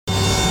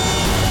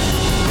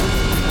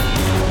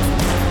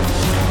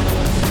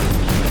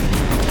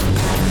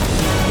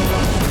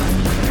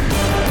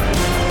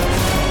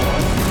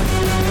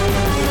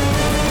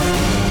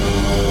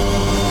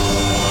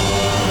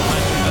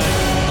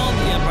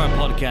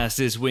podcast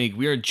this week,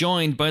 we are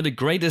joined by the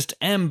greatest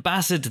M.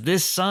 Bassett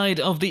this side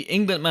of the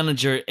England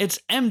manager. It's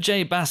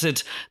MJ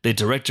Bassett, the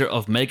director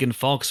of Megan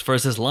Fox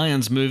vs.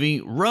 Lions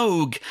movie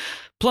Rogue.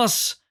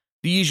 Plus,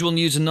 the usual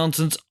news and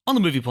nonsense on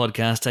the movie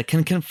podcast that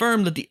can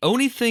confirm that the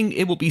only thing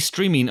it will be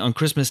streaming on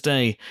Christmas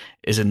Day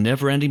is a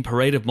never-ending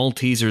parade of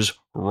Maltesers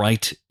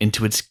right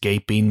into its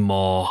gaping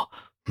maw.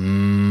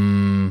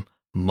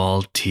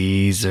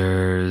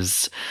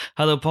 Maltesers.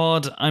 Hello,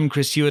 Pod. I'm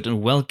Chris Hewitt,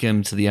 and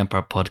welcome to the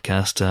Empire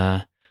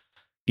Podcast.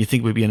 You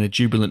think we'd be in a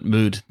jubilant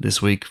mood this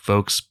week,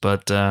 folks,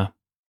 but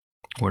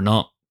we're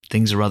not.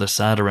 Things are rather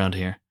sad around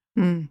here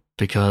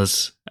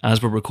because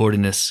as we're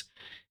recording this,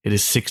 it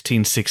is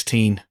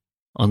 16:16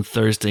 on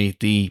Thursday,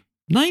 the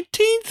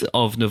 19th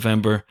of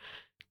November,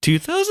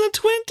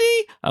 2020.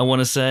 I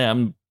want to say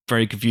I'm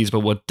very confused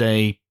about what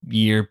day,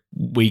 year,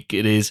 week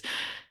it is.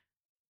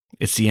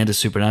 It's the end of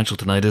Supernatural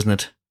tonight, isn't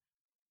it?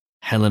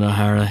 Helen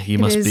O'Hara, you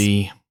must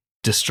be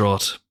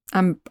distraught.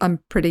 I'm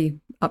pretty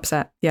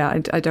upset. Yeah,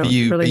 I don't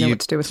really know what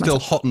to do with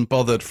myself. Still hot and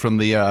bothered from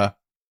the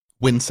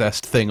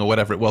Wincest thing or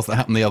whatever it was that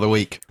happened the other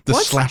week. The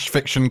slash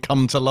fiction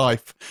come to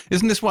life.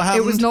 Isn't this what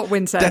happened? It was not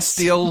Wincest.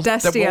 Destiel. What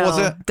was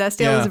it?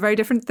 Destiel is a very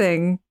different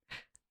thing.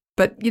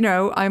 But, you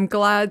know, I'm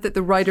glad that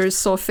the writers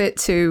saw fit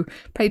to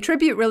pay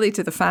tribute really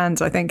to the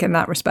fans, I think, in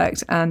that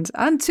respect, and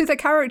to the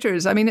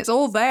characters. I mean, it's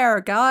all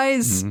there,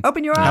 guys.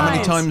 Open your eyes. How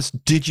many times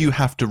did you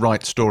have to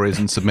write stories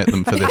and submit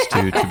them for this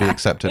to be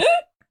accepted?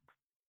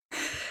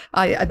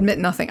 I admit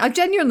nothing. I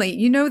genuinely,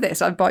 you know this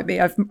about me.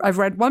 I've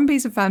read one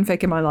piece of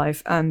fanfic in my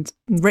life and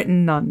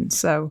written none,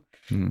 so...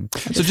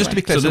 So just to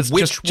be clear,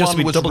 which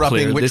one was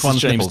rubbing which one's This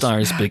is James nipples?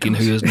 Dyer speaking,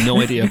 who has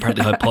no idea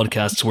apparently how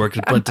podcasts work,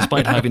 but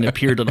despite having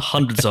appeared on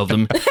hundreds of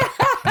them,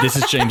 this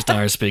is James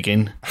Dyer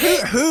speaking.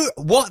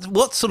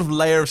 What sort of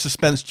layer of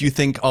suspense do you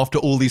think after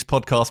all these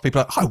podcasts,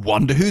 people are like, I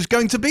wonder who's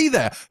going to be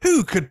there?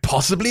 Who could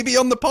possibly be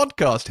on the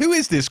podcast? Who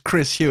is this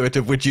Chris Hewitt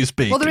of which you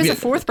speak? Well, there is a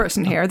fourth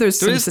person here. There's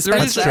some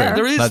suspense there.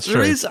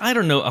 There is, I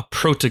don't know, a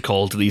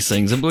protocol to these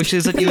things, which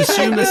is that you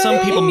assume that some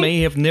people may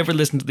have never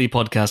listened to the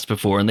podcast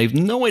before and they've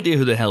no idea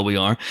who the hell we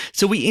are.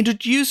 So we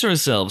introduce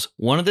ourselves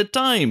one at a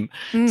time.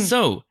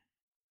 So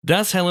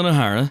that's Helen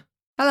O'Hara.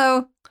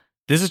 Hello.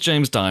 This is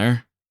James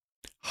Dyer.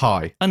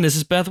 Hi. And this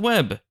is Beth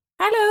Webb.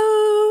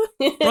 Hello.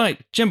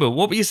 Right, Jimbo,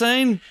 what were you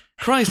saying?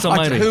 Christ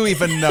almighty. Who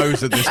even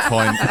knows at this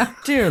point?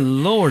 Dear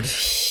Lord.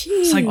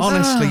 It's like,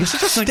 honestly, you're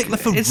such a stickler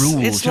for rules.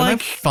 It's You're like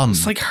no fun.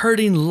 It's like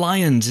herding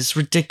lions. It's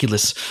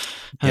ridiculous.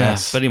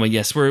 Yes. But anyway,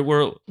 yes,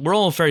 we're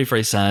all very,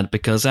 very sad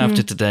because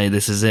after today,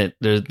 this is it.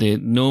 There's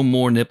no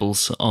more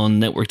nipples on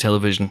network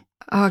television.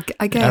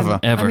 Again. Ever.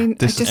 I mean,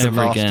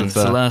 Ever again. It's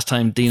the last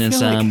time Dean and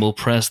Sam will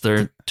press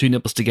their two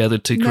nipples together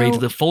to create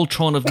the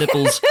Voltron of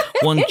nipples.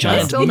 One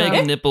giant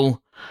mega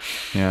nipple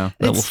that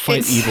will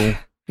fight evil.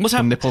 What's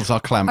happening? Nipples are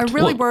clamped. I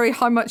really worry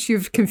how much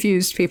you've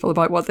confused people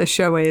about what this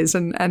show is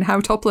and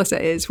how topless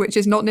it is, which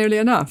is not nearly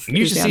enough.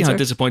 You should see how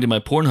disappointing my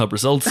Pornhub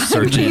results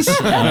search is.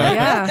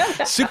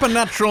 Yeah.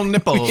 Supernatural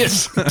nipples.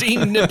 Yes,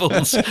 Dean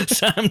nipples,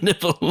 Sam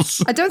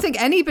nipples. I don't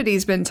think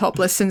anybody's been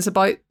topless since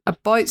about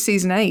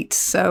season 8.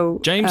 So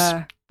James,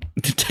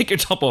 take your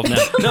top off now.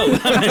 No,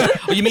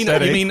 you mean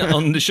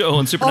on the show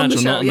on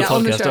Supernatural, not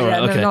on the podcast. All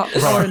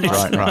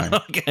right, Right.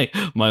 Okay,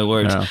 my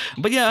word. Yeah.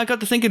 But yeah, I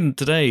got to thinking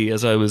today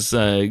as I was,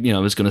 I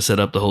was going to set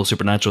up the whole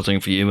Supernatural thing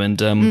for you. And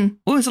when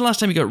was the last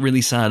time you got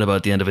really sad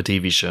about the end of a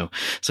TV show?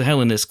 So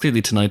Helen, it's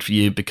clearly tonight for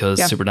you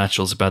because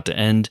Supernatural's about to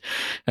end,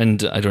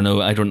 and I don't know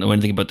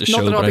anything about the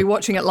show. Not that I'll be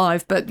watching it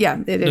live, but yeah,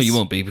 it is. No, you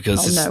won't be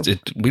because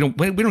we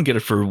don't get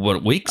it for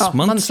what, weeks,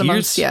 months,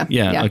 years.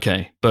 Yeah.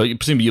 Okay, but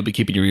presumably you'll be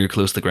keeping your ear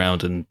close to the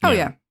ground and.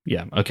 Yeah.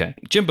 Yeah, okay.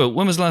 Jimbo,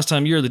 when was the last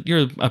time you're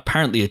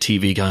apparently a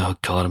TV guy? Oh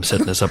God, I'm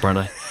setting this up, aren't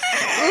I?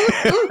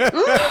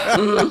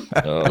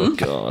 Oh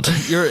God.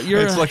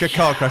 It's like a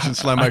car crash in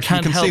slow motion.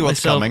 You can see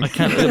what's coming.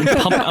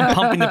 I'm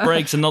pumping the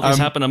brakes and nothing's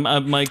happened.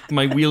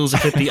 My wheels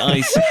have hit the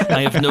ice.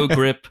 I have no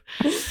grip.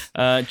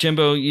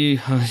 Jimbo,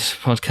 this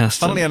podcast.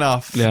 Funnily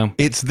enough,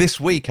 it's this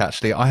week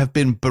actually. I have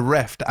been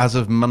bereft as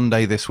of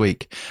Monday this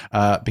week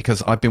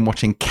because I've been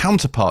watching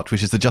Counterpart,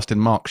 which is the Justin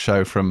Marks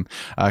show from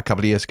a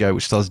couple of years ago,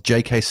 which stars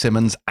J.K.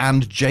 Simmons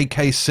and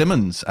J.K.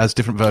 Simmons as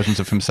different versions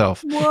of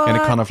himself. What? In a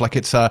kind of like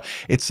it's a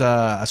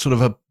sort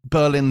of a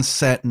Berlin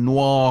set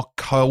noir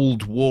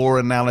Cold War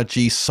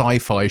analogy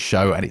sci-fi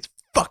show, and it's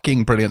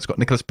fucking brilliant. It's got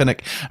Nicholas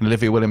Pinnock and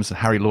Olivia Williams and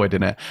Harry Lloyd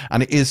in it,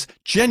 and it is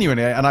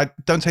genuinely, and I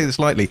don't say this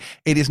lightly,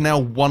 it is now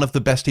one of the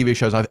best TV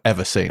shows I've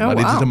ever seen. It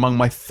is among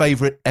my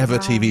favourite ever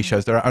TV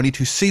shows. There are only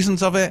 2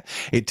 seasons of it.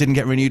 It didn't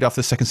get renewed after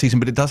the second season,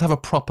 but it does have a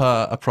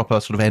proper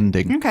sort of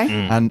ending. Okay.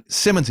 And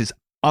Simmons is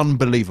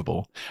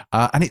unbelievable,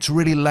 and it's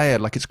really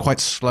layered. Like, it's quite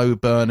slow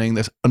burning.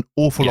 There's an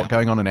awful lot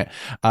going on in it.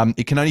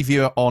 You can only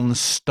view it on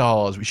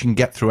Stars, which you can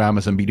get through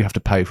Amazon, but you do have to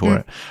pay for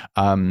it.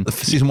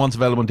 Season 1's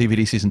available on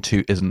DVD, season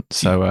 2 isn't,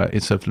 so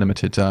it's of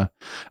limited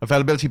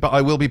availability, but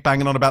I will be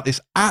banging on about this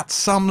at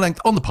some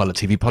length on the Pilot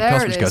TV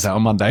podcast, which goes out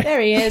on Monday.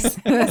 There he is.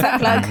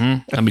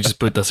 Plug. Let me just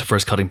put that's the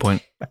first cutting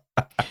point.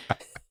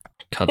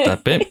 Cut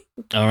that bit.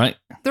 All right.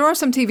 There are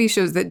some TV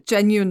shows that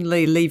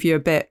genuinely leave you a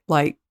bit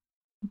like,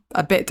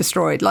 a bit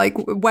destroyed. Like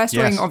West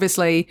Wing,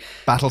 obviously,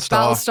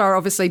 Battlestar,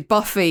 obviously,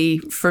 Buffy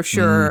for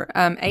sure.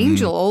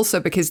 Angel also,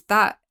 because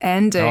that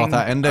ending. Oh,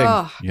 that ending.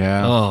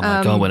 Yeah. Oh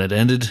my God, when it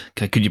ended.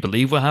 Could you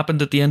believe what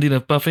happened at the ending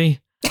of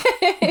Buffy?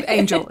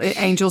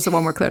 Angel's the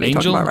one we're clearly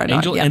talking about right now.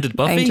 Angel ended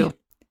Buffy? Angel.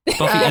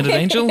 Buffy ended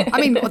Angel?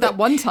 I mean, that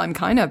one time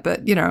kind of,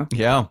 but Yeah.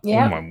 Oh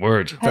my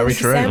word. Very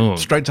true. Oh.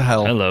 Straight to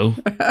hell. Hello.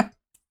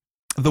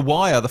 The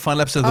Wire, the final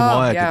episode of The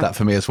Wire did that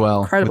for me as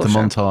well. Incredible with the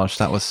show. montage.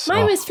 That was...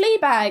 Mine was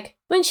Fleabag,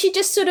 when she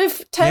just sort of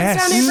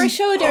turns down over her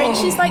shoulder and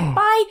she's like,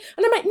 bye.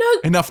 And I'm like, no.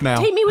 Enough now.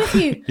 Take me with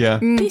you. Yeah.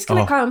 Please can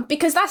I come?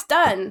 Because that's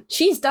done.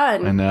 She's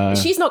done. I know.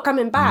 She's not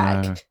coming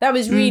back. That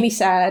was really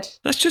sad.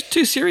 That's just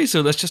 2 series,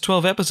 though. That's just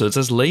 12 episodes.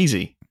 That's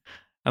lazy.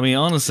 I mean,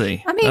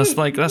 honestly. I mean, that's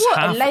what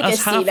a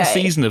legacy, a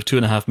season of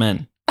 2.5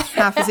 Men.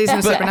 Half a season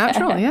of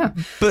Supernatural, yeah.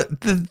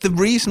 But the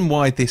reason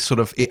why this sort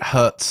of, it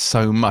hurts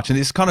so much, and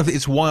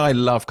it's why I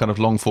love kind of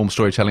long form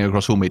storytelling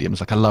across all mediums.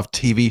 Like I love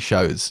TV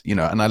shows,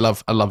 and I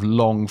love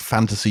long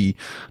fantasy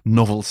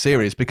novel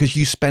series, because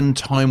you spend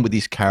time with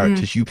these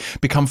characters, you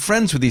become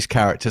friends with these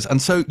characters,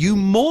 and so you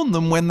mourn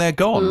them when they're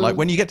gone. Like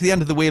when you get to the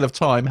end of the Wheel of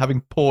Time,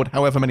 having poured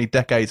however many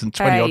decades and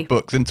 20 odd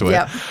books into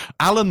it,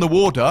 Alan the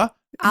Warder.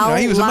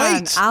 He was a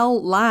mate.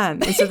 Al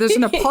Lan. So there's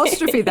an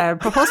apostrophe there.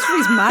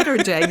 Apostrophes matter,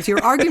 James.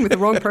 You're arguing with the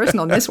wrong person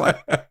on this one.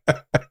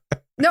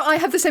 No, I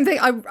have the same thing.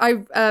 I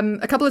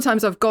a couple of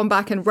times I've gone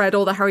back and read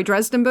all the Harry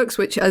Dresden books,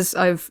 which, as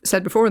I've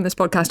said before in this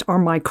podcast, are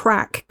my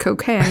crack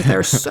cocaine.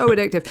 They're so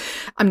addictive.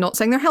 I'm not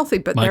saying they're healthy,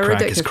 but my they're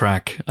crack addictive. Is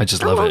crack. I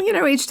just love it.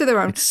 Each to their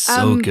own. It's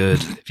so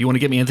good. If you want to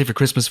get me anything for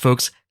Christmas,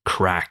 folks,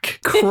 crack.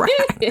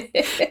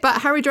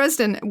 But Harry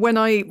Dresden, when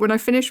I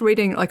finish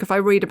reading, like if I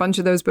read a bunch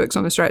of those books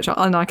on a stretch,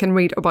 and I can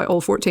read about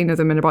all 14 of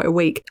them in about a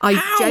week, I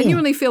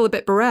genuinely feel a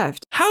bit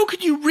bereft. How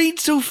could you read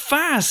so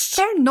fast?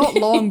 They're not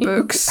long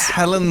books.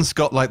 Helen's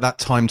got like that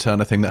time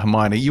turner thing that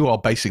Hermione, you are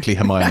basically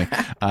Hermione.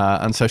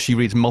 And so she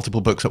reads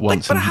multiple books at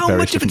once. But in how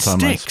various much of it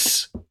different timelines.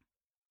 sticks?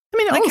 I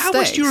mean, how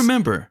much do you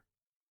remember?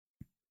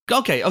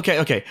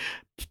 Okay.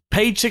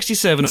 Page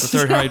 67 of the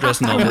third Harry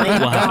Dresden novel.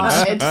 What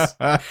happens?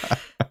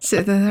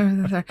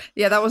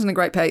 Yeah, that wasn't a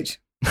great page.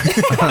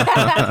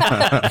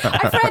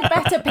 I've read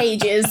better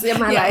pages in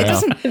my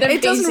life.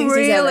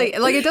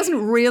 It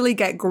doesn't really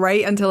get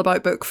great until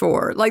about book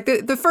 4. Like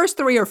the first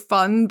 3 are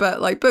fun,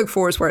 but like book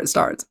 4 is where it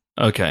starts.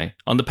 Okay.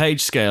 On the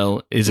page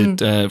scale, is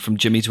it from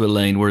Jimmy to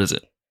Elaine? Where is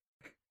it?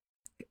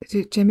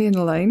 Jimmy and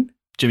Elaine?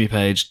 Jimmy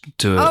Page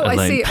to Elaine.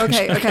 I see.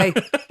 Okay.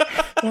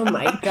 Oh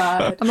my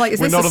God. I'm like,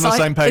 we're not on the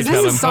same page,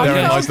 Helen.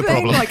 Therein lies the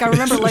problem. Like, I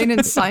remember Elaine in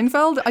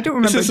Seinfeld. I don't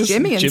remember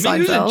Jimmy in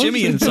Seinfeld.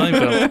 Jimmy in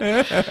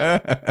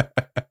Seinfeld.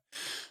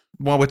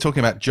 While we're talking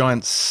about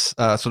giants,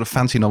 sort of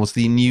fancy novels,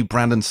 the new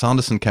Brandon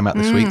Sanderson came out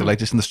this week, the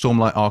latest in the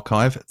Stormlight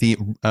Archive, the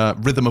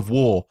Rhythm of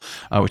War,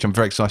 which I'm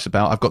very excited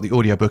about. I've got the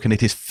audiobook, and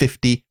it is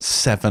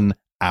 57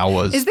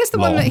 hours. Is this the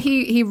one that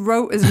he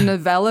wrote as a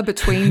novella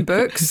between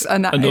books,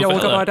 and it all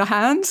got out of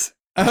hand?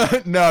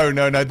 No.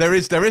 There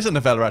is a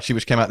novella actually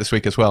which came out this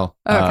week as well,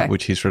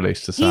 which he's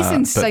released. He's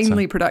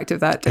insanely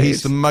productive. That dude.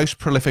 He's the most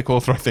prolific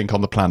author I think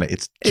on the planet.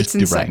 It's just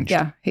insane. deranged.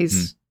 Yeah,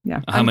 he's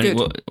How many?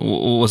 What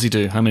does he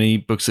do? How many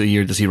books a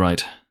year does he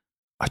write?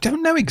 I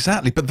don't know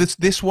exactly, but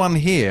this one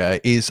here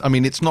is, I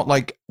mean, it's not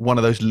like one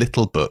of those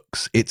little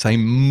books. It's a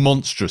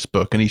monstrous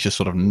book, and he's just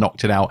sort of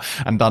knocked it out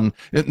and done.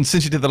 And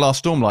since he did The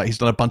Last Stormlight, he's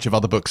done a bunch of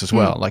other books as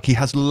well. Like he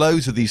has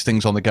loads of these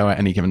things on the go at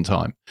any given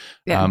time.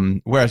 Yeah.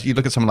 Whereas you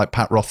look at someone like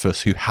Pat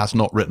Rothfuss, who has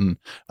not written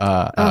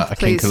a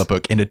Kingkiller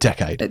book in a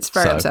decade. It's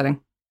very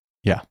upsetting.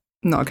 Yeah.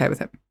 Not okay with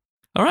it.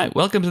 All right,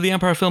 welcome to the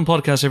Empire Film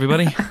Podcast,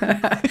 everybody.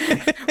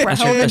 Where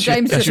Helen and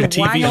James just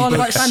wang on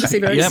about fantasy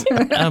books.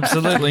 Yep,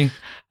 absolutely.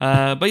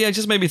 But yeah, it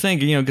just made me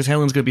think, because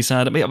Helen's going to be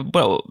sad.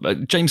 Well,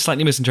 James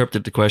slightly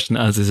misinterpreted the question,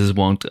 as is his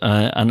wont.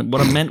 And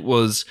what I meant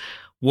was,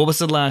 what was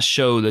the last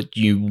show that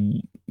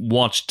you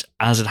watched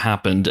as it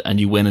happened and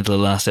you went into the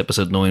last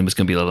episode knowing it was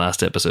going to be the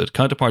last episode?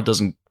 Counterpart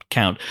doesn't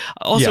count.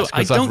 Also,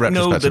 I don't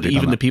know that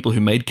even the people who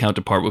made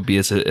Counterpart would be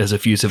as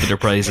effusive in their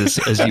praises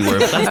as you were.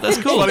 But that's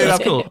cool. Funny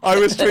enough, cool. I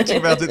was tweeting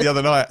about it the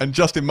other night, and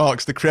Justin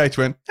Marks, the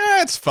creator, went,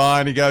 it's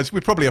fine. He goes,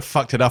 we'd probably have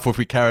fucked it up if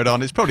we carried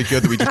on. It's probably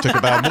good that we just took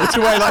about and walked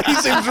away. Like, he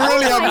seems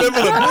really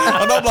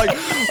ambivalent. And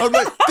I'm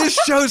like, this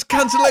show's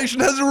cancellation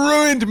has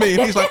ruined me.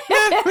 And he's like,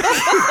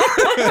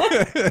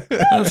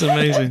 That's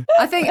amazing.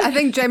 I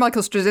think J.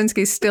 Michael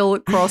Straczynski's still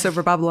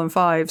crossover Babylon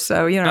 5,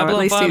 so Babylon at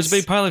least 5 he's is a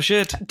big pile of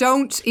shit.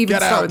 Don't even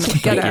start with me.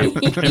 Get out.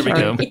 There we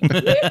go.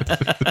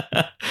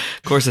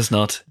 Of course it's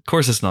not.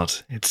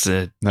 It's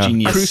a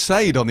genius.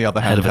 Crusade, on the other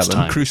hand, Helen.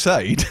 Time.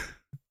 Crusade.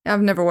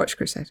 I've never watched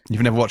Crusade.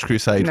 You've never watched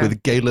Crusade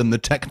with Galen the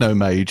Techno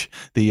Mage,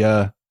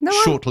 the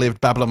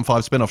short-lived Babylon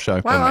 5 spin-off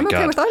show. Wow, I'm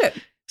okay without it.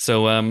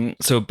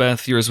 So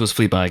Beth, yours was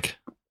Fleabag.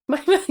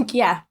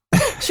 Yeah.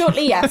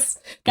 Shortly, yes.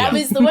 That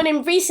was the one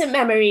in recent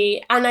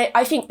memory, and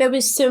I think there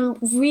was some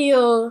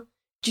real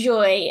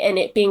joy in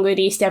it being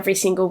released every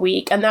single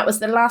week, and that was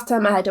the last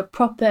time I had a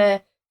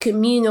proper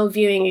communal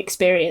viewing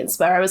experience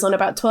where I was on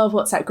about 12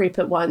 WhatsApp group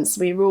at once.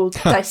 We were all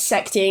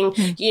dissecting,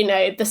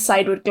 the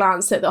sideward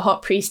glance that the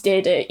hot priest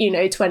did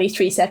at,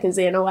 23 seconds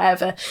in or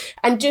whatever.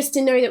 And just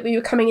to know that we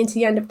were coming into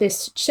the end of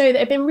this show that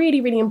had been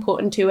really, really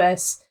important to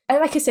us. And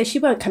like I said, she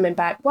weren't coming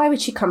back. Why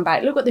would she come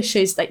back? Look what the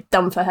show's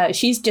done for her.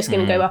 She's just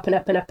going to go up and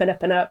up and up and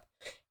up and up.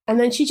 And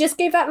then she just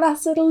gave that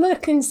last little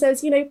look and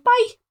says,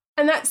 bye.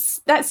 And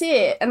that's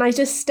it. And I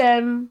just,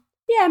 made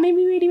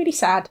me really, really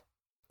sad.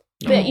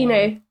 But,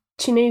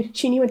 she knew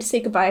when to say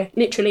goodbye,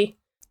 literally.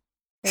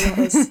 And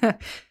that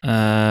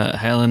was...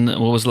 Helen,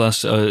 what was the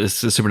last? It's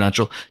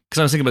Supernatural. Because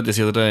I was thinking about this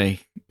the other day.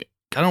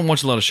 I don't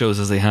watch a lot of shows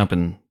as they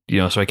happen,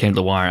 so I came to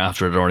The Wire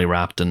after it had already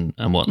wrapped and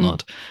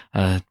whatnot.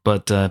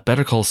 But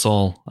Better Call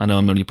Saul, I know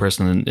I'm the only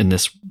person in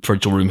this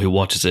virtual room who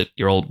watches it.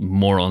 You're all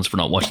morons for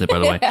not watching it, by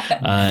the way.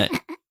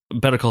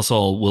 Better Call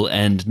Saul will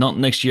end, not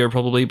next year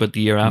probably, but the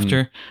year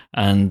after.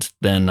 And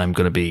then I'm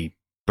going to be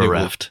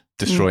bereft.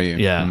 Destroy you.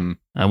 Yeah.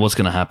 And what's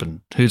going to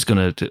happen? Who's going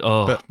to do?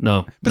 Oh,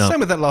 no. But same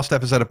with that last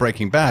episode of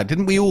Breaking Bad.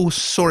 Didn't we all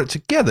saw it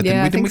together?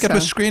 Didn't we? Didn't we go to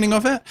a screening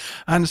of it?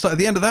 And it's like at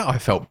the end of that, I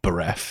felt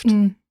bereft.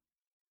 Yeah,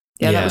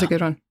 that was a good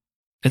one.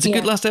 It's a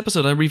good last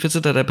episode. I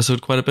revisit that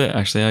episode quite a bit,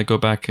 actually. I go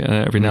back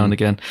every now and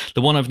again.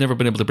 The one I've never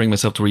been able to bring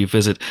myself to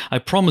revisit, I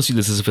promise you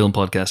this is a film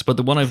podcast, but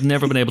the one I've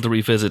never been able to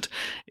revisit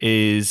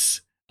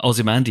is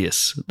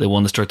Ozymandias, the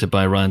one that's directed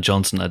by Rian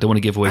Johnson. I don't want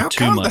to give away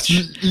too much.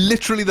 That's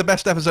literally the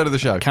best episode of the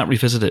show. Can't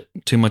revisit it.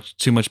 Too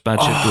much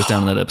bad shit goes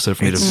down in that episode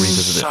for me to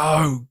revisit it.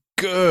 So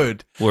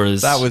good.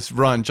 Whereas that was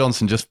Ryan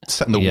Johnson just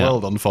setting the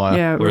world on fire.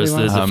 Yeah, whereas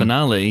the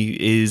finale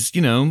is,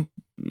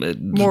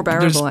 more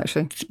bearable,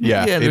 actually.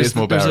 Yeah, it is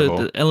more bearable.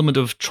 There's an element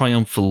of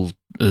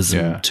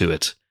triumphalism to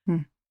it.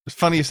 It's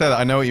funny you say that.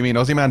 I know what you mean.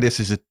 Ozymandias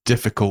is a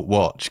difficult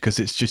watch because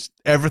it's just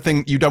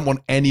everything. You don't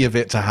want any of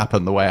it to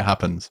happen the way it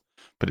happens.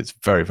 But it's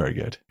very, very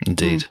good.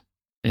 Indeed.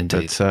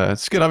 But,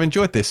 it's good. I've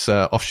enyjoyed this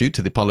offshoot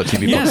to the Pilot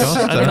TV podcast.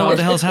 I don't know what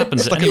the hell's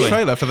happened. It's like a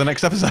trailer for the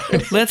next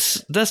episode.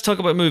 Let's talk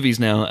about movies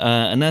now.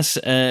 And that's,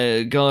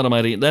 God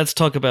almighty, let's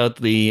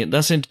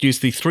introduce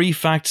the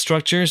 3-fact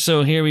structure.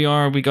 So here we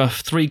are. We got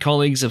 3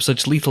 colleagues of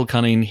such lethal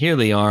cunning. Here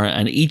they are.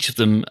 And each of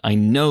them, I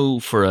know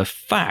for a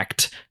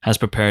fact, has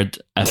prepared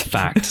a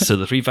fact. So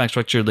the 3-fact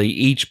structure, they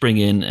each bring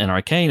in an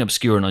arcane,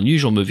 obscure, and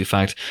unusual movie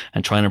fact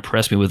and try and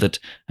impress me with it.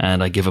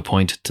 And I give a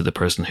point to the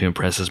person who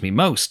impresses me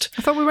most.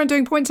 I thought we weren't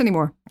doing points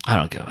anymore.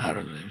 I give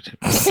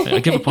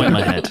a point in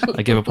my head.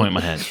 But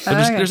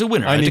there's a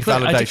winner. I need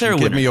validation. I declare a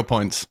winner. Give me your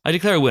points. I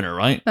declare a winner,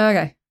 right?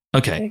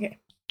 Okay.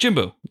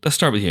 Jimbo, let's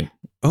start with you.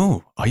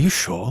 Oh, are you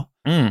sure?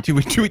 Do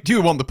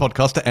you want the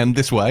podcast to end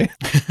this way?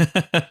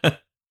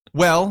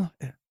 Well,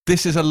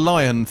 this is a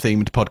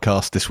lion-themed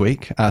podcast this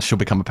week, as shall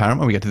become apparent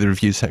when we get to the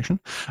reviews section.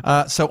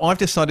 So I've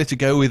decided to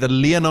go with a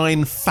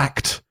leonine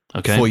fact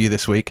for you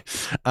this week.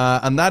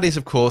 And that is,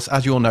 of course,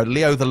 as you all know,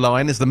 Leo the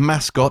Lion is the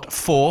mascot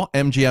for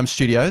MGM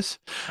Studios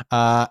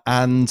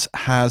and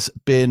has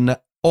been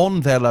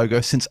on their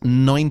logo since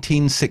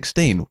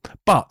 1916.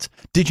 But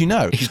did you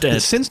know he's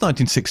dead since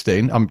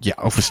 1916? Yeah,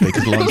 obviously,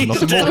 because lions are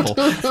not immortal.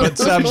 But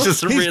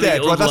he's really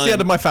dead. Right, that's the end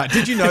of my fact.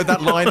 Did you know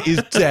that lion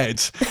is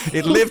dead?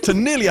 It lived to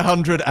nearly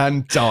 100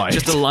 and died.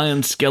 Just a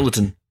lion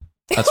skeleton.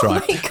 That's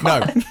right.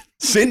 No.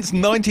 Since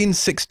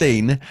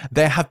 1916,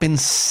 there have been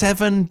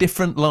 7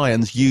 different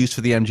lions used for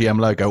the MGM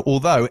logo.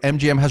 Although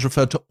MGM has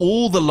referred to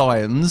all the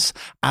lions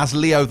as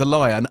Leo the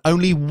Lion,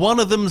 only one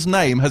of them's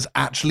name has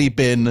actually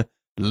been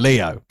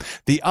Leo.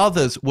 The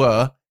others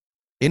were,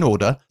 in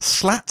order,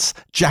 Slats,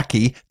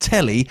 Jackie,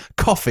 Telly,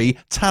 Coffee,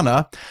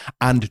 Tanner,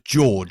 and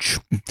George.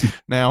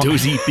 Now,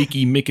 Dozy,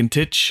 Beaky, Mick and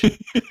Titch.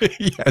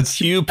 Yes.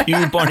 Hugh,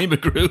 Pew, Barney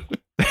McGrew.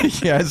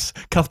 Yes.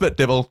 Cuthbert,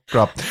 Dibble,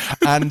 Grub.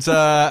 And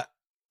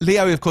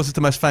Leo, of course, is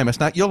the most famous.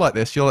 Now, you'll like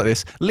this.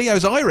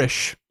 Leo's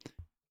Irish.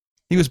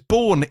 He was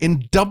born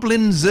in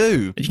Dublin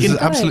Zoo. This is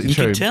absolutely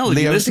true. You can tell.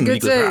 Leo's a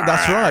good zoo.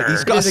 That's right.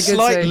 He's got a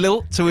slight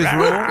lilt to his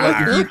roar.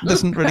 Like, if you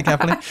listen really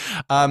carefully.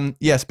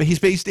 Yes, but he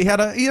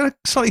had a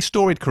slightly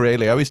storied career,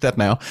 Leo. He's dead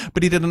now.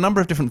 But he did a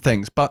number of different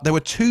things. But there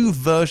were 2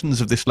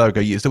 versions of this logo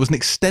used. There was an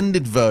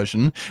extended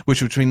version,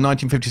 which was between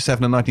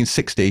 1957 and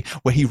 1960,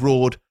 where he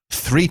roared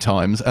 3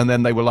 times, and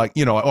then they were like,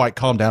 all right,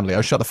 calm down, Leo,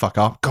 shut the fuck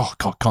up. God,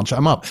 can't shut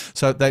him up.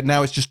 So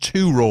now it's just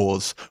 2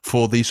 roars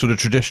for the sort of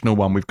traditional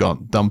one we've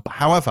got done.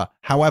 However,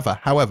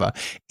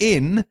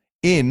 in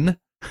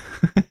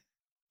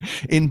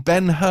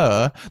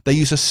Ben-Hur, they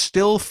use a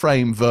still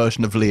frame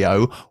version of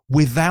Leo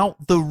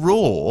without the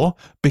roar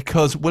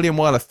because William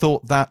Wyler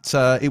thought that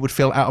it would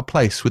feel out of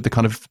place with the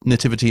kind of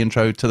nativity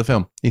intro to the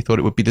film. He thought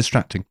it would be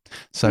distracting.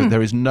 So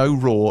there is no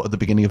roar at the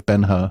beginning of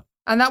Ben-Hur.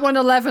 And that won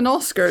 11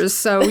 Oscars,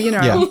 so,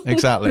 Yeah,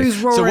 exactly. Who's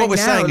roaring so what we're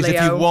now, saying is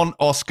Leo? if you want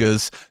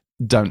Oscars,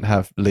 don't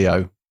have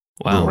Leo.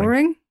 Wow.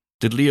 Roaring?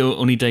 Did Leo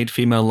only date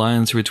female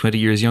lions who were 20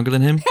 years younger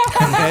than him?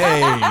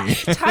 Hey!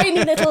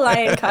 Tiny little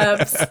lion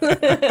cubs.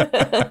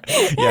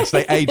 Yes,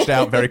 they aged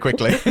out very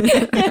quickly.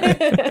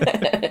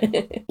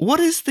 What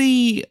is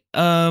the...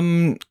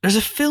 there's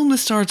a film that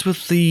starts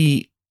with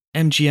the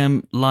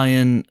MGM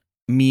lion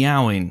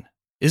meowing,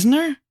 isn't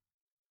there?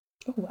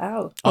 Oh,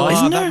 wow.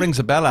 isn't that there? rings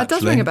a bell, That actually.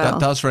 does ring a bell. That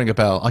does ring a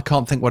bell. I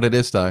can't think what it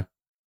is, though.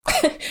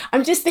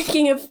 I'm just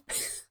thinking of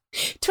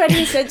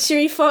 20th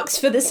Century Fox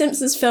for the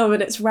Simpsons film,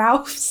 and it's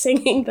Ralph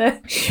singing the.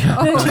 If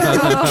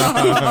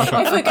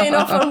we're going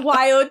off on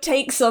wild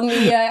takes on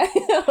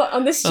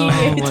the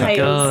studio my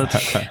tales,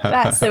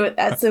 God.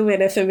 that's a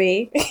winner for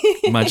me.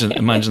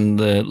 Imagine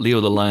the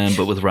Leo the Lion,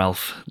 but with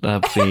Ralph.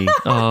 That'd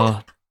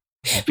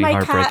be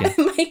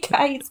heartbreaking. My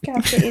cat's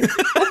captain.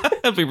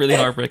 That'd be really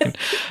heartbreaking.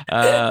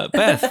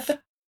 Beth,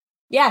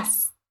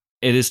 Yes.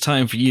 it is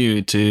time for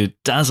you to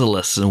dazzle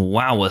us and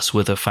wow us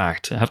with a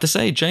fact. I have to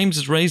say, James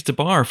has raised the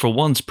bar for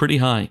once pretty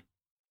high.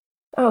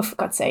 Oh, for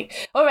God's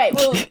sake. All right,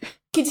 well,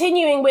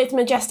 continuing with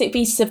Majestic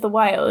Beasts of the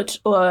Wild,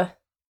 or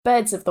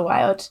Birds of the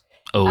Wild,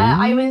 Oh,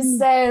 I was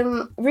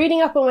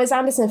reading up on Wes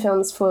Anderson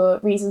films for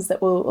reasons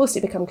that will also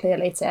become clear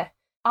later.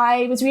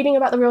 I was reading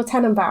about the Royal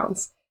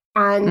Tenenbaums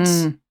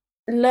and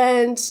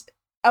learned...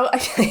 Oh,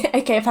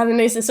 okay, if Hannah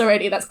knows this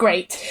already, that's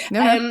great.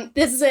 No.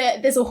 There's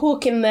a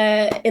hawk in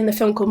the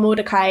film called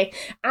Mordecai,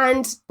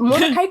 and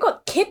Mordecai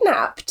got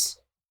kidnapped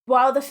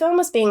while the film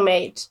was being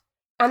made,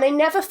 and they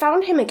never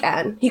found him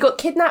again. He got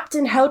kidnapped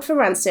and held for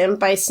ransom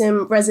by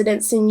some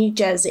residents in New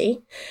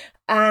Jersey,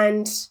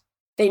 and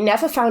they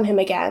never found him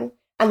again,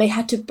 and they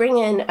had to bring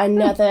in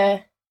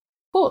another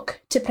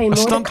hawk to play A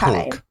Mordecai. stunt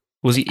hawk.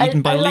 was he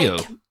eaten by Leo?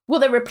 Well,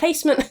 the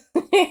replacement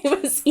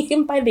was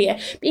eaten by Leo.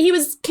 But he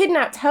was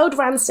kidnapped, held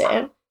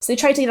ransom. So they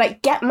tried to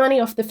get money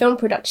off the film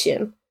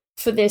production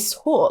for this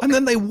hawk. And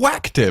then they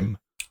whacked him.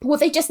 Well,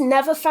 they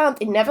never found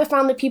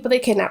the people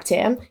that kidnapped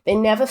him. They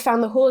never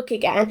found the hawk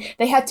again.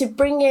 They had to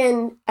bring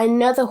in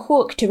another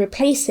hawk to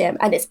replace him.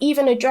 And it's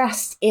even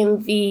addressed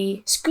in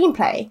the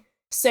screenplay.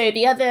 So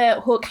the other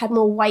hawk had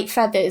more white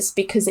feathers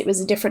because it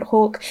was a different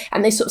hawk.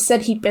 And they sort of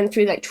said he'd been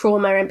through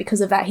trauma, and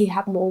because of that, he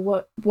had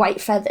more white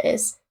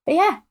feathers. But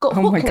yeah, got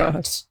Oh my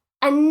hawknapped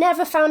and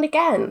never found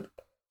again.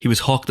 He was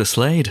Hawk the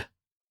Slade.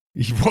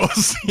 He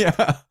was,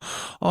 yeah.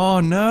 Oh,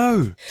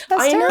 no.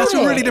 That's I know. That's a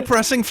Oh. really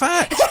depressing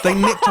fact. They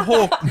nicked a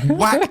hawk,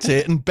 whacked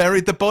it, and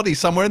buried the body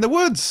somewhere in the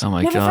woods. Oh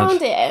my Never God.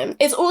 found it.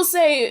 It's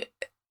also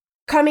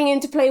coming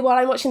into play while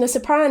I'm watching The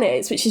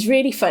Sopranos, which is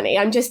really funny.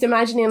 I'm just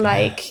imagining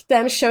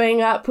them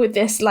showing up with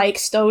this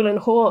stolen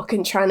hawk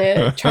and trying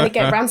to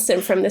get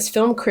ransom from this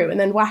film crew and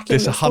then whacking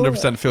This this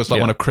 100% hawk. feels like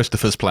Yeah. one of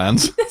Christopher's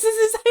plans. This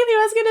is exactly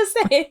what I was going to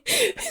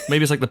say.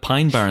 Maybe it's like the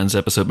Pine Barrens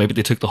episode. Maybe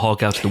they took the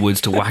hawk out to the woods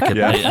to whack it,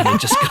 Yeah. and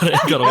it just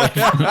got away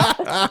from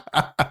it.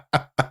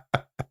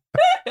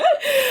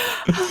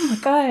 Oh my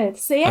God.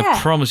 So I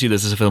yeah. promise you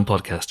this is a film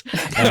podcast.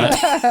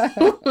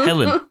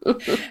 Helen, do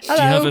you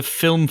have a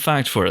film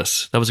fact for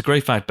us? That was a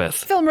great fact, Beth.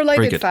 Very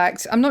Film-related good.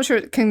 fact. I'm not sure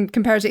it can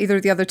compare to either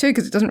of the other two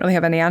because it doesn't really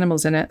have any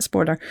animals in it.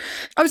 Spoiler.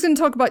 I was going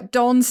to talk about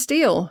Dawn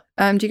Steele.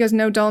 Do you guys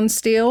know Dawn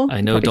Steele?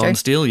 I know Probably Dawn do.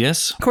 Steele,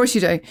 yes. Of course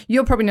you do.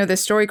 You'll probably know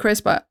this story,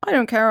 Chris, but I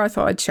don't care. I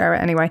thought I'd share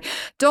it anyway.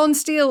 Dawn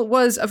Steele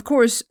was, of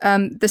course,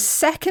 the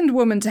second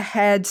woman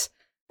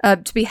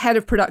to be head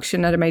of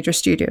production at a major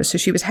studio. So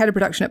she was head of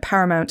production at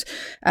Paramount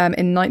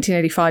in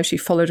 1985. She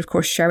followed, of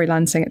course, Sherry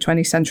Lansing at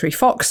 20th Century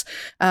Fox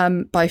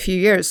by a few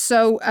years.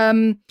 So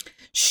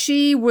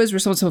she was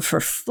responsible for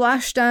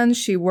Flashdance.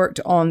 She worked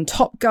on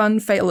Top Gun,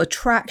 Fatal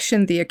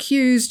Attraction, The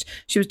Accused.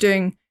 She was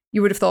doing,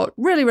 you would have thought,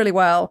 really, really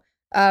well.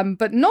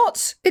 But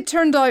not, it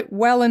turned out,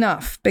 well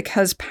enough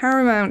because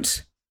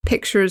Paramount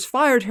Pictures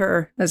fired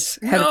her as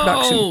head of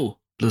production. No!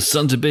 The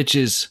sons of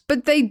bitches.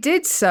 But they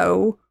did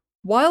so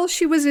while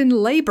she was in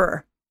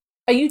labor.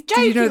 Are you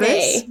joking Did you know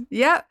this? me?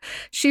 Yeah.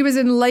 She was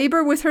in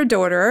labor with her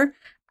daughter,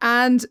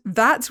 and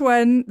that's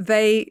when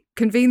they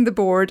convened the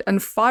board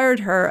and fired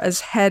her as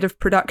head of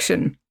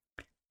production.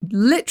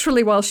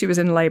 Literally while she was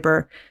in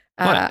labor.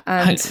 What?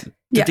 And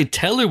Did they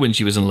tell her when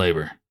she was in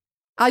labor?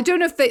 I don't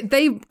know if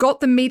they got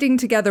the meeting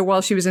together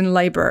while she was in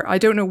labor. I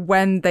don't know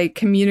when they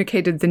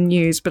communicated the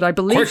news, but I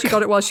believe Quick. she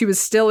got it while she was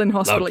still in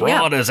hospital.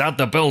 broad is at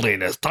the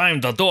building. It's time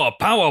to do a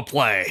power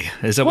play.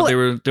 Is that what Well, they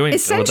were doing?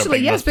 essentially,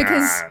 yes,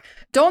 because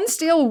Dawn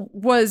Steele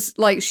was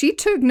she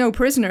took no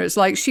prisoners.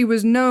 She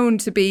was known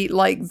to be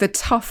the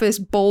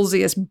toughest,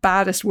 ballsiest,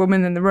 baddest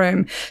woman in the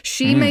room.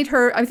 She made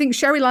her, I think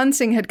Sherry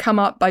Lansing had come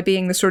up by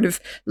being the sort of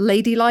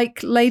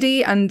ladylike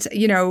lady and,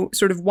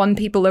 sort of won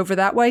people over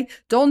that way.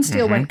 Dawn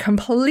Steele went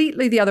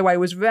completely the other way,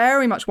 was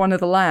very much one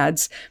of the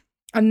lads.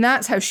 And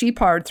that's how she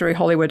powered through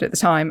Hollywood at the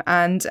time.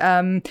 And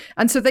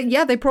so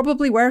they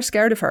probably were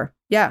scared of her.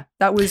 Yeah,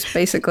 that was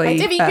basically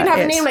If you can have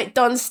a it. name like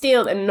Dawn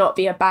Steele and not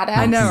be a badass.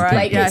 I know,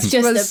 right? Yeah, it's she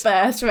just was- a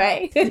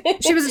birthright.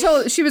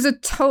 She was a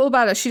total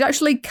badass. She'd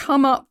actually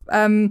come up.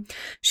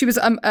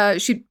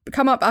 She'd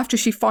come up after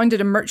she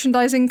founded a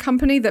merchandising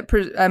company that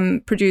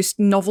produced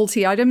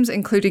novelty items,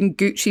 including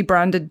Gucci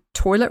branded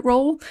toilet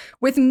roll,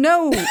 with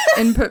no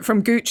input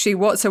from Gucci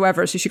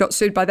whatsoever. So she got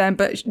sued by them,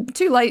 but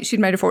too late. She'd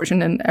made a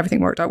fortune and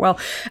everything worked out well.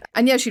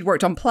 And yeah, she'd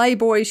worked on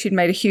Playboy. She'd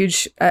made a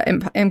huge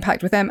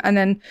impact with them, and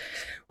then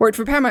worked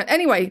for Paramount.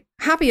 Anyway,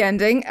 happy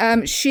ending.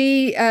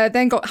 She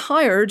then got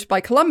hired by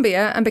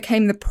Columbia and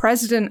became the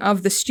president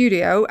of the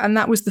studio. And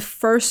that was the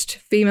first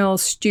female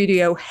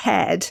studio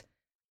head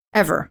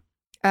ever.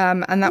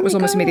 And that was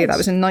almost immediate. That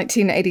was in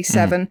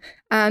 1987.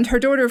 And her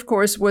daughter, of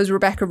course, was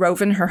Rebecca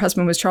Rowan. Her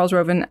husband was Charles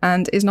Rowan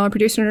and is now a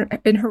producer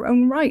in her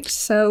own right.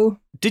 So,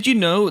 did you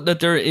know that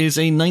there is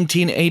a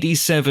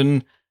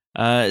 1987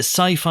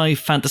 sci-fi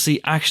fantasy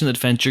action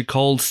adventure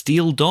called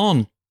Steel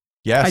Dawn?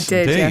 Yes, I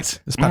did, indeed. yes.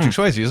 It's Patrick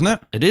Swayze, isn't it?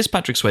 It is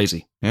Patrick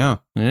Swayze. Yeah.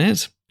 It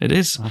is.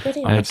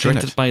 Brilliant. I had seen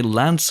Directed it. by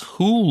Lance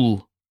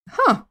Houle.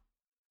 huh.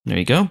 There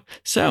you go.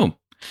 So,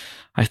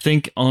 I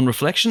think on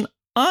reflection,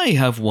 I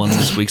have won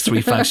this week's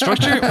 3-fact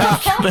structure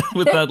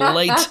with that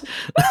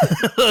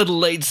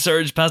late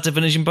surge past the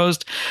finishing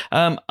post.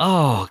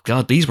 Oh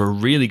God, these were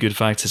really good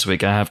facts this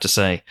week, I have to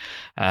say.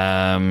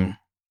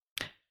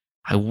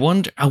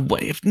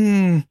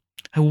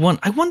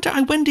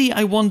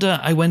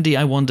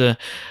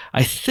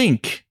 I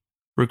think,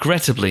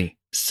 regrettably,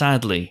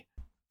 sadly,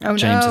 Oh,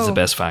 James no. is the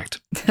best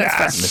fact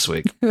this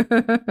week.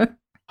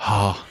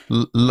 Oh,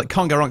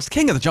 can't go wrong. It's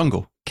King of the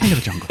Jungle. King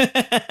of the Jungle.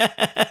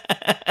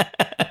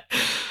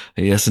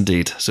 Yes,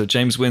 indeed. So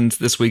James wins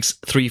this week's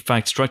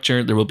 3-fact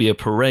structure. There will be a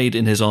parade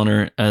in his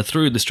honour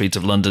through the streets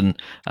of London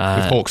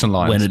With hawks and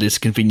lions. when it is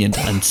convenient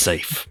and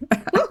safe.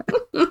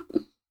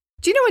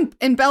 Do you know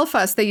in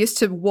Belfast they used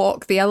to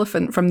walk the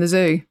elephant from the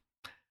zoo?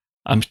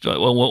 On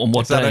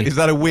what day? Is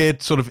that a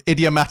weird sort of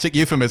idiomatic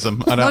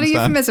euphemism? I don't Not a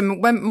understand.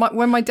 euphemism.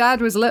 When my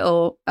dad was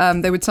little,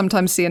 they would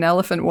sometimes see an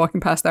elephant walking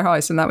past their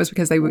house, and that was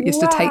because they used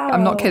to take.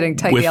 I'm not kidding.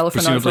 Take With the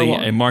elephant out for a presumably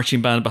walk. a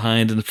marching band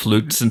behind and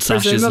flutes and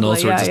sashes and all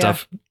Presumably, sorts of yeah,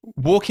 stuff.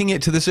 Walking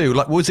it to the zoo,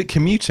 like, was it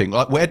commuting?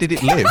 Like, where did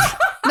it live?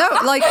 No,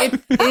 like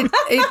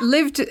it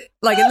lived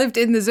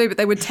in the zoo, but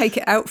they would take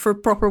it out for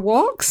proper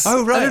walks.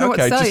 Oh, right, I don't know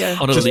okay, what to tell just-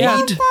 you. On a Just-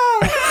 lead?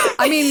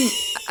 I mean,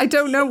 I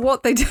don't know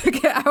what they took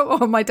it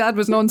out on. My dad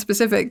was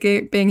non-specific,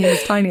 being he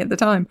was tiny at the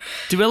time.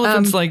 Do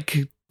elephants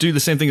do the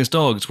same thing as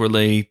dogs, where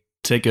they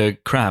take a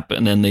crap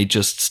and then they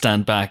just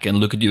stand back and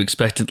look at you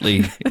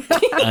expectantly,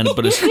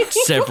 but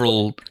it's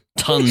several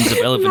tons of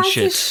elephant Massive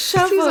shit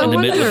shovel. in the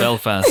middle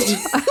of wonder. Belfast?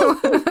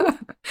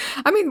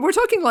 I mean, we're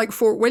talking like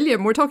Fort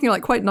William. We're talking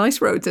like quite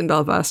nice roads in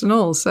Belfast and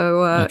all.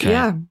 So Okay.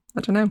 yeah,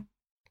 I don't know.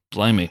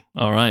 Blimey!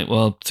 All right,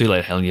 well, too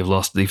late, Helen. You've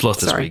lost this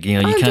Sorry. week. You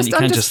know, you I'm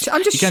can't just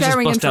just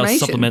sharing bust out information.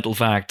 supplemental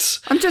facts.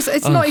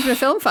 It's not even a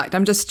film fact.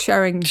 I'm just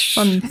sharing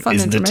fun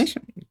Isn't it?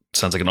 information.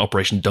 Sounds like an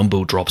Operation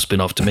Dumbo drop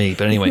spin-off to me.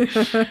 But anyway,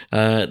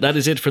 that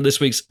is it for this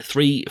week's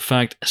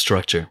 3-fact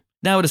structure.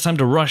 Now it is time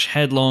to rush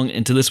headlong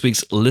into this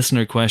week's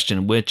listener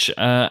question, which,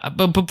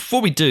 but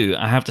before we do,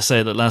 I have to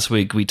say that last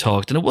week we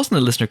talked, and it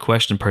wasn't a listener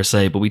question per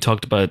se, but we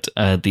talked about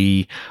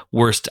the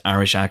worst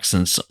Irish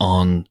accents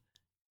on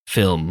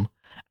film.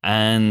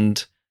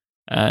 And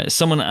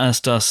someone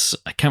asked us,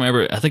 I can't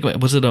remember, I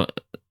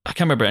can't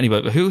remember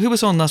anybody, but who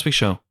was on last week's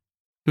show?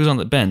 Who was on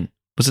that? Ben?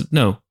 Was it?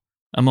 No.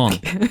 I'm on.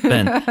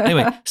 Ben.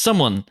 Anyway,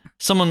 someone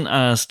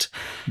asked,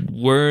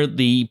 were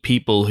the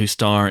people who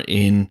star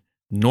in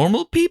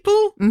Normal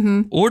People?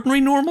 Mm-hmm.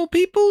 Ordinary Normal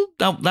People?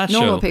 That show.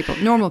 Normal people.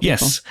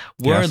 Yes.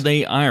 Were Yes.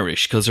 they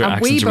Irish? Because their And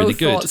accents we are really both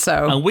good. thought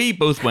so. And we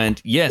both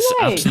went, yes,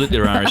 Yay. absolutely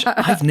they're Irish.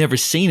 I've never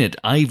seen it.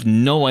 I've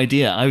no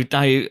idea.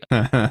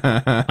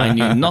 I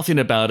knew nothing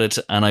about it,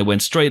 and I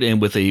went straight in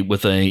with a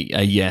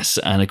yes.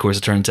 And of course,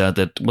 it turns out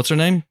that, what's her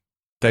name?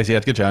 Daisy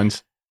Edgar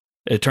Jones.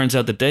 It turns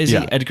out that Daisy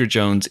Yeah. Edgar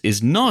Jones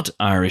is not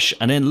Irish.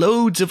 And then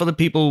loads of other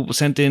people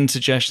sent in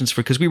suggestions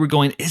because we were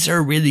going, is there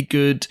a really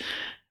good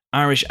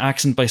Irish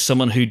accent by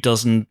someone who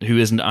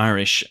isn't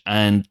Irish?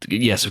 And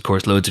yes, of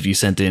course, loads of you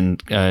sent in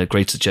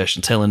great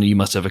suggestions. Helen, you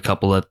must have a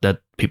couple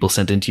that people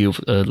sent in to you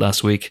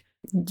last week.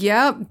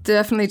 Yeah,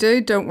 definitely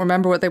do. Don't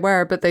remember what they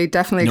were, but they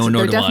definitely, No,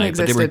 nor they do definitely I. But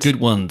they existed. were good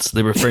ones.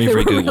 They were very, They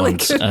very were good really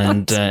ones. good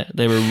And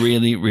they were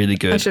really, really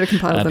good. I should have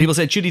compiled them. People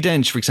said Judi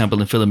Dench, for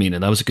example, in Philomena.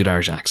 That was a good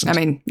Irish accent. I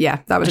mean, yeah,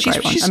 that was a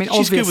great one. I mean, she's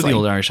obviously. good with the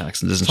old Irish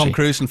accent, isn't Tom she?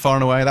 Cruise and Far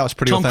and Away. That was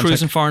pretty Tom authentic.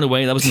 Cruise and Far and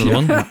Away. That was another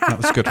one. That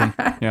was a good one.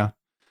 Yeah.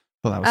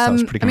 Well, that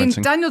was pretty I mean,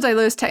 convincing. Daniel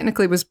Day-Lewis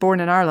technically was born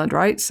in Ireland,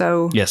 right?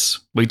 So Yes,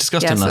 we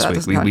discussed Yeah, him so last that week.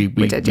 doesn't count.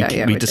 We did, yeah,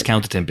 we we did.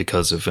 discounted him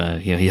because of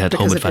he had Because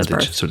home of his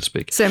advantage, birth. so to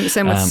speak. same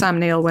with Sam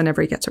Neill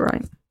whenever he gets it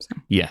right. So.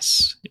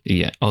 Yes,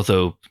 yeah.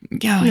 Although,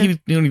 he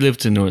only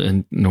lived in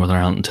Northern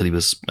Ireland until he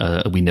was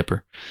a wee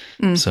nipper.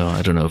 So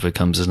I don't know if it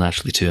comes as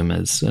naturally to him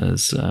as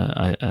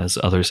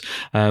others.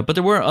 But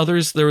there were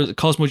others. There was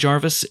Cosmo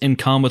Jarvis in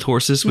Calm with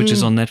Horses, which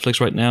is on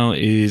Netflix right now.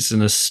 Is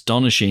an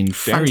astonishing,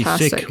 very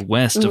Fantastic. thick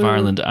West of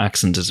Ireland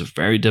accent. It's a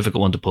very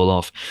difficult one to pull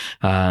off,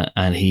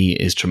 and he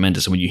is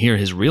tremendous. And when you hear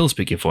his real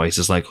speaking voice,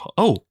 it's like,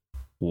 oh.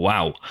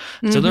 Wow.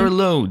 So there are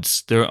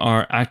loads. There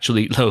are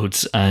actually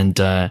loads. And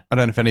I don't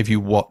know if any of you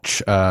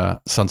watch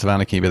Sons of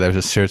Anarchy, but there's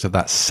a series of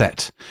that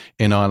set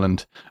in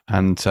Ireland.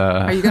 And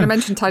Are you going to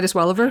mention Titus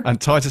Welliver? and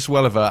Titus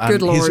Welliver, and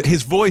Good Lord.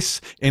 his voice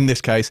in this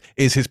case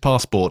is his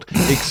passport,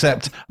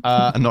 except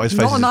not his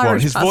face Not is an his warrant.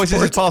 Irish His voice is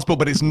his passport. passport,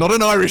 but it's not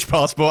an Irish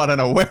passport. I don't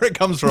know where it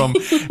comes from.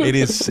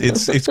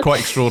 It's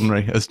quite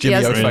extraordinary as Jimmy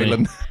Yes.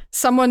 O'Phelan.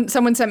 Someone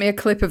sent me a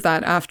clip of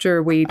that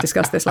after we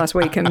discussed this last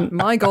week, and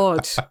my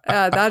God,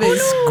 that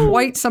is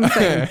quite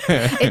something.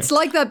 It's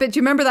like that bit. Do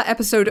you remember that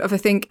episode of, I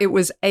think it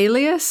was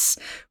Alias,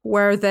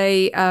 where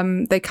they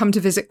come to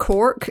visit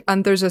Cork,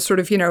 and there's a sort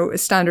of, a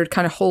standard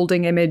kind of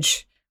holding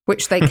image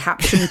which they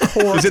caption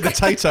Cork. Is it the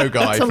Tato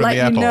guy from the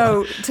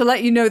airport? To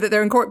let you know that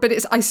they're in Cork. But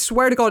I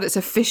swear to God, it's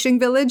a fishing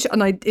village,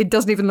 and it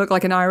doesn't even look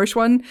like an Irish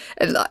one.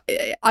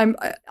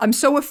 I'm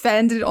so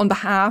offended on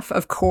behalf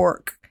of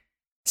Cork.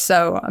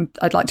 So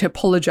I'd like to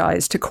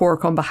apologise to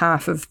Cork on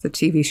behalf of the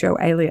TV show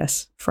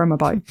Alias from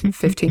about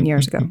 15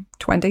 years ago.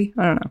 20?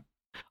 I don't know.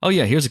 Oh,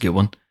 yeah, here's a good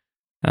one.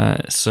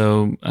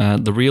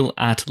 The real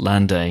at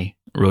Landay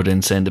wrote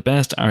in saying the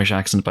best Irish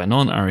accent by a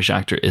non-Irish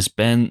actor is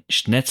Ben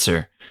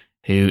Schnetzer,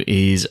 who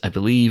is, I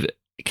believe,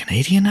 a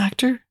Canadian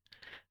actor.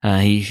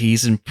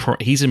 He's in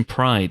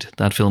Pride,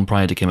 that film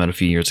Pride that came out a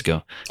few years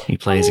ago. He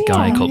plays a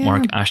guy called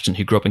Mark Ashton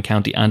who grew up in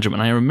County Antrim,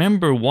 and I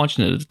remember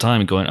watching it at the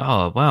time and going,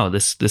 "Oh wow,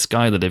 this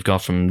guy that they've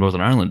got from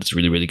Northern Ireland is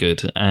really, really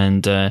good."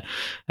 And then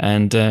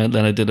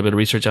I did a bit of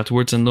research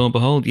afterwards, and lo and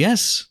behold,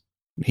 yes,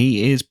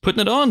 he is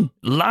putting it on.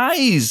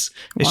 Lies.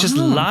 It's just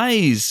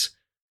lies.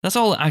 That's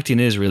all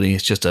acting is, really.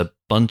 It's just a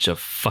bunch of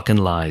fucking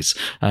lies.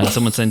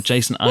 Someone sent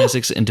Jason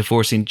Isaacs into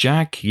Forcing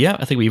Jack. Yeah,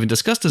 I think we even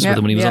discussed this with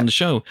him when he was on the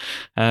show.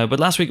 But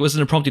last week it was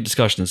an impromptu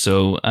discussion,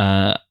 so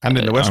and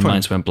in the West our Wing.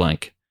 minds went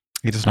blank.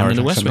 He doesn't and in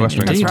the West Wing.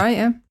 That's right,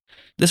 yeah.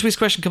 This week's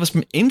question comes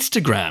from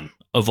Instagram,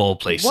 of all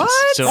places. What?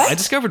 So I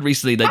discovered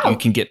recently that you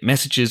can get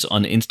messages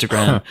on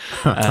Instagram.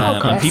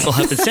 And people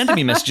have been sending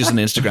me messages on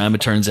Instagram, it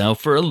turns out,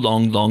 for a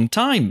long, long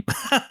time.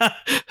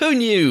 Who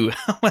knew?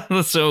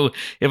 So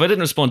if I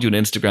didn't respond to you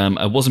on Instagram,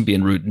 I wasn't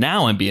being rude.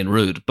 Now I'm being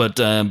rude. But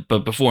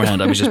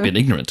beforehand, I was just being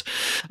ignorant.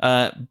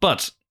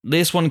 But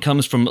this one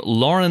comes from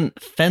Lauren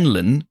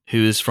Fenlon,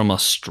 who is from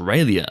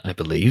Australia, I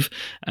believe.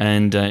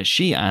 And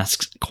she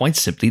asks, quite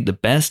simply, the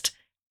best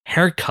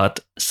haircut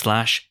 /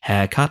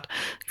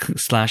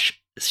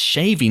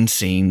 shaving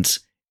scenes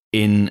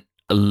in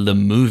the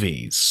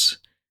movies.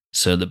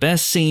 So the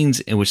best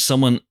scenes in which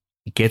someone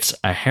gets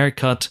a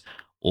haircut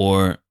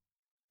or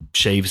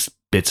shaves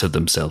bits of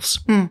themselves.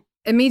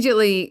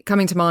 Immediately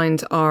coming to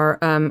mind are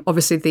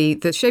obviously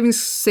the shaving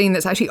scene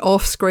that's actually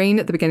off screen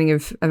at the beginning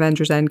of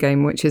Avengers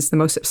Endgame, which is the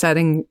most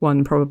upsetting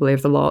one probably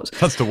of the lot.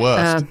 That's the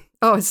worst.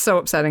 It's so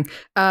upsetting.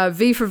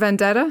 V for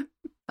Vendetta.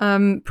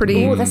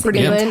 Pretty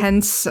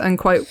intense and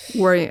quite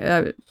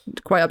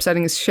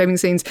upsetting shaving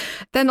scenes.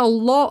 Then a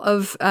lot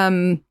of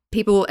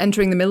people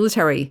entering the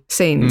military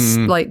scenes,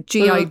 like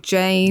G.I.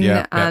 Jane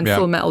and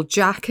Full Metal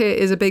Jacket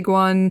is a big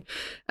one.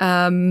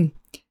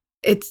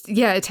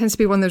 It tends to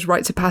be one of those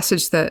rites of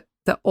passage that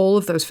all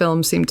of those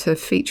films seem to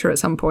feature at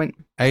some point.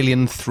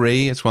 Alien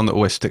 3 is one that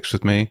always sticks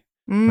with me.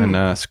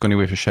 When Sigourney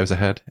Weaver shaves her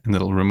head in the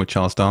little room with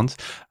Charles Dance.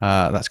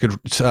 That's good.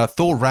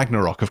 Thor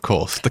Ragnarok, of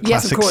course. The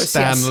classic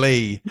Stan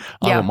Lee.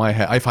 I want my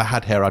hair. If I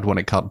had hair, I'd want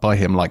it cut by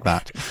him like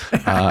that,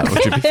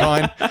 which would be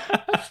fine.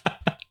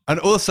 And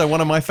also,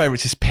 one of my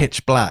favorites is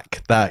Pitch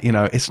Black. That,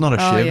 it's not a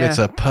shiv, it's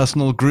a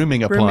personal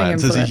grooming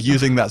appliance, as he's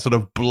using that sort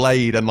of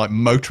blade and like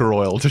motor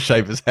oil to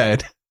shave his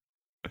head.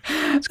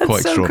 It's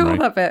quite so extraordinary.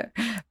 Cool, that bit.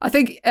 I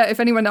think if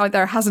anyone out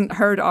there hasn't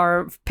heard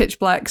our Pitch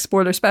Black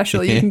spoiler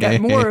special, you can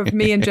get more of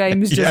me and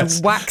James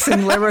just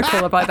waxing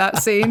lyrical about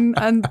that scene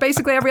and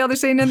basically every other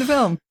scene in the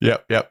film.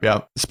 Yep.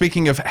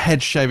 Speaking of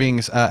head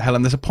shavings,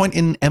 Helen, there's a point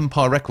in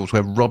Empire Records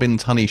where Robin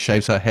Tunney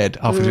shaves her head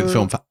halfway through the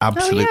film for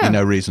absolutely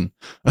no reason.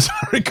 As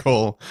I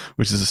recall,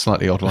 which is a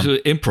slightly odd one.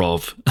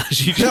 Improv.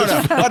 No,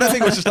 I don't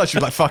think it was just like, she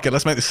was like, fuck it,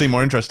 let's make this scene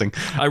more interesting.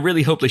 I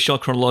really hope they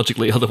shot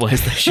chronologically,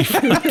 otherwise they should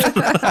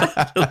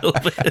a little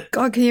bit.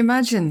 God, can you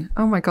imagine?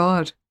 Oh my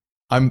God.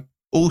 I'm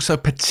also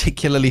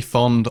particularly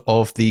fond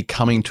of the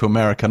Coming to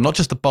America, not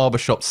just the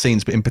barbershop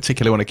scenes, but in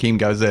particular when Akeem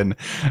goes in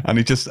and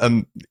he just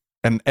and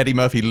Eddie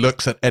Murphy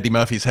looks at Eddie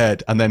Murphy's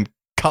head and then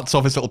cuts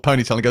off his little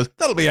ponytail and goes,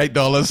 "That'll be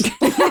 $8."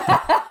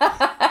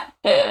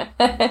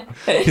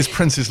 His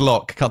prince's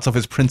lock, cuts off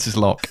his prince's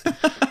lock.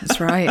 That's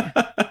right.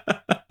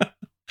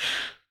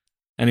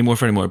 Any more?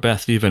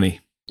 Beth, do you have any?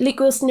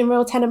 Luke Wilson in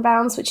Royal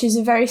Tenenbaums, which is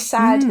a very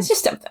sad. It's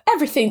just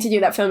everything to do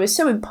that film is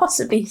so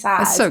impossibly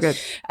sad. It's so good.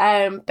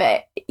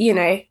 But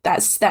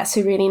that's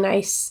a really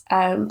nice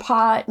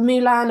part.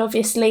 Mulan,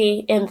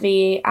 obviously, in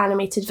the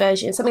animated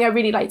version. Something I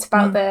really liked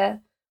about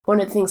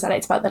one of the things I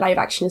liked about the live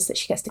action is that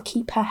she gets to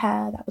keep her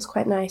hair. That was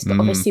quite nice. But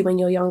obviously, when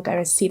you're younger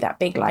and see that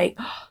big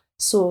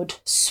sword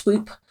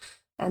swoop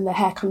and the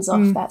hair comes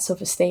off, that's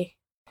obviously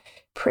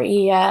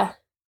pretty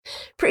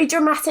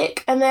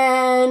dramatic. And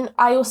then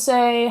I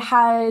also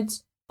had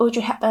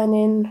Audrey Hepburn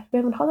in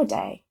Roman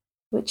Holiday,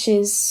 which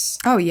is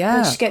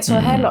when she gets her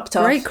hair locked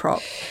off. Great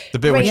crop. The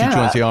bit when she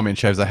joins the army and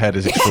shaves her head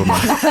is extraordinary.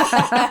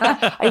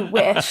 I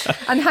wish.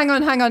 And hang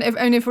on.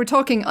 If we're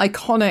talking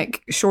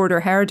iconic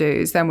shorter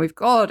hairdos, then we've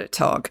got to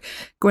talk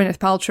Gwyneth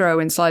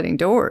Paltrow in Sliding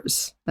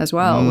Doors as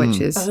well, which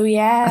is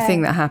a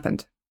thing that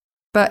happened.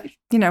 But,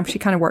 you know, she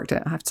kind of worked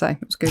it, I have to say.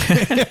 It was good.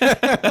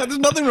 There's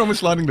nothing wrong with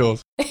sliding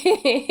doors.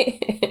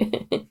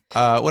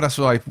 What else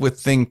was I we're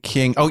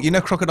thinking? Oh, you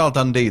know Crocodile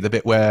Dundee, the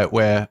bit where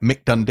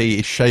Mick Dundee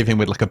is shaving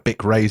with like a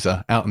Bic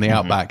razor out in the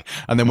outback,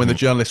 and then when the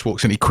journalist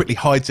walks in, he quickly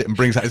hides it and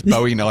brings out his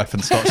Bowie knife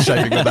and starts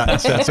shaving with that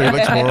instead, so he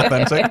looks more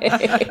authentic.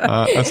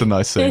 That's a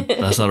nice scene.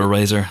 That's not a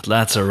razor.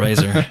 That's a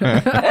razor.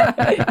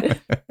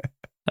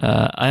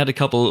 I had a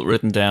couple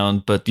written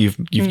down, but you've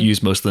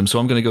used most of them, so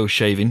I'm going to go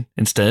shaving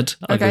instead.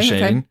 I'll go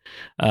shaving.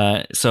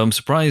 So I'm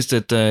surprised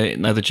that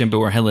neither Jimbo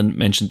or Helen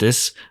mentioned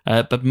this,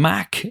 but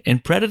Mac in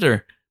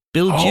Predator,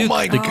 Bill Duke,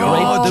 my the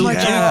God, great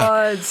Bill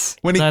God.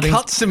 When he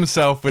cuts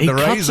himself with the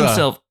razor. He cuts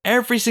himself.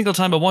 Every single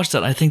time I watch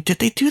that, I think, did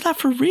they do that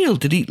for real?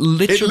 Did he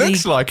literally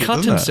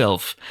cut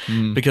himself?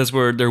 Because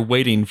they're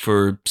waiting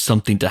for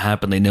something to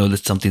happen. They know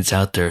that something's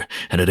out there,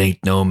 and it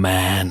ain't no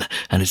man,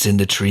 and it's in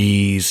the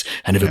trees,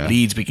 and if it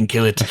bleeds, we can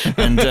kill it.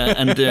 And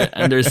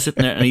they're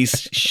sitting there, and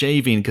he's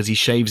shaving because he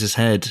shaves his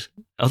head.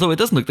 Although it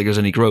doesn't look like there's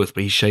any growth,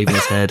 but he's shaving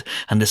his head,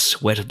 and the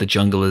sweat of the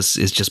jungle is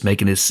just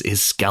making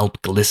his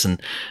scalp glisten.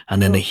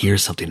 And then they hear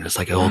something, and it's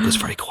like, oh, it goes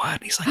very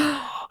quiet. And he's like,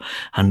 oh.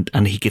 And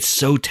he gets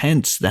so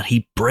tense that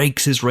he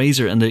breaks his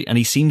razor, and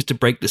he seems to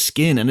break the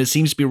skin, and it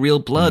seems to be real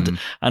blood.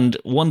 And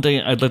one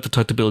day I'd like to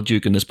talk to Bill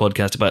Duke in this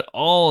podcast about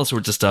all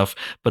sorts of stuff,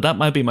 but that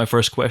might be my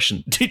first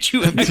question. Did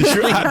you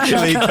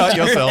actually cut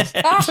yourself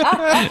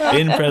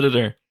in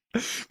Predator?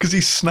 Because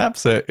he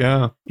snaps it, He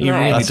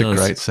really That's does. a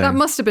great scene. That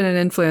must have been an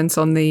influence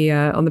on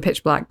the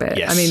pitch black bit.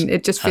 Yes, I mean,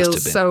 it just has to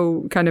feels be.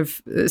 so kind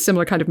of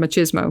similar kind of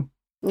machismo.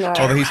 No.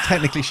 Although he's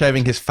technically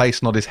shaving his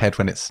face, not his head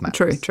when it snaps.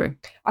 True.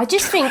 I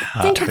just think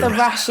of the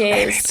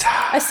rashes.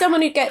 As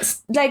someone who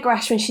gets leg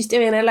rash when she's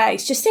doing her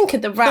legs, just think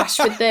of the rash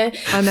with the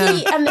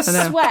heat and the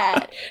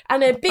sweat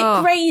and a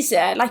big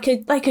razor, like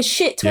a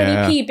shit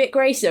 20p big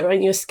razor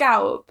on your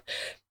scalp.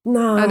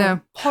 No, I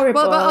know.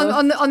 Horrible. Well,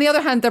 but on the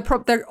other hand,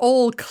 they're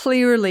all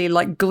clearly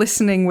like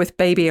glistening with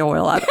baby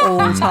oil at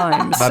all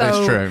times. That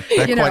is true.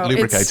 They're quite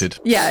lubricated.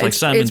 Like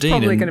Sam and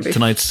Dean in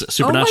tonight's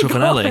Supernatural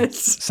finale.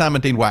 Sam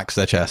and Dean wax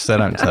their chests. They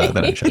don't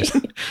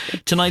shave.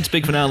 Tonight's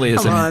big finale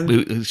is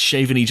them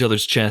shaving each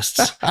other's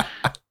chests,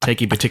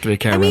 taking particular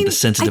care around the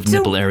sensitive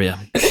nipple area.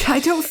 I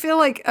don't feel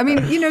like. I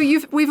mean, you know,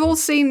 we've all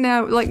seen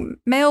now, like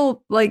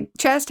male like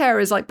chest hair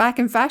is like back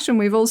in fashion.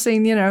 We've all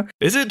seen, you know.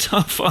 Is it?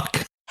 Oh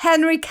fuck.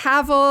 Henry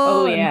Cavill.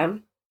 Oh yeah.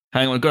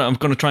 Hang on, I'm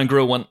going to try and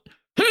grow one.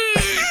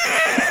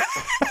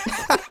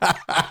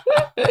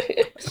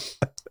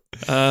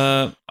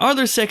 Are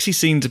there sexy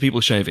scenes of people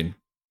shaving?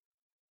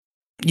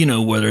 You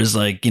know, where there's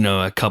like, you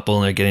know, a couple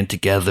and they're getting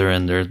together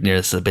and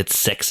it's a bit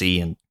sexy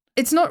and.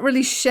 It's not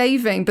really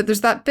shaving, but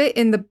there's that bit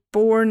in the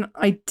Bourne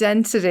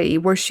Identity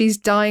where she's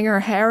dyeing her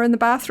hair in the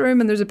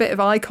bathroom, and there's a bit of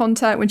eye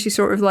contact when she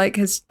sort of like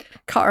has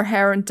cut her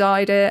hair and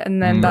dyed it,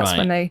 and then that's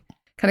when they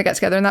kind of get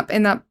together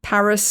in that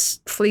Paris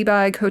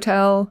Fleabag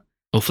hotel.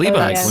 Oh,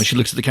 Fleabag, when she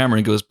looks at the camera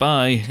and goes,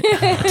 bye.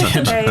 At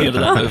the end of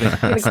that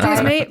movie.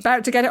 Excuse me,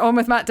 about to get it on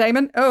with Matt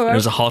Damon. Oh,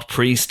 there's a hot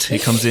priest who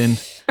comes in.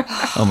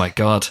 Oh my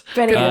God.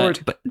 Very bored.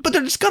 But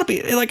there's got to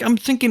be, like, I'm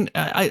thinking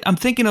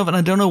of, and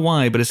I don't know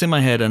why, but it's in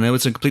my head. I know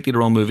it's a completely the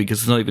wrong movie because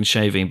it's not even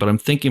shaving, but I'm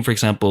thinking, for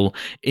example,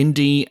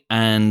 Indy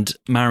and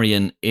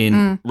Marion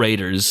in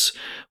Raiders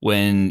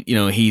when, you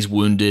know, he's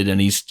wounded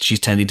and she's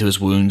tending to his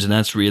wounds, and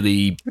that's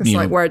really, it's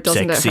like where it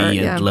doesn't sexy hurt,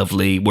 and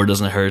lovely, where it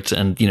doesn't hurt,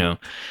 and, you know.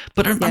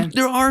 But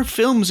there are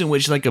films in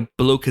which, like, a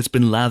bloke has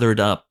been lathered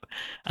up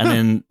and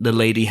then the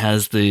lady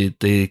has the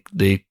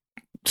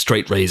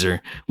straight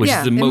razor, which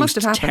is the most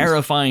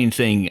terrifying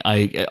thing.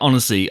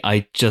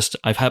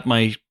 I've had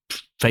my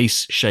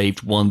face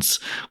shaved once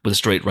with a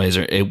straight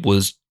razor. It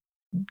was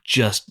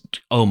just,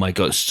 oh my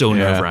God, so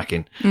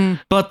nerve-wracking.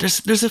 But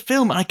there's a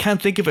film, and I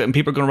can't think of it, and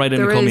people are going to write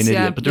in and call me an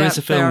idiot, but there is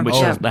a film which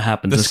that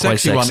happens. The quite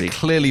sexy sexy one,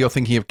 clearly you're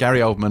thinking of Gary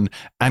Oldman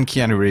and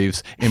Keanu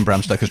Reeves in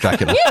Bram Stoker's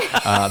Dracula.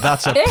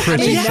 That's a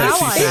pretty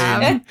sexy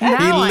scene.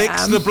 He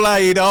licks the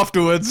blade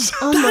afterwards.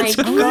 Oh my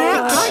God.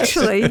 Yeah,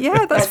 actually,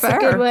 that's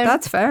fair.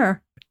 That's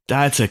fair.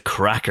 That's a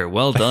cracker.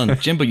 Well done,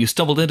 Jimbo. You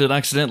stumbled into it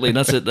accidentally.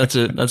 That's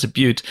a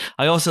beaut.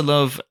 I also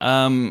love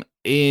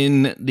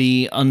in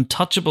the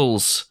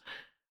Untouchables.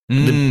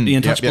 The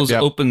Untouchables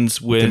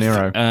opens with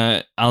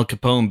Al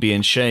Capone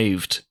being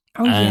shaved,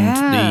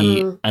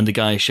 and the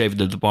guy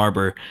shaving the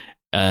barber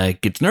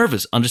gets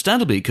nervous,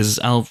 understandably, because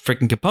it's Al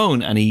freaking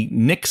Capone, and he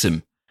nicks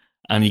him,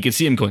 and you can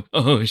see him going,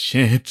 "Oh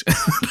shit,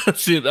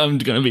 that's it, I'm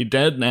gonna be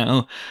dead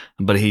now."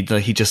 But he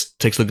just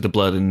takes a look at the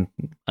blood, and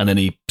then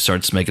he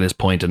starts making his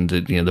point, and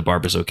the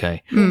barber's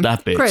okay.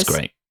 That bit's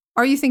great.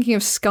 Are you thinking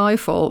of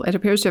Skyfall? It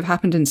appears to have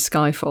happened in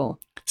Skyfall.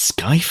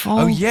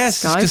 Skyfall? Oh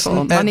yes,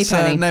 Skyfall. That's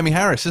Naomi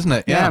Harris, isn't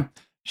it? Yeah.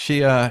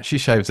 She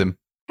shaves him.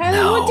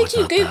 Helen, what did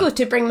you Google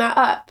to bring that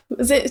up?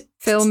 Was it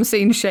film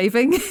scene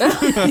shaving?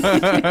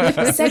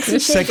 Sexy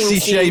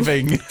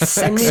shaving.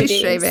 Sexy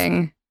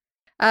shaving.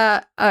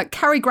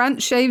 Cary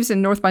Grant shaves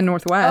in North by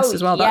Northwest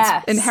as well.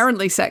 That's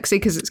inherently sexy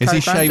because it's Cary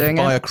Grant doing it. Is he shaved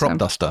by a crop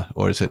duster,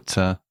 or is it?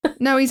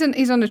 No, he's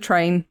on a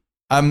train.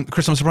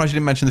 Chris, I'm surprised you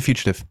didn't mention The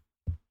Fugitive.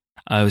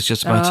 I was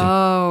just about to.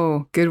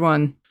 Oh, good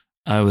one.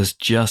 I was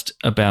just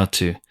about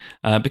to.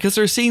 Because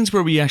there are scenes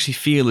where we actually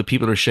feel that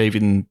people are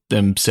shaving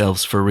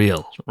themselves for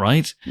real,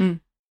 right? Mm.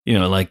 You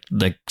know, like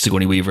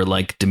Sigourney Weaver,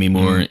 like Demi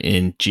Moore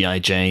in G.I.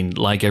 Jane,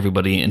 like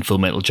everybody in Full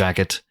Metal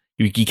Jacket.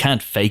 You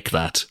can't fake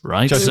that,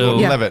 right? Joseph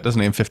Gordon-Levitt, doesn't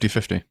he, in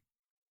 50-50?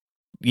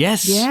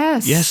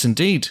 Yes,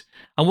 indeed.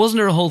 And wasn't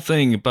there a whole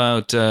thing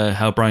about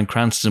how Bryan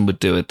Cranston would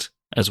do it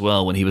as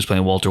well when he was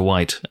playing Walter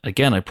White?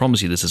 Again, I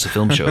promise you this is a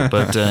film show,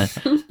 but I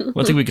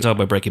think we could talk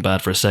about Breaking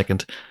Bad for a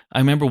second. I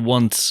remember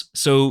once,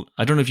 so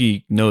I don't know if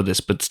you know this,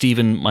 but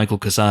Stephen Michael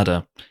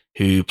Quesada,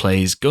 who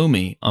plays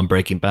Gomi on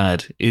Breaking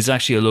Bad, is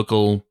actually a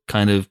local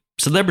kind of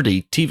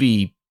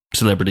TV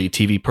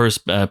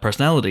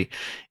personality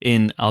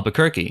in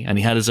Albuquerque, and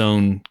he had his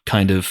own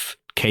kind of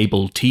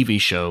cable TV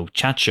show,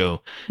 chat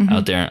show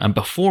out there. And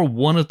before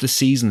one of the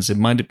seasons, I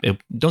don't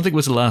think it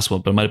was the last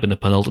one, but it might have been the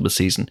penultimate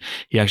season,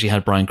 he actually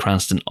had Bryan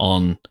Cranston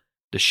on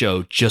the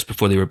show just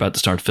before they were about to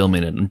start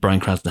filming it. And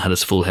Bryan Cranston had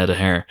his full head of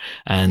hair,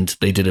 and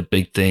they did a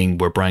big thing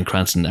where Bryan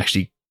Cranston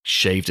actually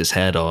shaved his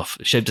head off.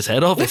 His head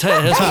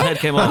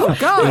came off. Oh,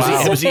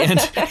 God. It was the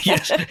end.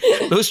 Yes,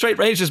 those straight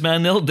razors,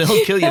 man,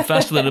 they'll kill you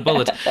faster than a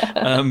bullet.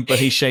 But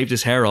he shaved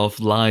his hair off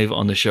live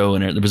on the show,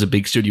 and there was a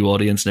big studio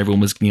audience, and everyone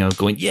was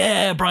going,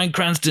 "Yeah, Bryan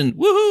Cranston,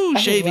 woohoo,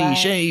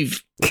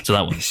 shave." So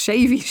that one,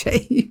 shavy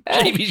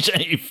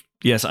shave.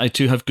 Yes, I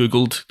too have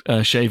Googled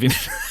shaving.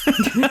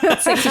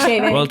 Sexy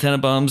shaving. Royal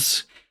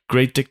Tenenbaums,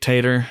 Great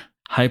Dictator,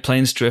 High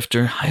Plains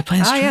Drifter.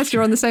 Yes,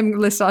 you're on the same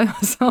list I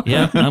was on.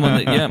 Yeah, I'm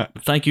on the. Yeah,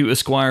 thank you,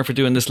 Esquire, for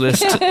doing this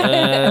list.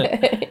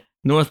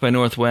 North by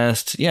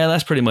Northwest. Yeah,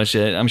 that's pretty much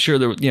it. I'm sure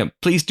there. Yeah,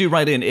 please do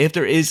write in if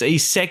there is a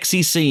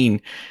sexy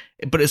scene,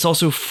 but it's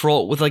also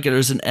fraught with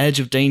there's an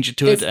edge of danger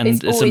to it, and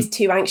it's always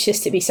too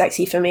anxious to be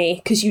sexy for me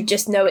because you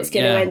just know it's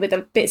going to end with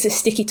bits of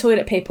sticky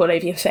toilet paper all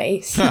over your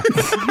face.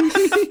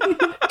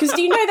 Because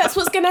do you know that's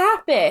what's going to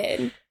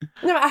happen?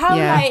 No matter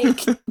how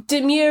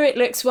demure it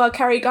looks while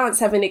Cary Grant's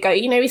having a go,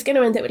 he's going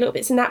to end up with little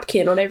bits of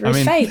napkin all over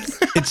his face.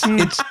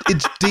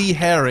 It's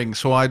de-hairing,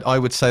 so I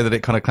would say that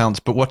it kind of counts.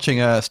 But watching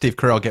Steve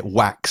Carell get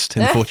waxed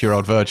in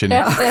 40-Year-Old Virgin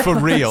for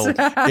real is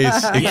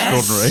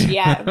extraordinary.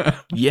 Yeah.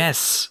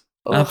 Yes,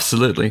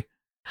 absolutely.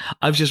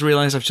 I've just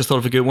realised I've just thought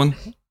of a good one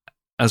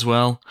as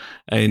well,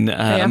 and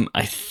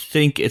I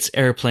think it's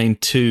Airplane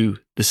 2,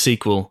 the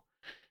sequel.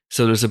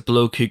 So there's a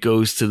bloke who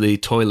goes to the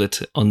toilet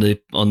on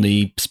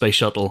the space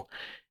shuttle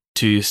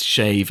to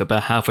shave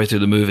about halfway through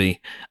the movie,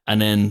 and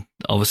then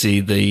obviously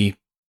the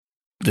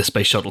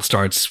space shuttle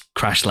starts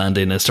crash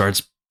landing and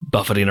starts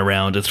buffeting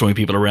around and throwing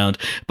people around,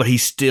 but he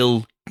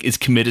still is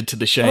committed to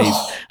the shave,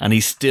 and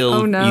he's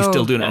still doing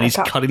it, and he's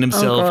cutting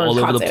himself all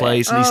over the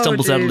place, and he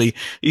stumbles out of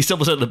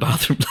the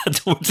bathroom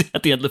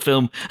at the end of the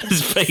film.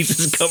 His face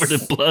is covered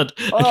in blood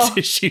and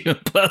tissue and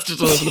plasters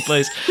all over the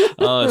place.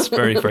 Oh, it's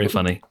very, very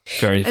funny.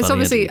 Very funny. It's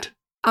obviously indeed.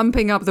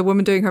 Amping up the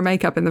woman doing her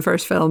makeup in the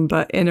first film,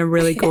 but in a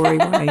really gory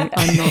way.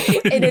 I'm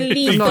not in a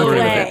lethal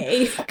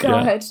way.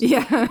 God.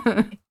 Yeah.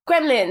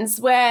 Gremlins,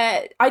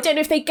 where I don't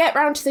know if they get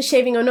round to the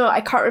shaving or not,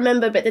 I can't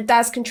remember, but the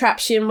Daz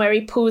contraption where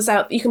he pulls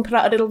out, you can pull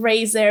out a little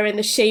razor and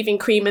the shaving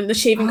cream, and the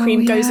shaving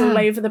cream goes all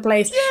over the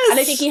place. Yes! And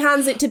I think he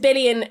hands it to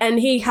Billy, and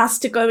he has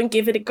to go and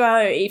give it a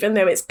go, even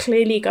though it's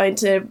clearly going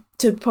to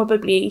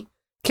probably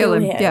kill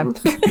him. Yeah.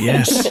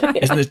 Yes.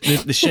 Isn't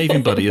it the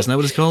shaving buddy? Isn't that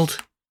what it's called?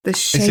 The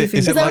shaving.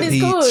 Is it like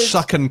the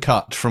suck and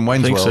cut from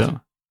Wayne's World?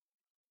 So.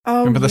 Oh,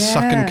 remember the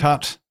suck and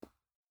cut?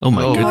 Oh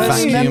my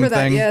goodness! I remember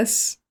that. Thing?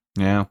 Yes.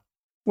 Yeah.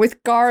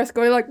 With Garth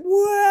going like,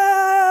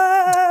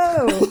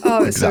 "Whoa!"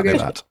 Oh, it's exactly so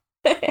good.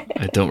 That.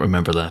 I don't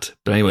remember that.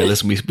 But anyway,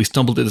 listen, we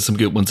stumbled into some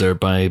good ones there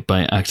by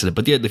accident.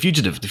 But yeah, The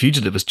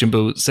Fugitive, as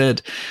Jimbo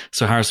said.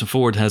 So Harrison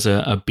Ford has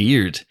a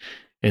beard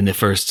in the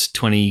first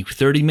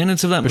 20-30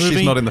 minutes of that movie. But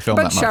she's not in the film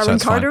but that much. Sharon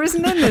Carter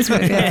isn't in this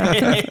movie.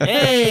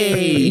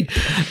 Hey!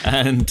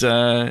 And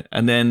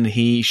then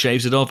he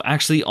shaves it off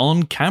actually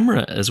on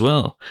camera as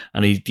well.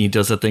 And he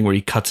does that thing where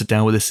he cuts it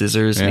down with his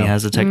scissors, and he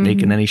has a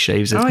technique, and then he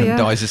shaves it and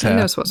dyes his hair. He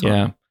knows what's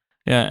what.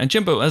 Yeah. And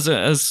Jimbo,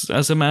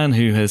 as a man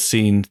who has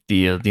seen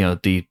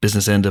the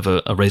business end of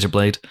a razor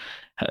blade,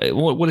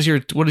 what is your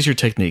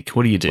technique?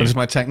 What do you do? What is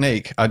my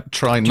technique? I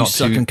try not to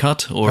suck and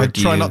cut, or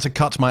not to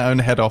cut my own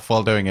head off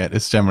while doing it.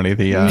 It's generally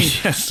the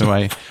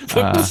way.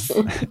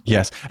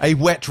 Yes, a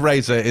wet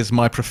razor is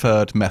my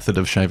preferred method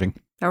of shaving.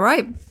 All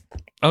right.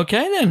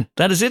 Okay, then.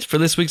 That is it for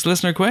this week's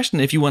listener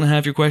question. If you want to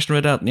have your question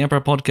read out in the Empire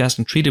Podcast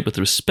and treated with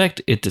the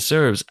respect it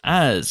deserves,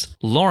 as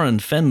Lauren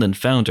Fenlon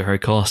found to her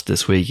cost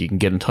this week, you can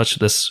get in touch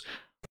with us.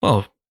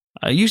 Well,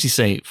 I usually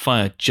say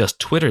via just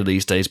Twitter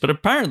these days, but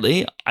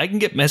apparently I can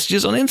get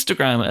messages on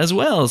Instagram as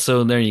well.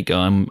 So there you go.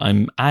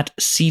 I'm at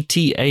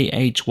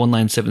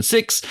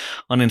CTAH1976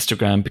 on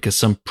Instagram because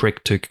some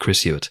prick took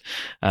Chris Hewitt.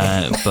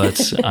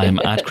 But I'm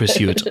at Chris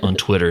Hewitt on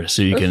Twitter.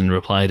 So you can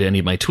reply to any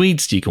of my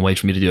tweets. You can wait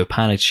for me to do a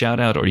panicked shout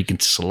out, or you can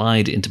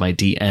slide into my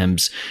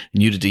DMs.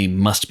 Nudity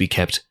must be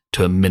kept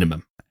to a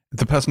minimum.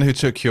 The person who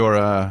took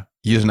your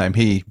username,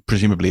 he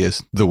presumably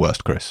is the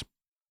worst, Chris.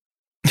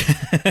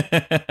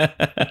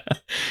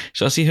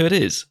 Shall I see who it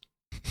is?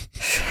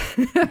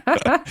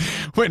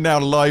 We're now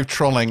live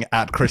trolling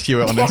at Chris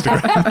Hewitt on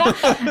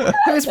Instagram.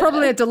 Who's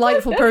probably a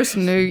delightful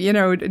person who,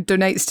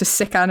 donates to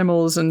sick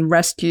animals and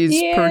rescues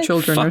poor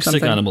children or Fuck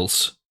something. sick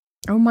animals.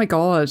 Oh my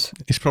God.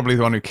 He's probably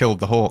the one who killed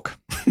the hawk.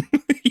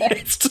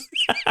 Yes.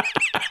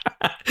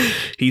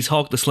 He's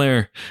Hawk the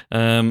Slayer.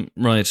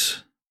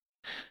 Right.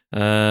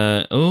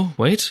 Oh,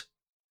 wait.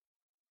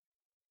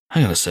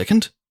 Hang on a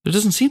second. There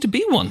doesn't seem to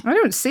be one. I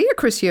don't see a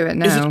Chris Hewitt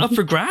now. Is it up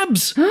for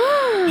grabs?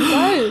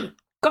 Go,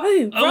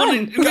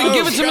 run. Give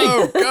it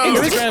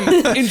to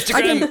me.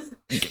 Instagram.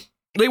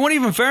 They won't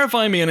even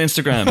verify me on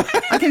Instagram.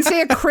 I can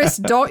see a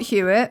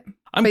Chris.Hewitt.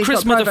 I'm but he's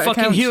Chris got private motherfucking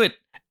accounts. Hewitt.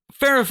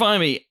 Verify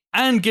me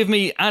and give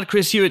me at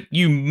Chris Hewitt,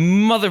 you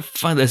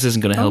motherfucker. This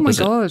isn't going to help, Oh my is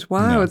it? God.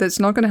 Wow. No. That's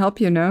not going to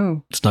help you,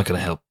 no. It's not going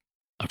to help.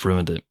 I've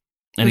ruined it.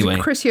 There's Anyway.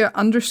 a Chris Hewitt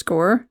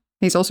 _.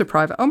 He's also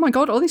private. Oh my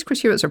God. All these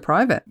Chris Hewitts are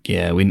private.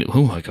 Yeah, we.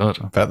 Oh my God.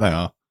 I bet they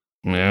are.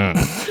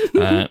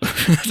 Yeah.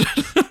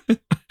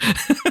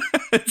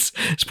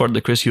 It's part of the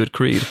Chris Hewitt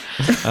creed.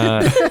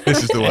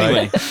 This is the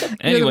way.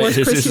 You're the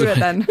worst Chris Hewitt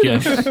then.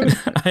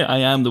 Yeah, I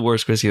am the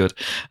worst Chris Hewitt.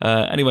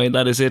 Anyway,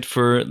 that is it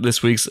for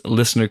this week's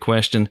listener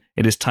question.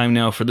 It is time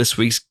now for this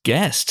week's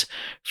guest.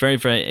 Very,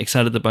 very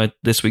excited about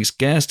this week's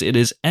guest. It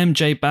is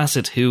MJ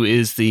Bassett, who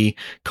is the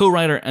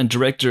co-writer and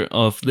director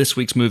of this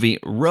week's movie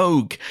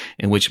Rogue,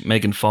 in which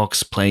Megan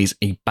Fox plays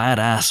a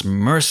badass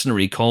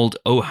mercenary called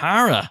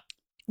O'Hara.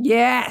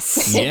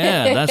 Yes.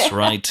 Yeah, that's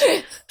right.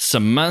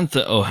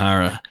 Samantha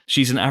O'Hara.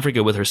 She's in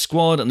Africa with her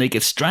squad, and they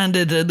get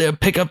stranded. Their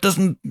pickup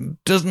doesn't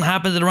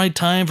happen at the right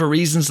time for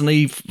reasons, and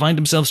they find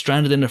themselves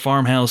stranded in a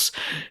farmhouse.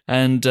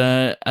 And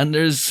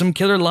there's some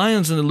killer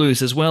lions in the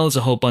loose, as well as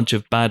a whole bunch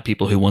of bad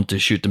people who want to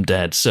shoot them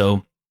dead.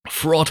 So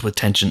fraught with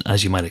tension,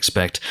 as you might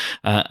expect.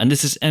 And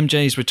this is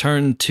MJ's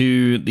return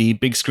to the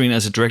big screen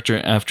as a director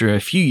after a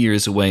few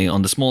years away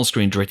on the small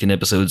screen, directing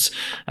episodes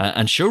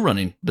and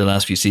showrunning the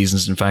last few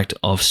seasons, in fact,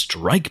 of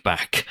Strike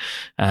Back,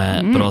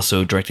 but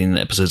also directing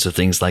episodes of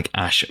things like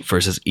Ash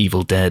versus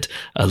Evil Dead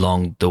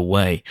along the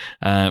way.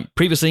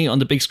 Previously on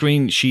the big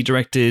screen, she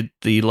directed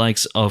the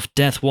likes of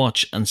Death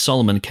Watch and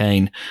Solomon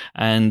Kane.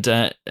 And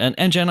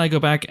MJ and I go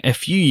back a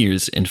few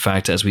years, in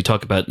fact, as we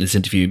talk about in this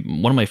interview.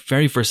 One of my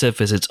very first set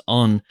visits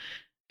on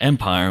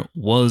Empire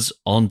was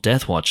on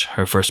Death Watch,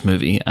 her first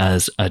movie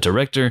as a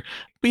director.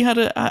 We had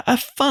a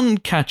fun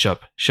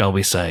catch-up, shall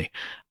we say.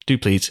 Do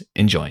please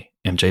enjoy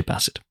MJ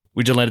Bassett.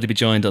 We're delighted to be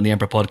joined on the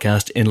Emperor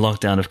podcast in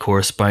lockdown, of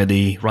course, by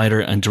the writer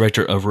and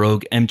director of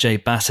Rogue,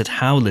 MJ Bassett.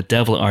 How the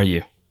devil are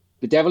you?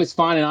 The devil is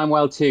fine and I'm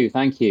well too,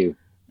 thank you.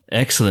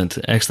 Excellent.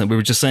 We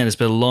were just saying it's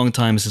been a long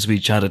time since we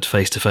chatted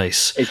face to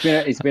face.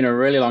 It's been a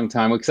really long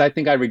time because I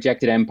think I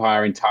rejected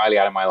Empire entirely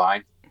out of my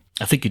life.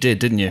 I think you did,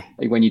 didn't you?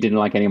 When you didn't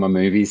like any of my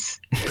movies.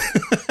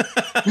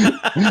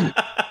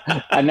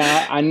 and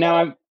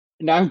now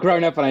I'm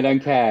grown up and I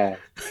don't care.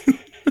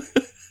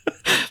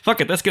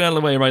 Fuck it, let's get out of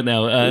the way right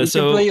now.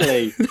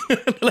 Completely.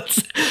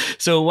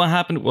 So what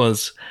happened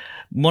was,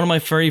 one of my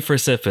very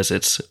first set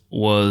visits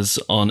was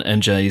on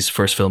MJ's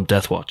first film,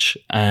 Death Watch.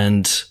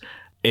 And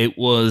it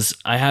was,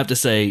 I have to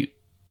say,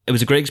 it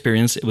was a great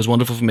experience. It was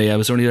wonderful for me. I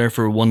was only there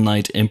for one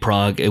night in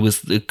Prague. It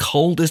was the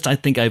coldest I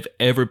think I've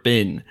ever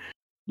been.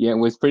 Yeah, it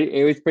was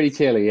pretty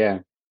chilly, yeah.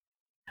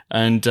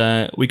 And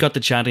we got to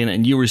chatting,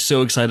 and you were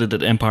so excited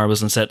that Empire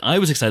was on set. I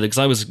was excited because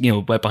I was,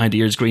 wet behind the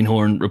ears,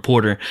 greenhorn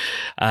reporter.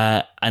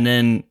 And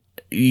then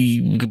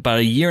about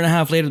a year and a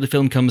half later, the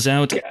film comes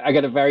out. I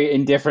got a very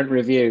indifferent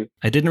review.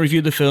 I didn't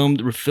review the film.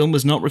 The film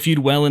was not reviewed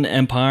well in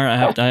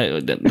Empire.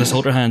 Let's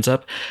hold our hands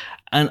up.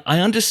 And I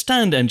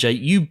understand, MJ,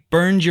 you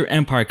burned your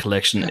Empire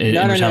collection in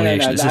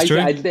retaliation. No. Is this true?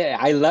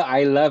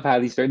 I love how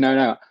these stories.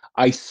 No.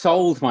 I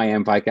sold my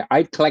Empire.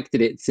 I collected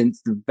it since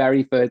the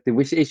very first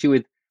issue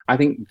with, I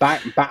think,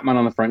 Batman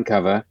on the front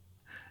cover.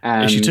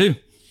 Issue 2.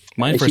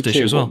 My first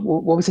issue as well.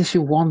 What was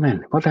issue 1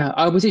 then? What the hell?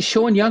 Oh, was it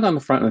Sean Young on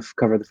the front of the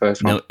cover of the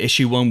first one? No,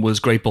 issue 1 was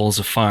Great Balls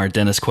of Fire,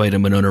 Dennis Quaid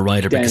and Winona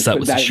Ryder, because that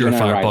was a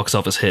surefire box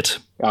office hit.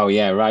 Oh,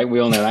 yeah, right. We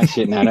all know that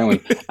shit now, don't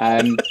we?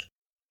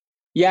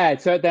 Yeah,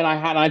 so then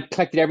I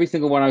collected every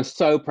single one. I was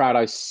so proud.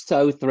 I was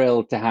so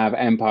thrilled to have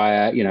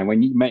Empire.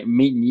 When you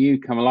meeting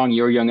you come along,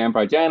 you're a young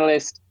Empire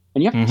journalist.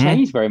 And you haven't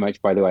changed very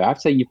much, by the way. I have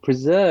to say you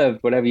preserved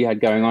whatever you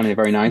had going on here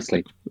very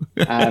nicely.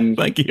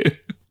 Thank you.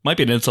 Might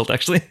be an insult,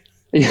 actually.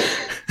 Yeah,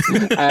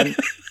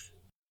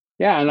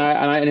 and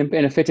I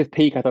in a fit of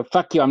pique, I thought,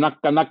 "Fuck you! I'm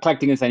not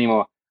collecting this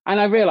anymore." And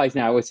I realised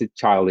now it's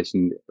childish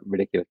and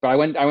ridiculous. But I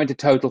went to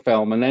Total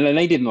Film, and then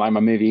they didn't like my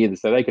movie either,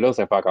 so they could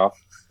also fuck off.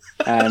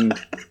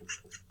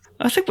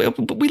 I think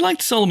we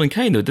liked Solomon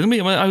Kane, though, didn't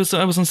we? I was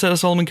on set of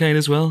Solomon Kane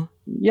as well.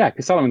 Yeah,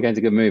 because Solomon Kane's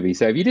a good movie.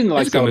 So if you didn't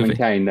like Solomon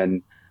Kane,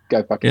 then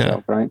go fuck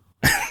yourself, right?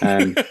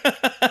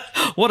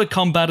 What a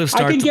combative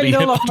start! I can get to it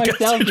all the off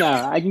myself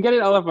now. I can get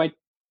it all off my.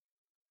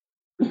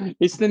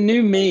 It's the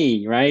new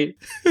me, right?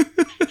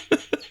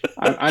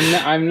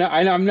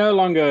 I'm no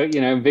longer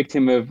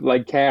victim of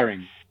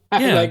caring.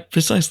 Yeah,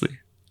 precisely.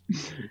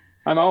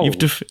 I'm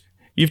old.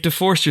 you've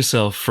divorced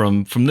yourself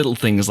from little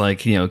things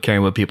like, you know,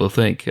 caring what people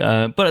think.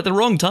 But at the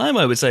wrong time,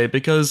 I would say,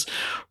 because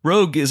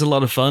Rogue is a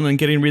lot of fun and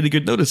getting really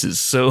good notices.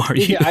 So are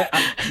you?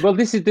 Well,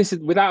 this is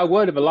without a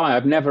word of a lie.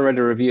 I've never read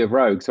a review of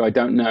Rogue, so I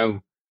don't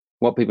know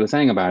what people are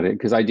saying about it,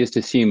 because I just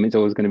assume it's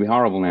always going to be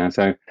horrible now.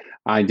 So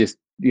I just,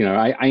 you know,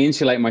 I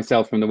insulate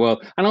myself from the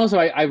world. And also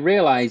I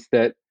realize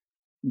that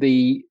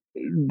the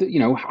you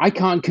know, I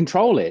can't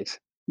control it.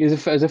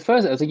 As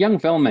a young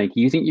filmmaker,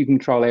 you think you can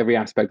control every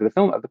aspect of the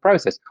film, of the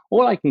process.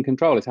 All I can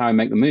control is how I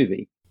make the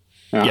movie.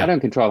 I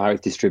don't control how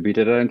it's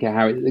distributed. I don't care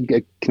how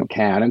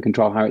I don't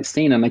control how it's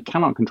seen, and I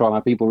cannot control how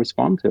people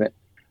respond to it.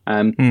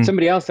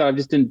 Somebody else said, I've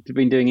just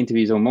been doing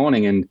interviews all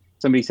morning, and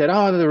somebody said,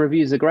 "Oh, the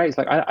reviews are great." It's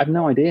like I have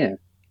no idea,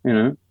 you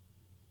know,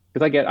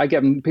 because I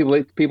get people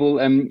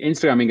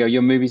Instagram and go,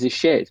 "Your movies are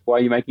shit. Why are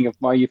you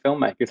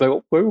filmmaking?" It's like,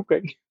 "Oh, we're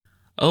okay."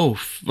 Oh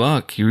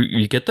fuck!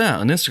 You get that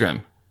on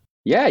Instagram?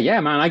 Yeah,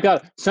 man.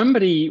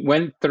 Somebody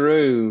went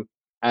through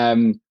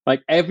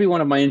like every one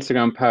of my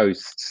Instagram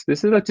posts.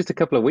 This is like just a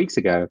couple of weeks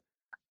ago,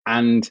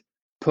 and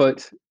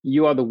put,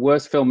 "You are the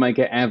worst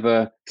filmmaker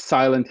ever.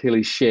 Silent Hill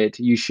is shit.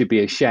 You should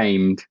be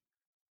ashamed."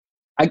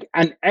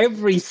 And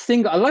every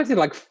single, I liked it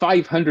like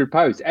 500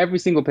 posts. Every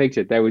single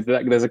picture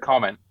there's a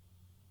comment,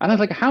 and I was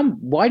like,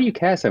 why do you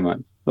care so much?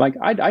 Like,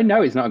 I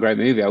know it's not a great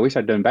movie. I wish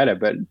I'd done better,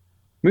 but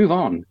move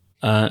on.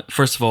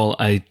 First of all,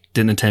 I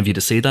didn't intend for you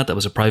to see that. That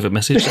was a private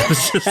message.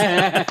 There's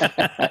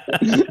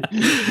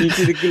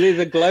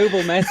a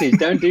global message.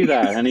 Don't do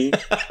that, honey.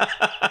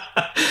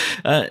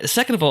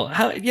 Second of all,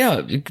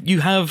 you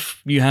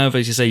have,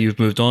 as you say, you've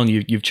moved on,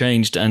 you've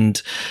changed,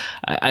 and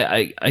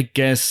I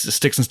guess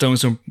sticks and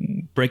stones don't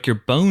break your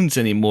bones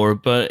anymore.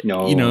 But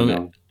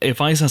no. If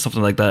I saw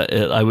something like that,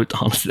 I would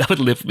honestly, that would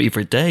live with me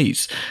for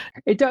days.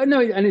 It don't no,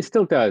 and it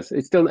still does.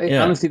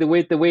 Honestly, the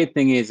weird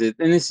thing is, and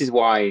this is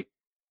why.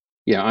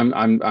 Yeah,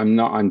 I'm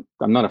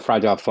not a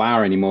fragile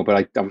flower anymore, but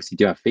I obviously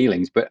do have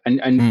feelings. But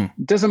it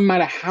doesn't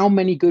matter how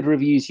many good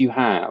reviews you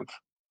have.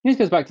 This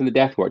goes back to the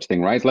Death Watch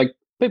thing, right? It's like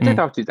Death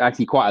Watch is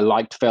actually quite a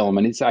liked film,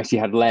 and it's actually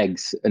had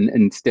legs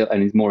and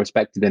is more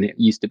respected than it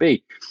used to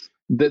be.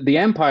 The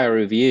Empire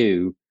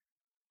review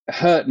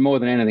hurt more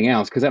than anything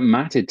else because it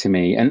mattered to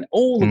me, and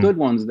all the good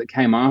ones that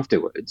came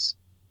afterwards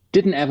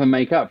didn't ever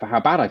make up for how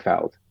bad I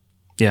felt.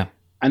 Yeah,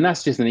 and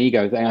that's just an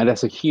ego thing.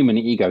 That's a human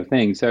ego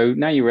thing. So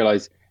now you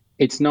realize.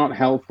 It's not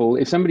helpful.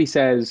 If somebody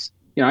says,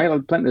 you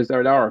know,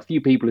 there are a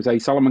few people who say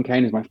Solomon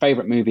Kane is my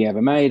favorite movie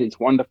ever made. It's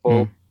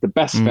wonderful, the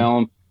best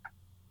film.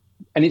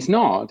 And it's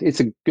not.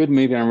 It's a good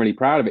movie and I'm really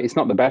proud of it. It's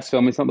not the best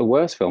film. It's not the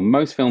worst film.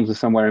 Most films are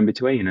somewhere in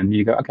between. And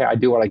you go, okay, I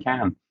do what I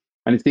can.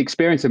 And it's the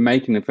experience of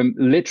making them, from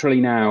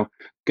literally now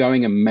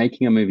going and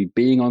making a movie,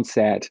 being on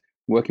set,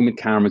 working with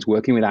cameras,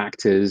 working with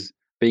actors,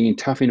 being in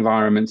tough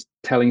environments,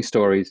 telling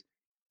stories.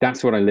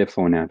 That's what I live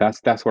for now.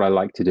 That's what I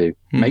like to do.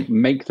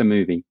 Make the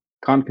movie.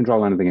 Can't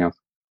control anything else.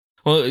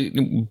 Well,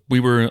 we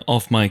were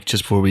off mic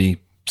just before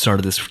we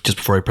started this, just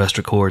before I pressed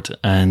record,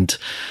 and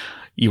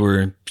you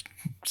were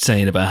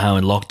saying about how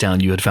in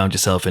lockdown you had found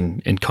yourself in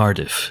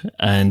Cardiff,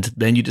 and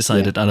then you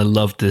decided, and I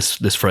loved this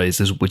phrase,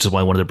 which is why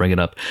I wanted to bring it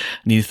up.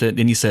 And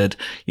then you said,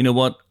 you know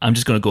what, I'm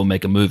just going to go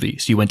make a movie.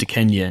 So you went to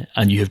Kenya,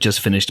 and you have just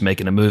finished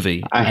making a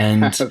movie.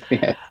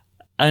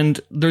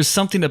 And there's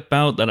something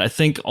about that, I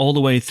think, all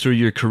the way through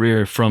your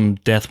career from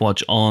Death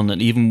Watch on,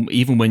 and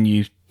even when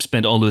you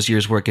spent all those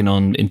years working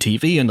in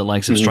TV and the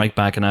likes of Strike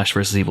Back and Ash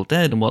vs. Evil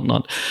Dead and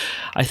whatnot,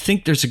 I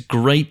think there's a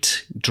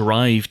great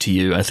drive to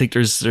you. I think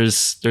there's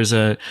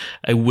a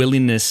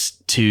willingness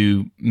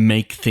to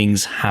make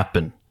things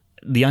happen.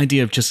 The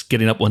idea of just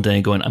getting up one day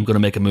and going, I'm going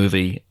to make a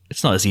movie,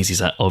 it's not as easy as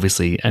that,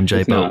 obviously,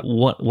 MJ, but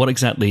what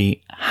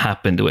exactly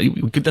happened?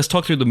 Let's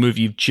talk through the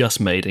movie you've just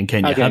made in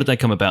Kenya. Okay. How did that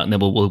come about? And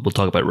then we'll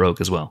talk about Rogue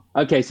as well.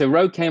 Okay, so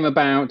Rogue came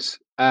about...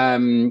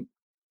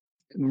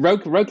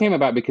 Rogue came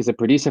about because a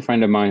producer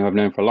friend of mine who I've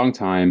known for a long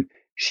time,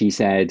 she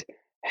said,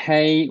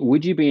 hey,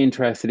 would you be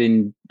interested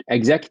in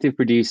executive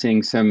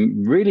producing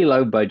some really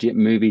low budget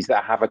movies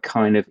that have a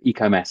kind of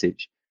eco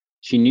message?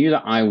 She knew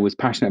that I was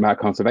passionate about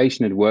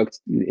conservation, had worked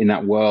in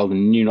that world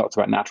and knew lots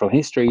about natural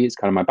history. It's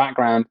kind of my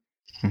background.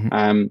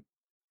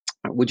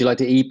 Would you like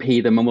to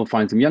EP them, and we'll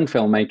find some young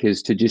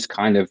filmmakers to just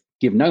kind of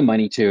give no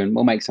money to, and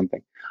we'll make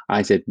something?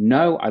 I said,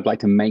 no, I'd like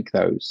to make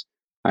those.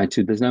 I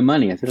said, there's no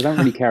money. I said, I don't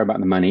really care about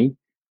the money.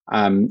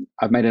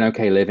 I've made an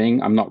okay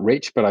living. I'm not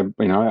rich, but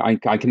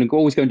I can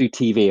always go and do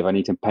TV if I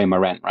need to pay my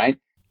rent, right?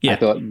 Yeah. I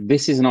thought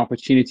this is an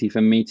opportunity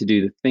for me to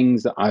do the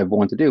things that I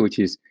want to do, which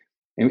is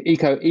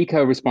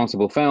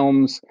eco-responsible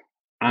films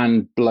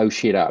and blow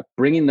shit up.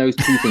 Bringing those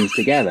two things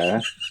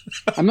together.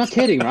 I'm not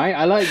kidding,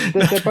 right?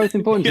 They're both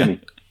important to me.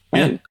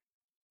 Right? Yeah.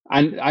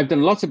 And I've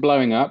done lots of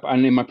blowing up,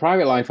 and in my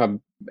private life, I'm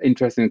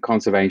interested in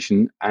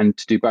conservation and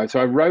to do both.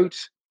 So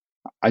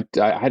I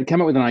had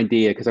come up with an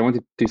idea because I wanted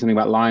to do something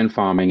about lion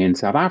farming in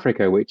South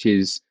Africa, which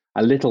is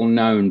a little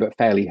known but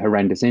fairly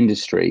horrendous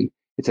industry.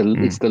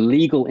 It's the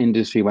legal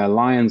industry where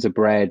lions are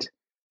bred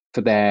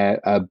for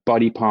their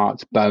body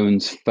parts,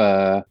 bones,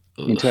 fur,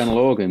 internal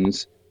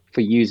organs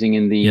for using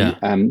in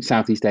the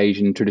Southeast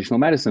Asian traditional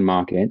medicine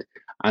market.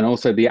 And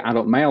also the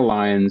adult male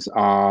lions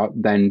are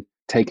then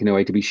taken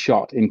away to be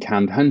shot in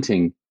canned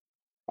hunting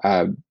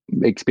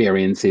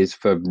experiences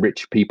for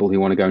rich people who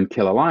want to go and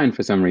kill a lion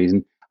for some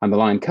reason. And the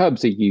lion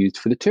cubs are used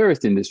for the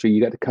tourist industry.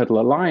 You get to cuddle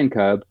a lion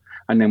cub,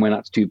 and then when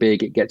that's too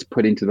big, it gets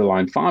put into the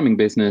lion farming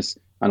business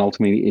and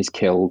ultimately is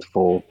killed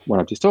for what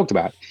I've just talked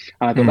about.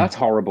 And I thought, that's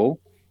horrible.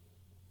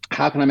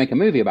 How can I make a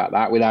movie about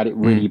that without it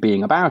really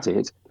being about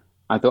it?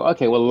 I thought,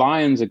 okay, well,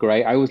 lions are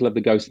great. I always love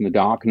The Ghost in the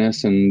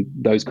Darkness and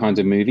those kinds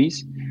of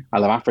movies. I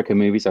love Africa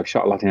movies. I've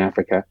shot a lot in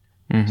Africa.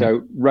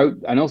 So wrote,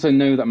 and also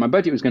knew that my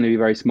budget was going to be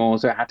very small,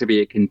 so it had to be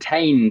a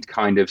contained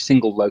kind of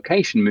single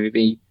location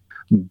movie,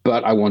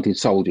 but I wanted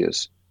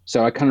soldiers.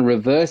 So I kind of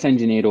reverse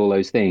engineered all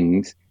those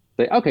things.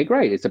 Okay,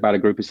 great. It's about a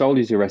group of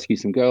soldiers who rescue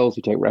some girls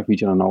who take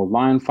refuge on an old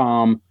lion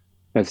farm.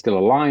 There's still a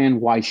lion.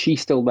 Why is she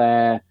still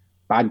there?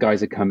 Bad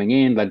guys are coming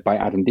in, led by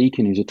Adam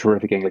Deacon, who's a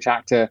terrific English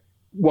actor.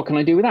 What can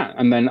I do with that?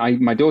 And then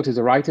my daughter's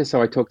a writer,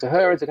 so I talked to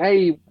her and said,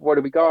 hey, what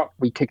do we got?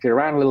 We kicked it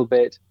around a little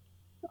bit,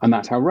 and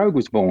that's how Rogue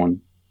was born.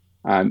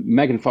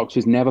 Megan Fox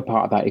was never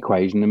part of that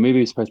equation. The movie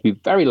was supposed to be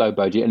very low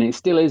budget, and it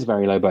still is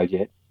very low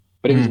budget,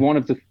 but it was one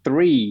of the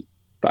three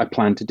that I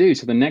planned to do.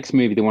 So the next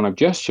movie, the one I've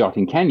just shot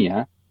in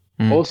Kenya,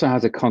 also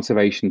has a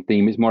conservation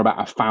theme. It's more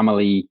about a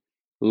family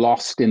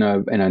lost in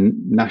a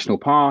national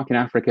park in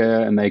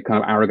Africa, and they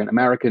kind of arrogant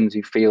Americans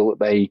who feel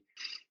that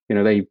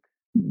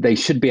they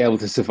should be able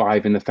to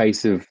survive in the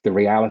face of the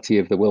reality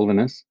of the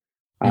wilderness.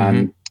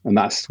 And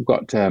that's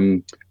got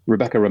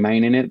Rebecca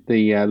Romaine in it,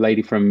 the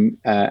lady from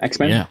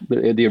X-Men,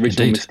 the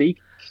original Indeed. Mystique.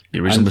 The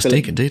original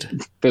Mystique, indeed.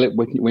 Philip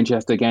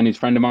Winchester, again, is a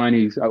friend of mine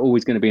who's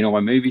always going to be in all my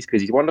movies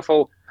because he's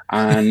wonderful.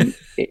 And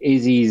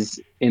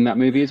Izzy's in that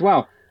movie as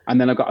well. And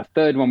then I've got a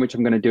third one, which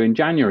I'm going to do in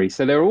January.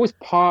 So they're always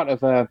part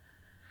of a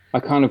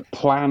kind of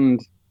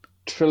planned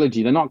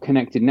trilogy. They're not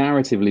connected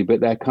narratively, but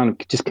they're kind of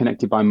just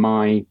connected by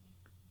my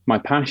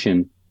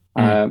passion.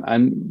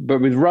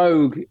 But with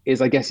Rogue is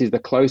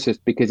the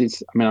closest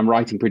because I'm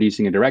writing,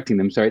 producing and directing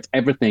them. So it's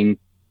everything.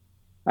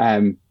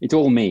 It's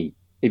all me.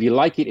 If you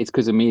like it, it's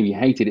because of me. If you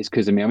hate it, it's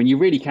because of me. I mean, you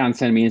really can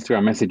send me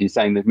Instagram messages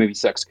saying the movie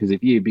sucks because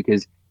of you,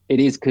 because it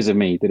is because of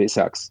me that it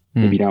sucks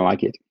if you don't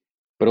like it.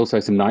 But also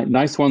some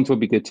nice ones would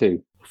be good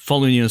too.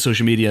 Following you on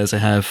social media, as I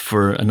have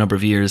for a number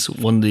of years,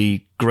 one of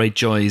the great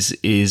joys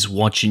is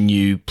watching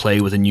you play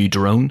with a new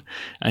drone,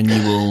 and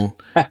you will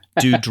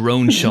do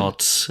drone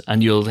shots,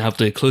 and you'll have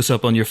the close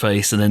up on your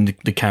face, and then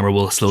the camera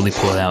will slowly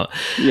pull it out.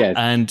 Yes.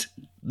 And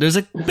there's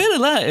a bit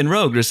of that in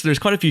Rogue. There's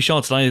quite a few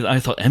shots. And I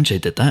thought MJ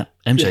did that.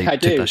 MJ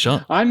took that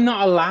shot. I'm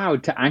not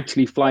allowed to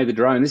actually fly the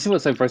drone. This is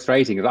what's so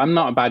frustrating, because I'm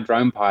not a bad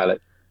drone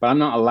pilot, but I'm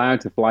not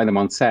allowed to fly them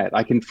on set.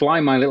 I can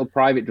fly my little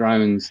private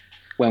drones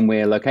when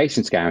we're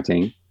location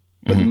scouting.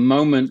 But the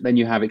moment then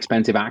you have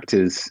expensive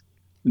actors,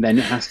 then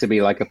it has to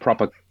be like a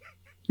proper.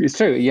 It's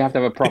true. You have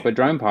to have a proper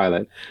drone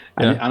pilot,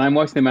 and I'm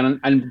watching them,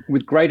 and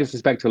with greatest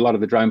respect to a lot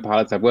of the drone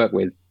pilots I've worked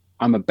with,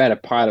 I'm a better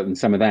pilot than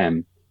some of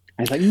them.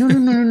 And it's like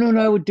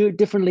no, I would do it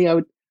differently.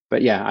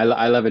 But yeah,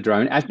 I love a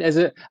drone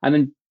and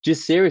then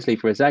just seriously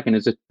for a second,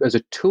 as a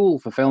tool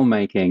for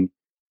filmmaking,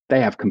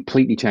 they have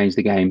completely changed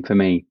the game for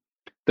me.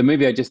 The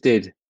movie I just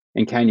did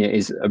in Kenya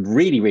is a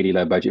really, really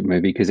low budget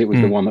movie because it was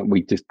the one that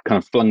we just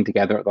kind of flung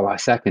together at the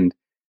last second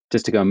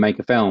just to go and make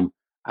a film.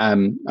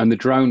 And the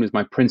drone was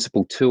my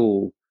principal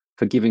tool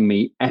for giving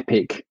me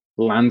epic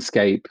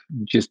landscape,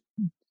 just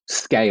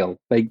scale.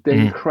 They're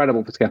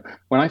incredible for scale.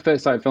 When I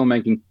first started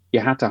filmmaking,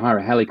 you had to hire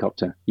a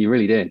helicopter. You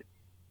really did.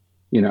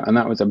 And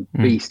that was a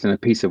beast and a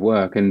piece of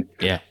work. And,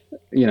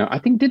 I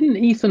think, didn't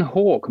Ethan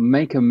Hawke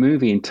make a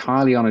movie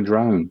entirely on a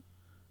drone?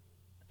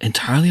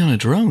 Entirely on a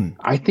drone?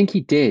 I think he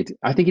did.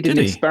 I think he did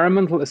an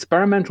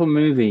experimental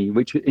movie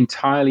which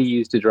entirely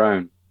used a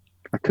drone.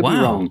 I could be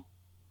wrong.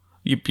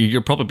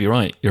 You're probably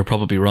right. You're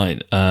probably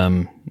right.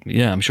 I'm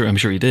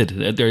sure he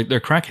did. They're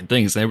cracking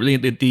things.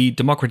 The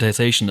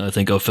democratization, I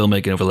think, of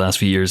filmmaking over the last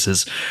few years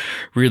has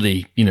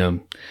really,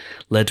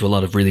 led to a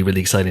lot of really, really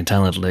exciting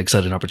talent and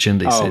exciting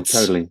opportunities. Oh,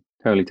 totally.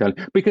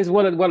 Because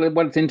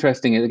what's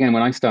interesting is, again,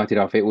 when I started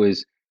off,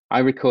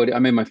 I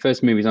made my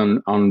first movies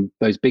on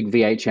those big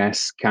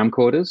VHS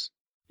camcorders.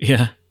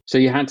 Yeah. So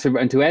you had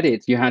to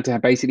edit, you had to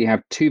basically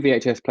have two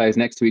VHS players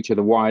next to each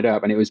other wired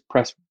up, and it was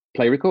press,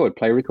 play, record,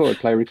 play, record,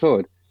 play,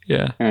 record.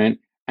 Yeah. Right.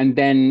 And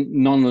then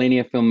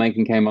non-linear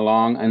filmmaking came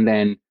along, and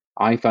then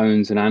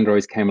iPhones and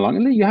Androids came along,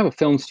 and you have a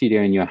film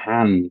studio in your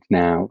hand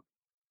now.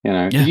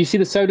 Did you see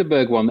the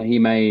Soderbergh one that he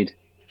made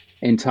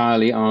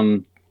entirely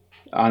on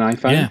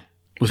iPhone? Yeah,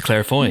 with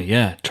Claire Foy.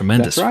 Yeah,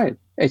 tremendous. That's right.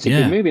 It's a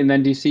good movie. And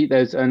then do you see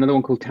there's another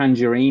one called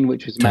Tangerine,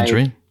 which was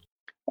made.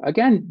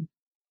 Again,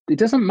 it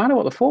doesn't matter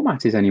what the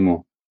format is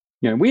anymore.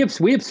 We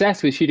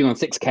obsess with shooting on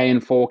 6K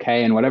and 4K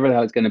and whatever the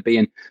hell it's going to be.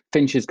 And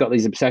Fincher's got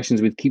these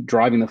obsessions with keep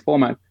driving the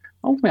format.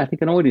 Ultimately, I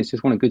think an audience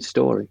just want a good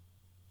story.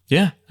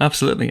 Yeah,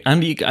 absolutely,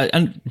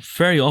 and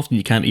very often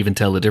you can't even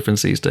tell the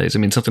difference these days. I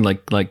mean, something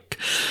like the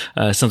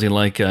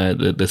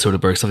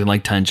Soderbergh, something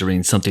like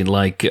Tangerine, something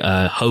like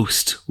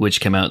Host, which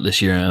came out this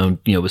year and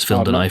was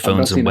filmed on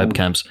iPhones and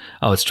webcams.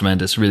 Oh, it's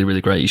tremendous, really, really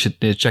great. You should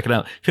check it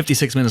out.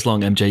 56 minutes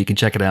long, MJ. You can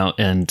check it out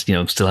and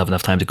still have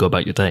enough time to go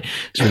about your day.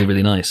 It's really,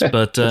 really nice.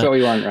 But that's what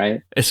we want,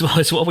 right? It's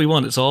what we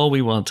want. It's all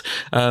we want.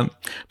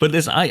 But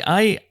this,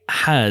 I've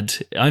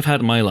had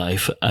in my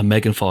life a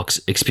Megan Fox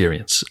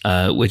experience,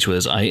 which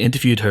was I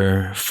interviewed her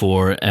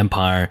for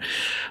Empire.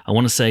 I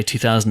want to say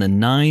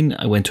 2009.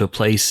 I went to a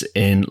place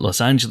in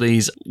Los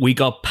Angeles. We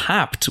got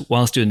papped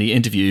whilst doing the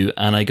interview,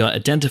 and I got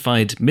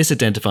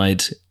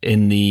misidentified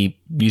in the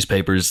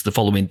newspapers the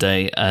following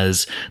day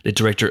as the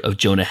director of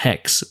Jonah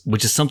Hex,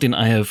 which is something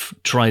I have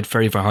tried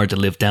very, very hard to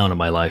live down in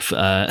my life.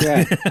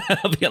 Yeah.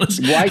 I'll be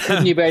honest. Why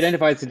couldn't you be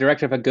identified as the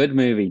director of a good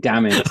movie?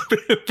 Damn it.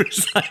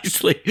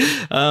 Precisely.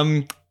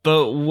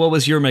 But what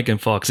was your Megan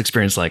Fox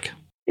experience like?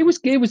 It was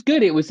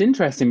good. It was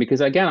interesting because,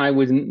 again,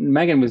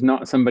 Megan was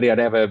not somebody I'd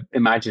ever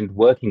imagined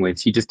working with.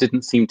 She just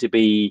didn't seem to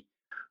be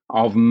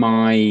of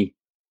my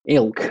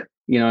ilk.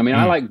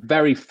 I like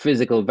very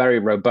physical, very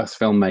robust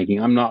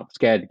filmmaking. I'm not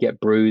scared to get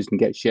bruised and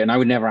get shit. And I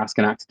would never ask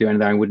an actor to do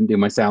anything I wouldn't do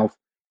myself,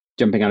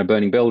 jumping out of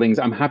burning buildings.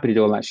 I'm happy to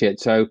do all that shit.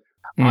 So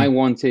I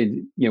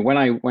wanted,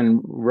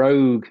 when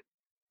Rogue,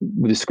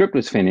 the script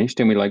was finished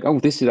and we're like, oh,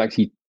 this is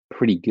actually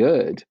pretty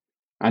good.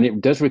 And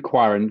it does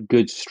require a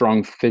good,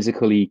 strong,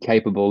 physically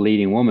capable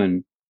leading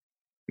woman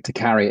to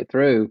carry it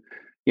through.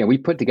 We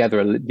put together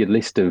a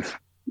list of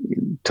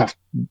tough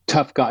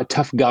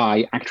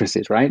guy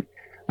actresses, right?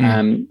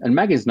 And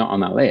Megan's not on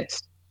that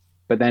list.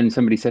 But then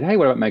somebody said, "Hey,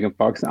 what about Megan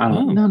Fox?" And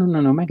I'm like,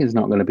 no, Megan's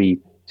not going to be.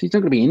 She's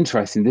not going to be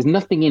interesting. There's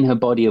nothing in her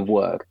body of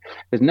work.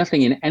 There's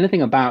nothing in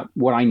anything about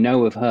what I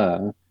know of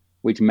her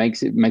which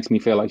makes me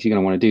feel like she's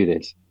going to want to do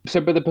this. So,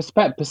 but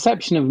the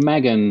perception of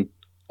Megan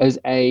as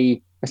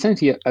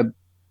essentially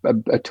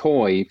a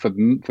toy for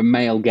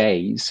male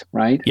gaze,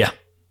 right? Yeah.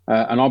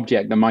 An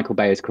object that Michael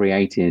Bay has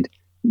created.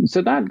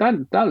 So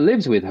that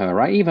lives with her,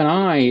 right? Even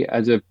I,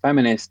 as a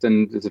feminist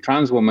and as a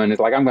trans woman, is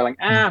like, I'm going,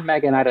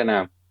 Megan, I don't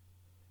know.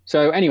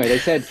 So anyway, they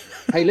said,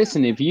 hey,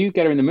 listen, if you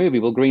get her in the movie,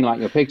 we'll greenlight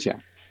your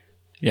picture.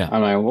 Yeah.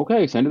 I'm like,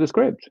 okay, send her the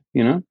script,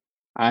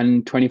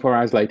 And 24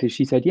 hours later,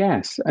 she said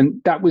yes.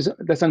 And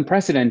that's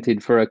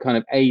unprecedented for a kind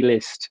of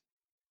A-list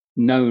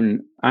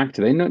known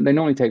actor. They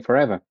normally take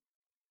forever.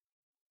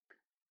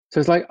 So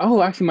it's like,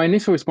 oh, actually, my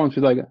initial response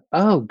was like,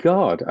 oh,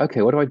 God,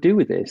 okay, what do I do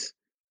with this?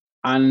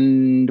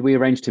 And we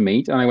arranged to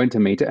meet, and I went to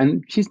meet her,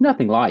 and she's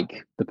nothing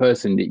like the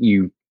person that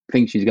you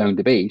think she's going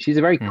to be. She's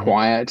a very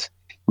quiet,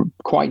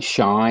 quite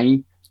shy,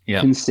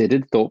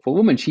 considered, thoughtful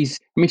woman. She's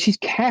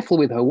careful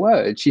with her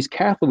words. She's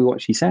careful with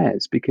what she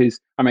says because,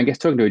 I guess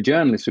talking to a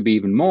journalist would be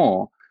even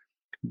more.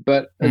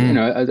 But,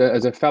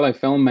 as a fellow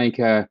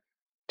filmmaker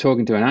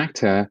talking to an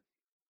actor,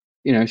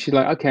 she's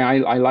like, okay,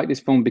 I like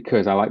this film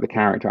because I like the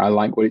character. I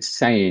like what it's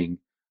saying.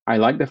 I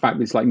like the fact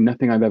that it's like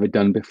nothing I've ever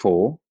done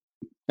before.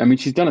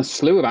 She's done a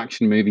slew of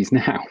action movies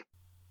now,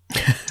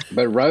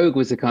 but Rogue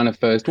was the kind of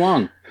first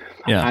one.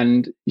 Yeah.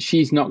 And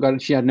she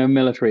had no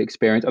military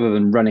experience other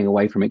than running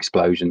away from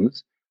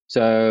explosions.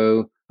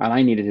 So, and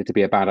I needed her to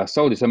be a badass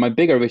soldier. So my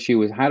bigger issue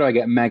was, how do I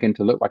get Megan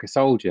to look like a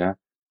soldier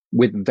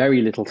with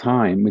very little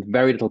time, with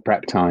very little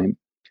prep time?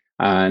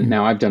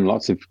 Now I've done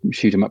lots of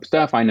shoot 'em up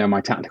stuff. I know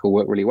my tactical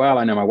work really well.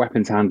 I know my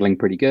weapons handling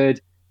pretty good.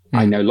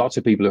 I know lots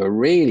of people who are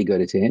really good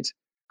at it.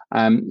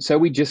 So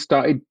we just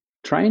started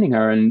training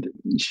her, and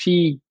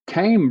she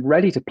came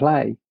ready to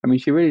play.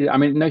 She's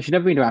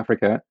never been to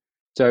Africa.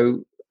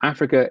 So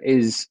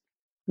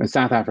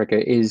South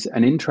Africa is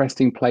an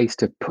interesting place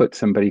to put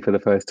somebody for the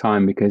first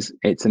time because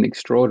it's an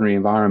extraordinary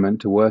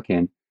environment to work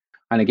in.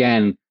 And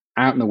again,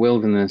 out in the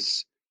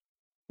wilderness,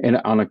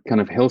 on a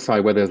kind of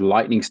hillside where there's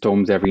lightning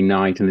storms every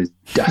night and there's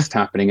dust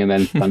happening and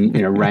then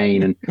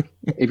rain. And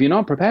if you're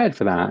not prepared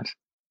for that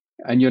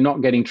and you're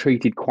not getting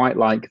treated quite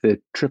like the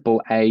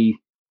AAA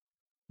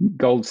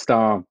gold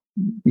star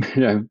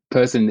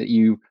person that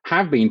you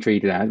have been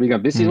treated as, we go,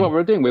 this is what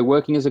we're doing. We're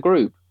working as a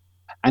group.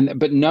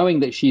 But knowing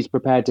that she's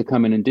prepared to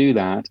come in and do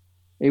that,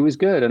 it was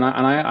good. And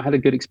I had a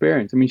good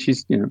experience.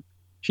 She's,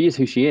 she is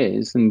who she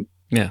is. And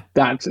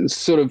that's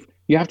sort of,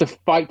 you have to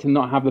fight to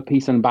not have the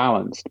piece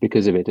unbalanced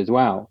because of it as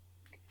well.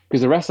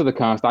 Because the rest of the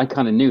cast, I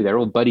kind of knew they're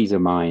all buddies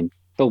of mine.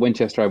 Phil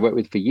Winchester I've worked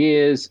with for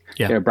years.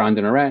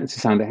 Brandon Arrett,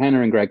 Susanna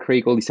Henner and Greg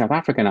Krieg, all these South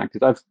African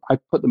actors.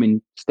 I've put them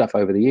in stuff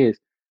over the years.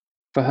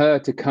 For her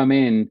to come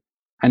in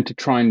and to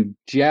try and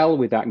gel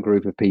with that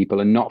group of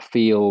people and not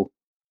feel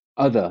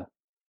other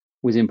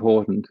was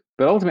important.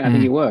 But ultimately, I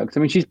think it works.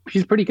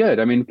 She's pretty good.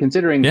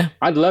 Considering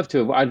I'd love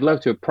to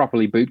have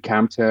properly boot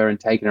camped her and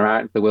taken her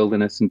out into the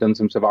wilderness and done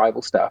some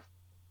survival stuff.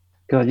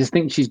 Because I just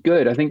think she's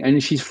good.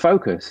 And she's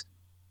focused.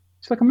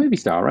 She's like a movie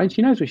star, right?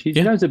 She knows she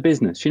knows her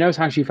business. She knows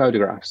how she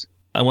photographs.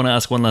 I want to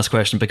ask one last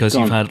question because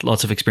you've had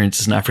lots of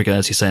experiences in Africa,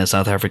 as you say, in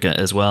South Africa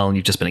as well, and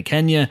you've just been in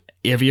Kenya.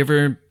 Have you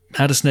ever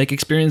had a snake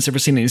experience? Ever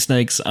seen any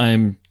snakes?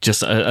 I'm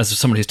just, as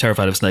somebody who's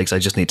terrified of snakes, I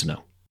just need to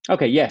know.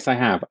 Okay, yes, I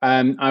have.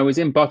 I was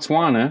in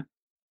Botswana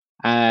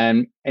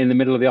in the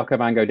middle of the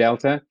Okavango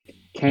Delta.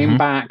 Came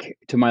back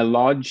to my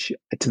lodge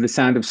to the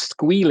sound of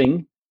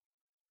squealing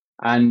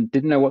and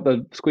didn't know what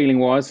the squealing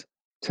was.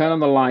 Turn on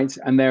the lights,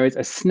 and there is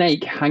a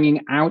snake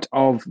hanging out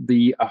of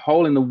a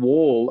hole in the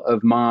wall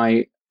of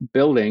my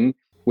building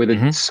with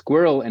a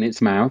squirrel in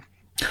its mouth.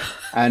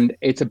 And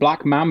it's a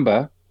black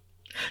mamba.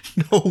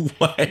 No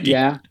way.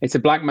 Yeah, it's a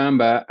black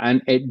mamba,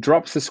 and it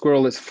drops the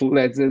squirrel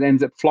that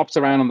ends up flops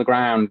around on the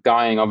ground,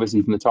 dying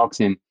obviously from the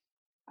toxin.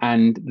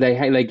 And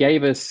they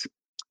gave us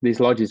these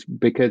lodges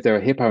because there are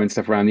hippo and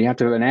stuff around. You have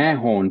to have an air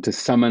horn to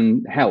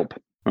summon help,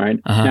 right?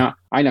 Now,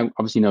 I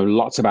obviously know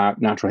lots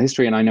about natural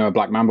history, and I know a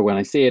black mamba when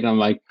I see it, and I'm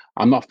like,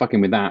 I'm not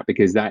fucking with that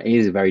because that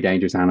is a very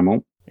dangerous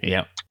animal.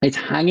 Yeah. It's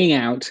hanging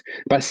out,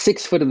 about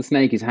 6 foot of the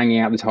snake is hanging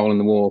out this hole in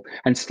the wall,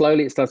 and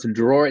slowly it starts to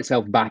draw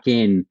itself back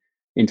into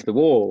the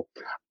wall.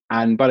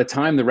 And by the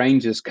time the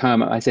rangers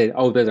come, I said,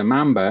 oh, there's a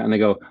mamba. And they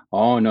go,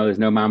 oh, no, there's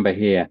no mamba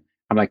here.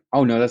 I'm like,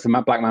 oh, no, that's a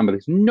black mamba.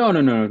 Goes, no,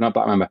 it's not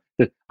black mamba.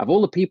 Of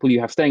all the people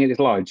you have staying at this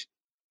lodge,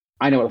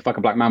 I know what the fuck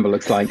a black mamba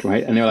looks like,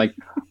 right? And they're like,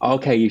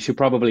 okay, you should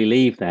probably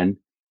leave then.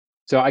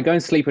 So I go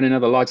and sleep in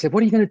another lodge. I said,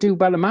 what are you going to do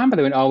about the mamba?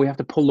 They went, oh, we have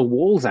to pull the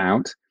walls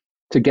out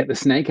to get the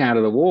snake out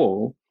of the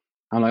wall.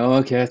 I'm like, oh,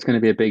 okay, that's going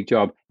to be a big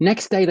job.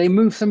 Next day, they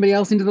move somebody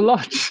else into the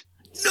lodge.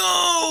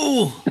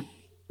 No!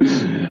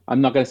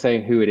 I'm not going to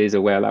say who it is or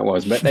where that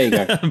was, but there you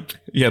go.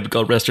 Yeah, but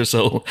God rest her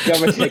soul.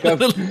 God rest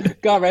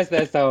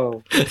their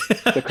soul.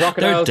 The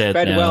crocodiles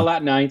fed now. well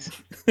that night.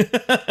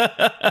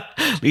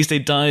 At least they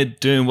died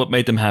doing what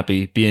made them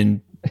happy,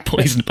 being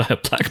poisoned by a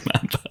black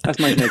mamba. That's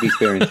my snake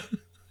experience.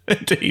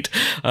 Indeed.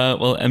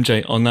 Well,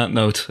 MJ, on that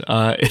note,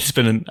 it's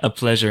been a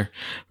pleasure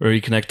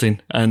reconnecting,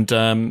 and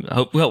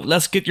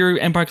let's get your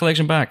Empire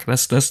collection back.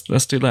 Let's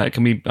do that.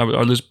 Can we?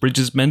 Are those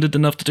bridges mended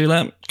enough to do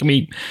that? Can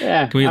we?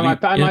 Yeah,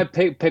 I might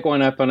pick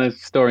one up on a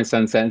store in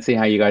Sunset and see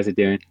how you guys are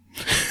doing.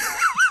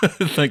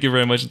 Thank you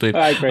very much indeed.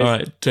 All right, Chris. All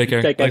right, take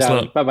care. Thanks a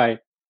lot. Bye bye.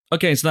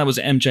 Okay, so that was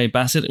MJ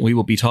Bassett. We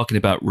will be talking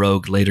about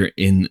Rogue later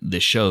in the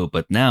show,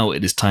 but now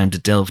it is time to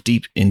delve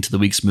deep into the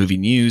week's movie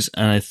news,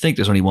 and I think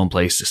there's only one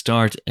place to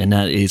start, and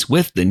that is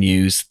with the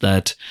news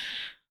that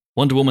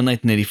Wonder Woman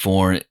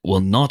 1984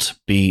 will not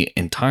be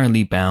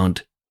entirely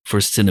bound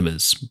for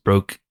cinemas.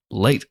 Broke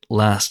late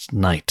last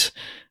night.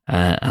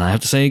 And I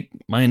have to say,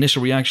 my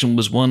initial reaction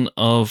was one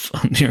of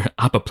near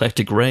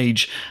apoplectic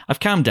rage.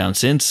 I've calmed down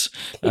since,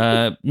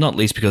 not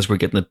least because we're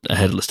getting it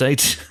ahead of the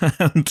States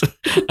and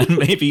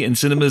maybe in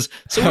cinemas,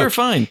 so we're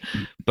fine.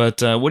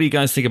 But what do you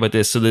guys think about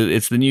this? So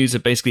it's the news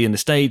that basically in the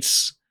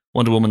States,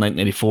 Wonder Woman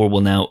 1984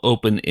 will now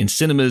open in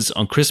cinemas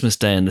on Christmas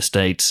Day in the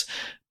States,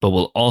 but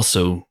will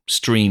also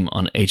stream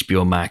on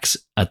HBO Max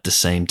at the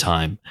same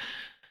time.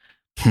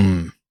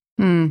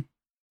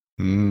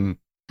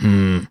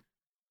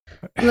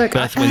 Look,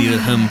 Beth, we need a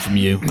hum from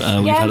you. We've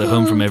had a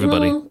hum from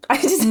everybody.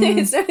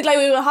 It sounded like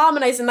we were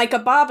harmonising like a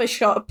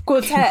barbershop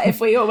quartet if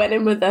we all went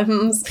in with the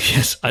hums.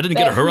 Yes, I didn't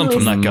get a hum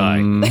from that guy.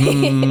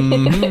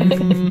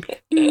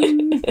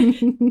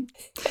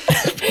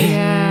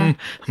 Yeah.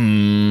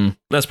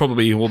 That's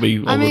probably what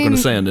we're going to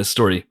say on this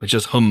story. It's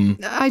just hum.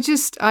 Well,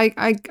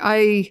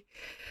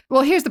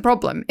 here's the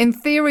problem. In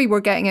theory,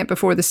 we're getting it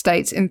before the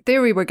States. In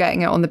theory, we're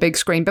getting it on the big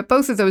screen. But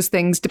both of those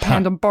things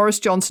depend on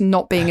Boris Johnson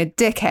not being a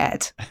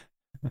dickhead.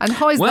 And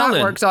how's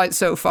that worked out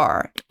so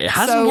far? It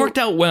hasn't worked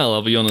out well,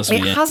 I'll be honest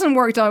with you. It hasn't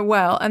worked out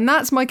well, and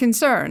that's my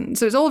concern.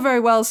 So it's all very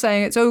well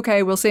saying it's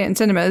okay, we'll see it in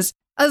cinemas,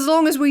 as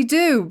long as we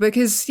do,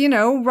 because,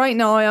 right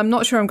now I'm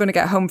not sure I'm going to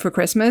get home for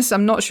Christmas.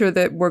 I'm not sure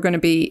that we're going to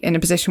be in a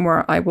position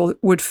where I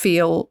would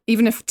feel,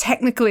 even if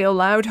technically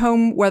allowed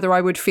home, whether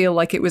I would feel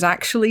like it was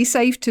actually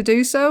safe to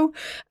do so.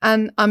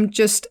 And I'm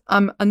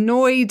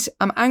annoyed,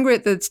 I'm angry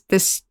at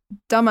this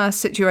dumbass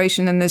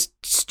situation and this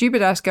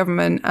stupid ass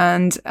government,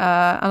 and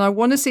I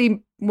want to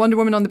see Wonder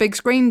Woman on the big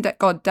screen.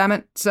 God damn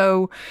it!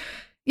 So,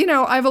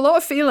 I have a lot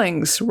of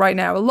feelings right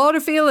now. A lot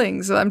of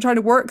feelings that I'm trying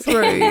to work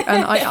through,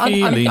 and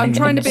I'm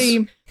trying to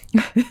be.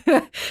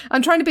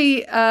 I'm trying to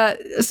be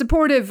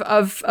supportive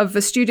of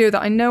a studio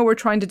that I know are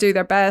trying to do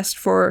their best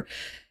for,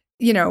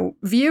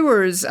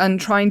 viewers, and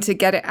trying to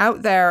get it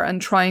out there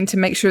and trying to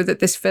make sure that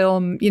this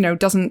film,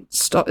 doesn't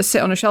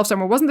sit on a shelf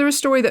somewhere. Wasn't there a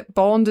story that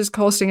Bond is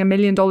costing $1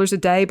 million a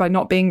day by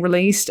not being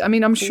released? I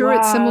mean, I'm sure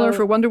it's similar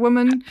for Wonder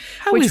Woman,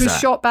 which was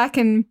shot back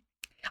in,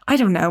 I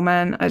don't know,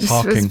 man. I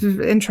just was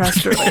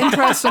interest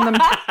on them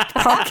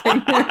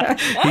parking.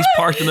 He's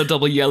parked in a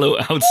double yellow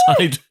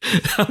outside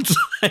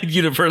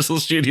Universal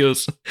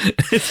Studios.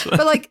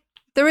 But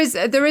there is,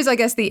 I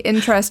guess, the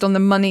interest on the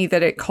money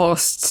that it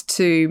costs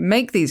to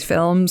make these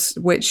films,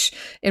 which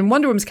in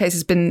Wonder Woman's case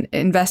has been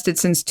invested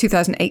since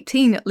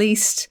 2018 at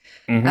least.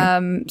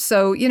 Mm-hmm.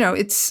 So,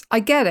 I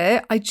get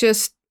it. I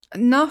just,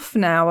 enough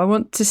now. I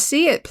want to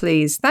see it,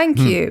 please. Thank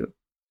you.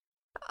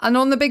 And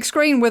on the big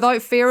screen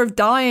without fear of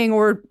dying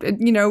or,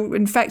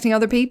 infecting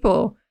other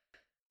people.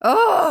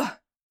 Oh,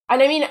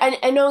 And I mean,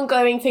 an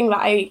ongoing thing that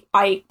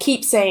I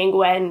keep saying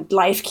when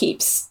life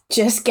keeps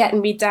just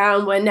getting me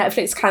down, when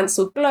Netflix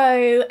cancelled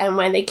Glow and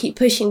when they keep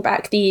pushing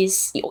back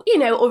these, you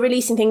know, or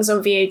releasing things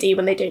on VOD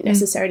when they don't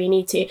necessarily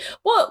need to.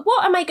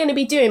 What am I going to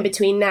be doing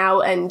between now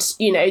and,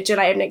 you know,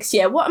 July of next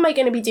year? What am I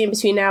going to be doing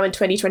between now and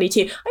 2022?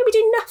 I'm going to be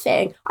doing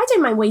nothing. I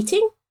don't mind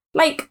waiting.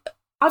 Like,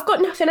 I've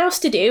got nothing else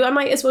to do. I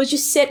might as well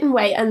just sit and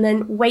wait and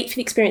then wait for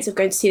the experience of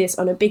going to see this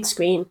on a big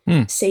screen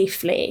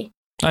safely.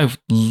 I have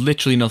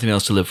literally nothing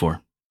else to live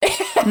for. I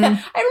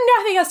have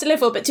nothing else to live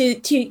for but to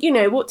you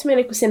know, walk to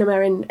medical cinema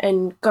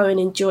and go and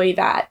enjoy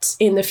that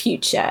in the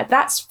future.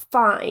 That's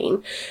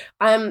fine.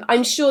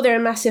 I'm sure there are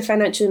massive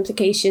financial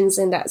implications,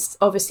 and that's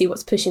obviously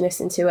what's pushing us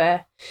into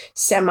a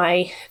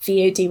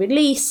semi-VOD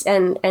release.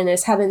 And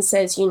as Helen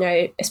says, you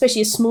know,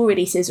 especially as small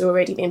releases are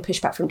already being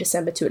pushed back from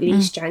December to at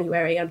least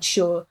January, I'm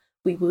sure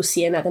we will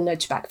see another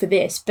nudge back for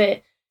this.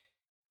 But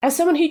as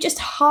someone who just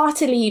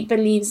heartily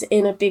believes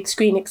in a big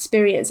screen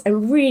experience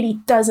and really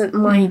doesn't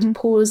mind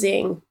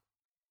pausing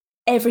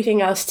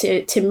everything else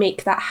to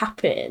make that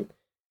happen,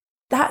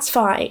 that's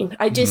fine.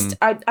 I just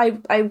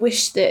I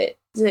wish that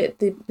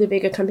the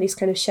bigger companies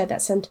kind of share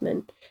that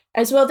sentiment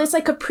as well. There's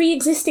like a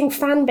pre-existing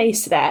fan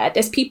base there.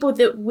 There's people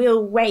that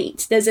will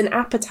wait. There's an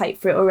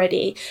appetite for it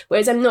already,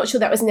 whereas I'm not sure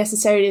that was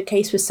necessarily the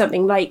case with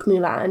something like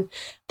Mulan.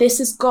 This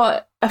has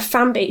got a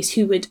fan base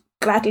who would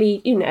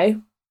gladly, you know,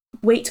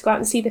 wait to go out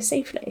and see this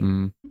safely.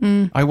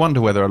 I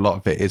wonder whether a lot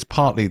of it is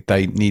partly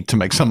they need to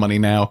make some money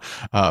now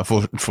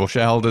for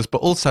shareholders, but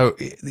also,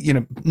 you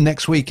know,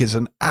 next week is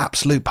an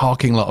absolute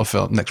parking lot of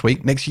film.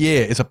 Next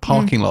year is a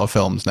parking lot of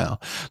films now.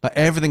 Like,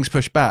 everything's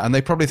pushed back, and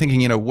they're probably thinking,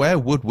 you know, where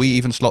would we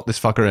even slot this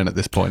fucker in at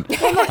this point?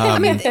 I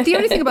mean, the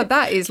only thing about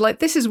that is, like,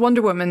 this is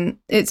Wonder Woman.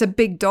 It's a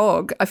big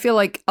dog. I feel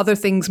like other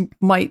things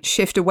might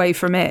shift away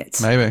from it.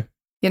 Maybe.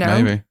 You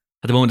know? Maybe.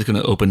 At the moment, it's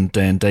going to open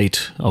day and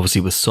date,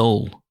 obviously, with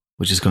Soul,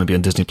 which is going to be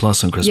on Disney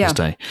Plus on Christmas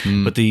Day.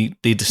 But the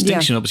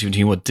distinction, obviously,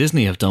 between what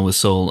Disney have done with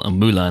Soul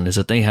and Mulan is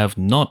that they have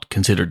not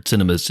considered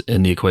cinemas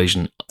in the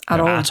equation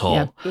at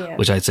all. Yeah.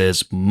 Which I'd say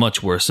is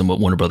much worse than what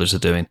Warner Brothers are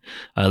doing.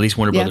 At least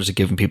Warner Brothers are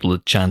giving people a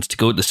chance to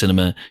go to the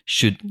cinema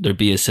should there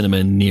be a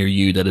cinema near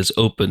you that is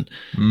open.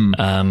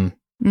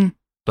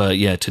 But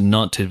yeah,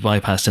 to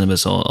bypass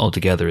cinemas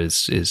altogether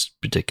is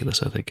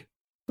ridiculous, I think.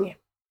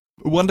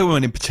 Wonder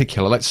Woman in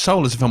particular, like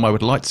Soul is a film I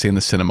would like to see in the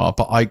cinema,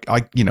 but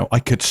I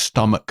could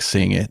stomach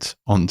seeing it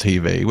on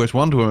TV. Whereas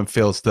Wonder Woman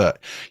feels that,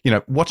 you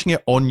know, watching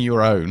it on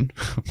your own,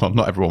 well,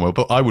 not everyone will,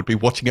 but I would be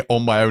watching it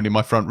on my own in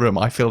my front room.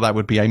 I feel that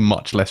would be a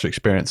much lesser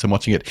experience than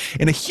watching it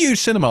in a huge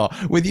cinema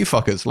with you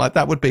fuckers. Like,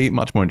 that would be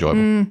much more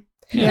enjoyable.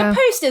 The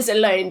posters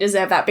alone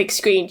deserve that big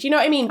screen. Do you know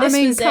what I mean?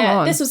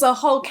 This was a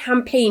whole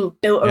campaign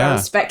built around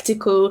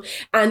spectacle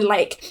and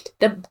like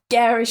the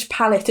garish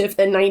palette of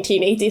the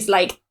 1980s.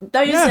 Like,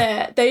 those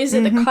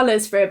are the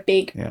colours for a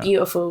big,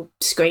 beautiful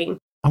screen.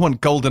 I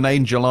want Golden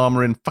Angel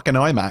armor in fucking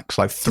IMAX,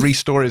 like 3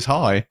 stories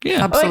high.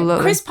 Yeah,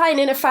 absolutely. Chris Pine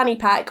in a fanny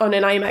pack on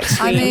an IMAX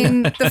screen. I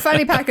mean, the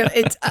fanny pack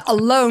it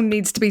alone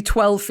needs to be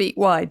 12 feet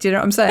wide. Do you know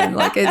what I'm saying?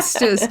 Like, it's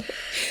just,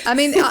 I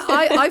mean,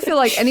 I feel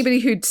like anybody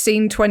who'd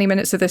seen 20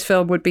 minutes of this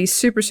film would be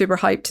super, super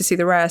hyped to see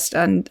the rest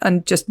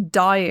and just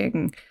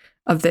dying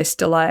of this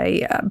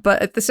delay.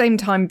 But at the same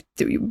time,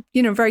 you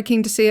know, very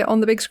keen to see it on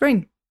the big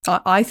screen.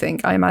 I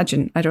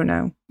imagine. I don't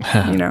know.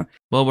 You know.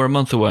 Well, we're a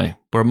month away.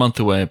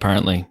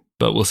 Apparently.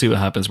 But we'll see what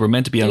happens. We're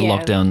meant to be out of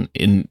lockdown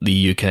in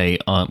the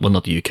UK,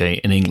 not the UK,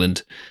 in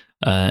England,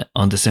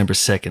 on December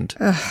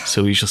 2nd.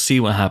 So we shall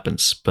see what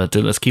happens. But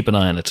let's keep an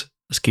eye on it.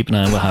 Let's keep an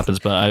eye on what happens.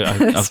 But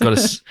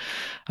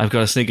I've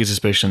got a sneaky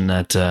suspicion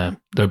that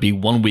there'll be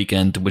one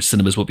weekend in which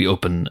cinemas will be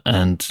open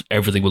and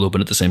everything will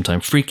open at the same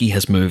time. Freaky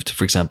has moved,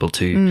 for example,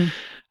 to,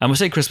 I would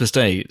say Christmas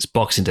Day. It's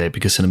Boxing Day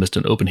because cinemas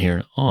don't open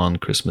here on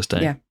Christmas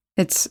Day.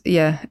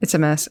 Yeah, it's a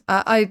mess.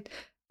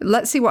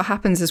 Let's see what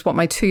happens is what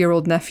my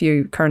 2-year-old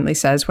nephew currently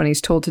says when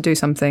he's told to do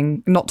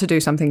something, not to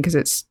do something because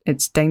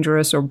it's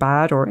dangerous or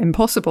bad or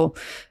impossible.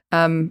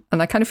 And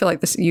I kind of feel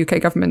like this UK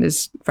government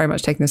is very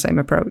much taking the same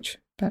approach.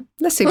 But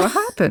let's see what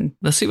happens.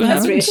 Let's see what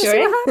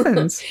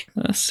happens.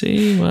 Let's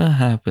see what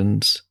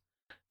happens.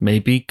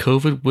 Maybe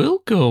COVID will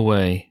go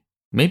away.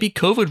 Maybe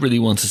COVID really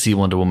wants to see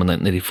Wonder Woman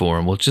 1984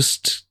 and we'll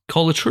just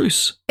call a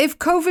truce. If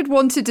COVID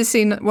wanted to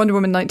see Wonder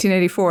Woman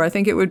 1984, I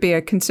think it would be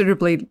a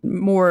considerably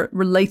more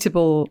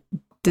relatable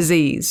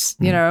disease,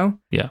 you know?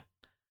 Yeah.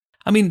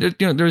 I mean,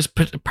 there's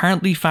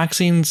apparently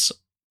vaccines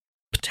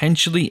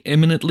potentially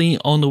imminently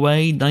on the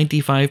way,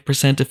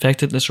 95%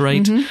 effectiveness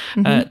rate.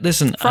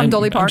 Listen, from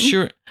Dolly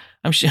Parton.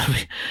 I'm sure.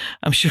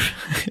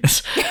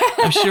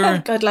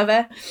 God love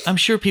it. I'm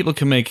sure people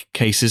can make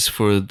cases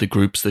for the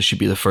groups that should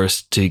be the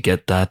first to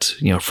get that,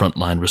 you know,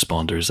 frontline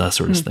responders, that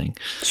sort of thing.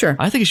 Sure.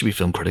 I think it should be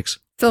film critics.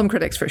 Film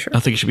critics, for sure.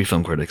 I think it should be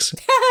film critics.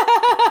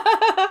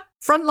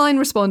 Frontline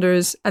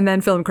responders and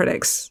then film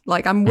critics.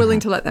 Like, I'm willing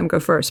to let them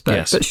go first,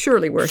 but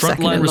surely we're second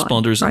in line. Frontline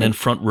responders right? and then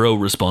front row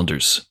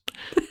responders.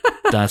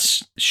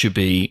 That should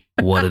be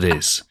what it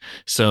is.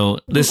 So,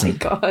 listen,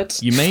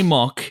 you may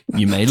mock,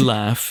 you may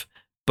laugh,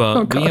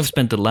 but we have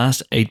spent the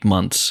last 8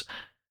 months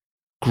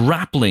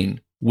grappling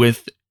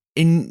with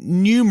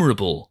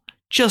innumerable,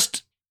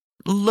 just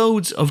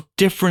loads of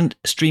different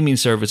streaming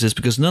services,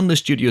 because none of the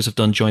studios have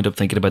done joint up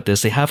thinking about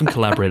this. They haven't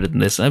collaborated in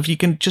this. And if you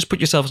can just put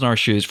yourselves in our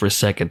shoes for a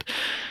second,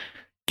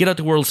 get out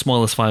the world's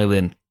smallest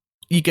violin.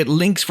 You get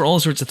links for all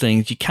sorts of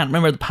things. You can't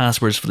remember the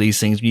passwords for these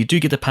things. When you do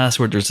get the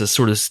password, there's a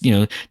sort of,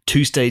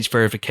 2-stage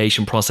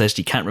verification process.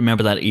 You can't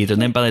remember that either.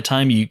 And then by the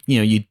time you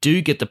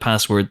do get the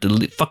password,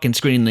 the fucking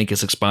screening link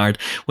is expired.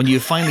 When you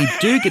finally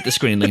do get the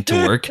screening link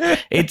to work,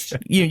 it's,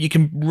 you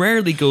can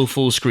rarely go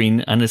full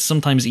screen, and it's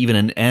sometimes even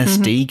an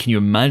SD. Can you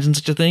imagine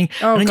such a thing?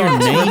 Oh, and then your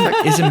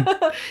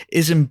God. name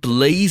is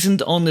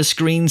emblazoned on the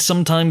screen,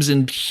 sometimes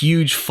in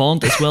huge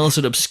font as well, so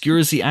it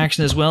obscures the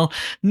action as well.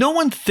 No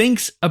one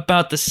thinks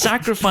about the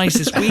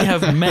sacrifices we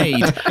have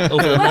made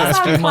over the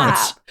last few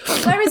months.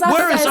 Where is our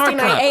Where is Thursday our night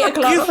clap? 8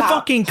 o'clock You clap?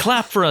 fucking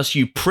clap for us,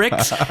 you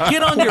pricks.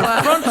 Get on your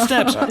front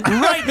steps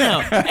right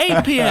now.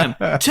 8 p.m.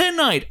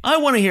 tonight. I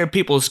want to hear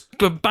people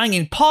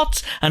banging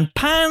pots and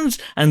pans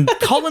and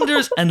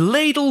colanders and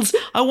ladles.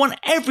 I want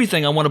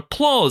everything. I want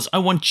applause. I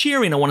want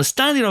cheering. I want a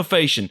standing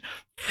ovation.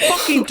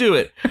 Fucking do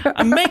it.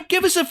 And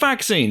give us a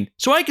vaccine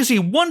so I can see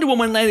Wonder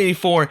Woman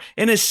 1984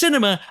 in a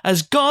cinema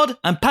as God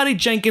and Patty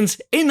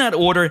Jenkins in that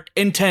order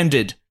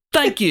intended.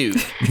 Thank you.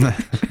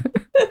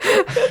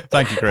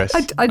 Thank you, Chris.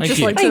 I'd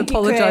just like to Thank you,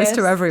 apologise Chris.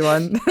 to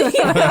everyone.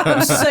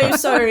 I'm so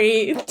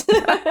sorry.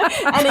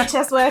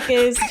 NHS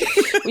workers,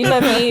 we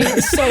love you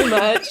so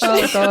much.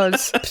 Oh, God.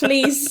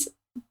 Please.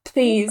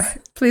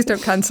 Please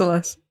don't cancel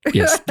us.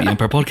 Yes, the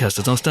Empire Podcast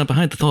does not stand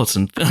behind the thoughts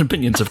and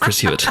opinions of Chris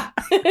Hewitt.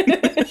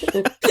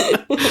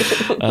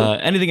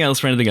 Anything else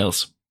for anything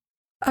else?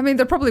 I mean,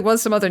 there probably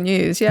was some other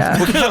news, yeah.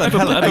 Well,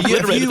 Helen, I've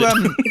obliterated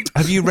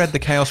have you read the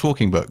Chaos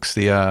Walking books?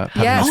 The Yes.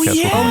 Chaos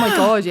yeah. Walking Oh, my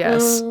God,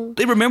 yes.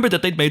 They remembered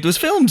that they'd made those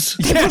films.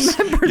 Yes,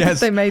 remembered that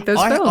they made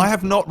those films. I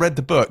have not read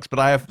the books, but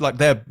I have, like,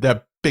 they're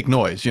big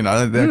noise,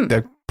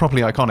 they're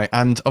properly iconic.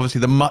 And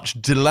obviously the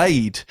much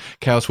delayed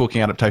Chaos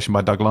Walking adaptation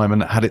by Doug Liman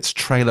had its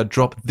trailer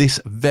drop this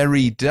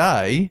very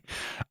day.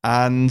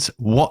 And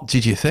what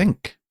did you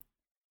think?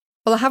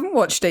 Well, I haven't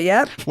watched it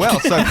yet. Well,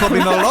 so probably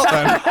not a lot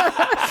then.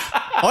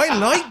 I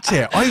liked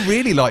it. I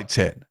really liked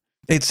it.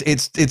 It's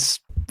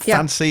Yeah.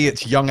 fancy.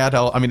 It's young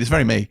adult. I mean, it's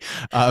very me.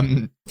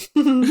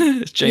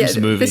 It's James'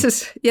 movie. This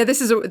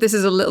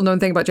is a little known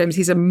thing about James.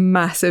 He's a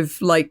massive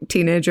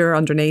teenager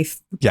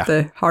underneath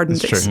the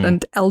hardened that's true.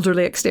 and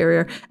elderly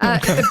exterior.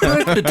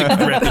 the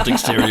decrepit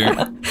exterior.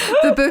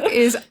 The book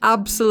is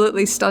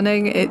absolutely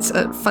stunning. It's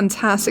a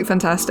fantastic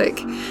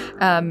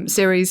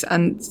series,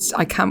 and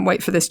I can't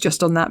wait for this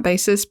just on that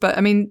basis. But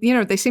I mean,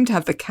 they seem to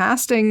have the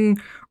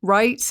casting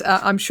right.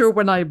 I'm sure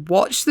when I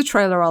watch the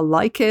trailer, I'll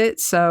like it.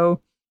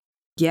 So.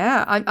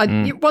 Yeah,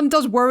 one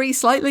does worry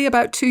slightly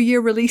about 2-year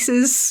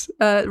release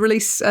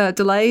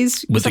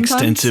delays. With sometimes.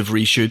 extensive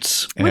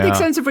reshoots. With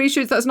extensive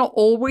reshoots, that's not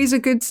always a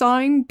good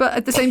sign, but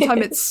at the same time,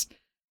 it's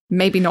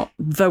maybe not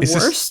the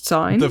worst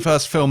sign. The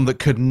first film that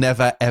could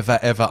never, ever,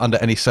 ever, under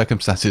any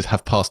circumstances,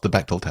 have passed the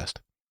Bechdel test.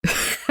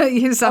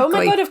 Exactly. Oh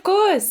my God, of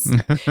course.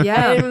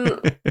 Yeah.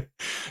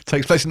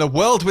 Takes place in a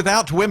world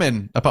without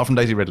women, apart from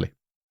Daisy Ridley.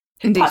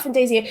 Indeed. Apart from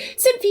Daisy.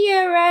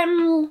 Cynthia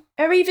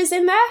Eriva's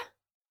in there.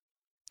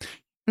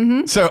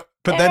 Mm-hmm. So,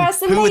 but There then are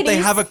some who would they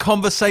ladies. have a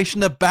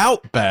conversation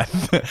about, Beth?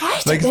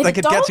 They The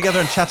could dog? get together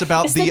and chat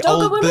about Is the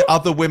dog a woman? the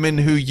other women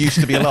who used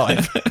to be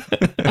alive.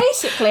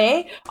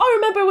 Basically, I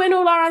remember when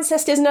all our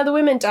ancestors and other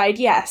women died.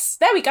 Yes.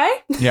 There we go.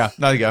 Yeah,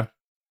 there you go.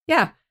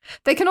 Yeah.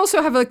 They can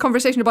also have a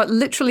conversation about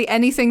literally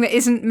anything that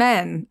isn't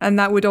men, and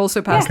that would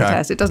also pass the Okay.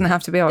 test. It doesn't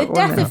have to be The all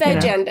death women, of their you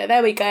know. gender.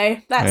 There we go.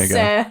 That's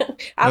Let's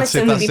see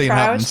Alison if would that be scene proud.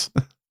 happens.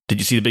 Did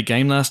you see the big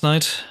game last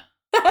night?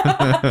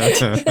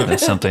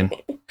 That's something.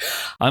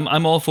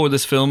 I'm all for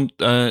this film,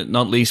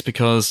 not least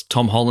because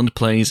Tom Holland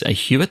plays a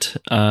Hewitt.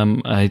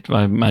 I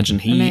imagine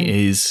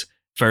he is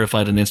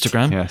verified on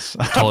Instagram. Yes,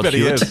 Todd I bet he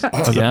Hewitt. is.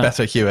 As Yeah. a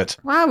better Hewitt.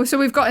 Wow, so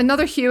we've got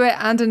another Hewitt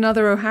and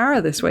another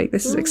O'Hara this week.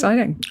 This is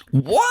exciting.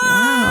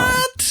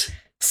 What?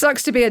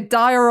 Sucks to be a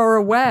Dyer or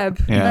a Webb.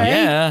 Yeah.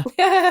 eh?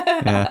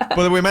 Yeah. Yeah.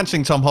 Well, we're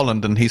mentioning Tom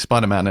Holland, and he's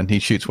Spider-Man, and he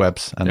shoots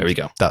webs. And There we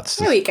go. That's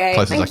There we go. as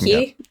close as I Thank can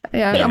you. get.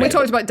 Yeah, and we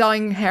talked about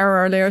dyeing hair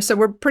earlier, so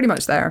we're pretty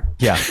much there.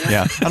 Yeah,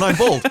 yeah. And I'm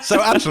bald,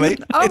 so actually,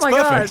 Oh it's my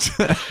God.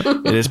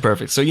 perfect. It is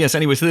perfect. So yes,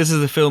 anyway, so this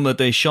is a film that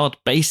they shot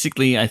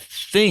basically, I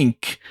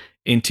think,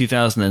 in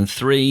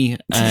 2003,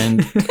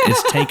 and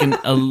it's taken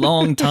a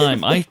long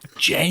time. I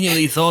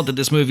genuinely thought that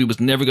this movie was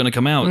never going to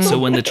come out. So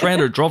when the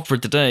trailer dropped for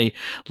today,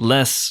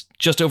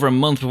 just over a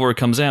month before it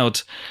comes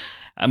out,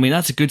 I mean,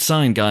 that's a good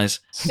sign, guys.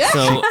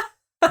 So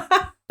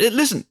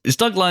listen, it's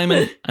Doug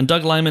Liman, and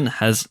Doug Liman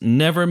has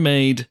never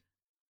made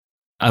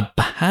a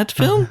bad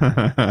film.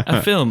 A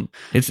film.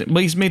 He's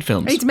made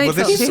films. He's made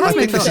films. He I has think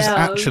made this is films.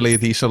 actually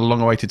the sort of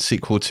long-awaited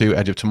sequel to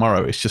Edge of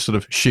Tomorrow. It's just sort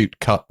of shoot,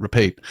 cut,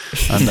 repeat,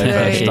 and they've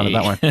Hey. done it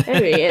that way.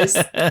 There he is.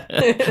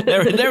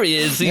 there he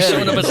is. He's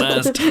showing up at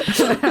last.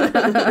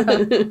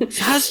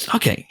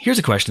 Here's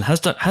a question: Has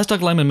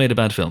Doug Liman made a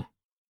bad film?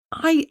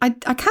 I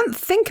can't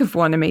think of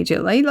one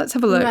immediately. Let's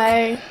have a look.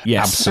 No.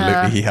 Yes.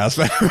 Absolutely, he has.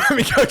 Let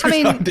me go to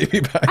his IMDb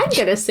page. I'm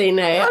going to say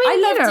no.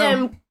 I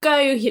loved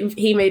Go,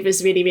 he made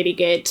was really, really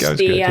good. Go's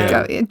good,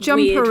 yeah.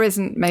 Jumper weird...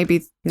 isn't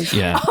maybe...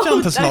 Yeah.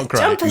 Jumper's not great,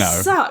 Jumper no.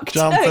 sucked.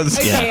 Jumper's...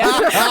 Okay,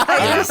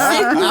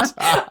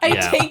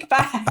 I take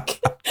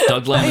back.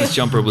 Doug Liman's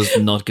Jumper was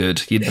not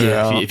good.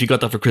 If you got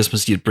that for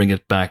Christmas, you'd bring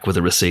it back with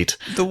a receipt.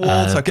 The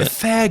Waltz, like a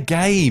Fair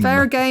Game.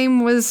 Fair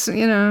Game was,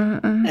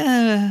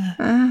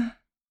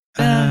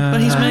 but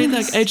he's made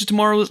like Edge of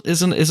Tomorrow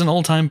is an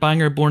all-time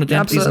banger. Born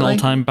Identity is an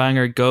all-time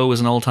banger. Go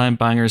is an all-time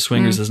banger.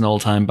 Swingers is an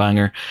all-time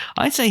banger.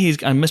 I'd say he's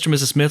Mr. and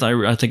Mrs. Smith.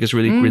 I think is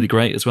really really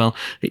great as well.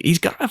 He's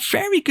got a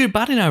very good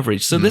batting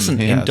average. So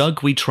listen, in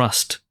Doug we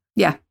trust.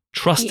 Yeah,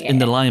 trust in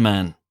the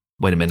Lyman.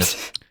 Wait a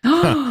minute.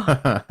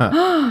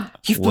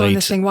 You've blown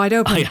this thing wide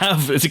open. I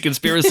have. It's a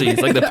conspiracy.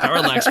 It's like the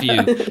parallax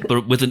view,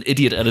 but with an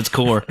idiot at its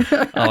core.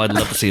 Oh, I'd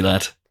love to see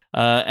that.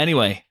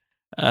 Anyway.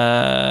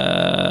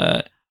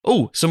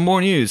 Some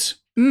more news.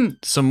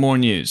 Some more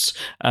news.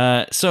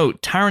 So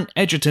Taron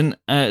Egerton,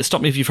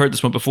 stop me if you've heard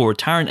this one before.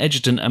 Taron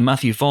Egerton and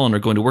Matthew Vaughn are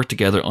going to work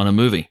together on a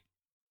movie.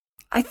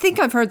 I think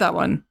I've heard that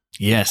one.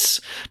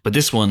 Yes, but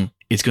this one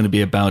is going to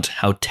be about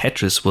how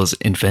Tetris was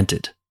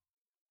invented.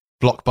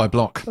 Block by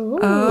block.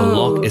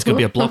 It's going to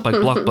be a block by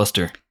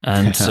blockbuster.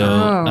 And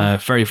so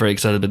very, very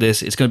excited about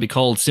this. It's going to be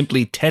called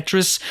simply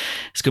Tetris.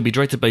 It's going to be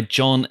directed by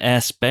John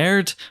S.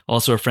 Baird,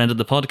 also a friend of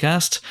the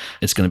podcast.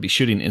 It's going to be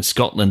shooting in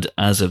Scotland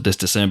as of this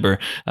December.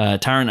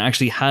 Taron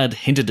actually had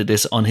hinted at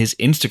this on his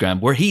Instagram,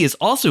 where he is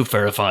also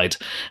verified.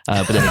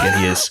 But then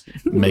again, he is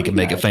make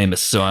it famous.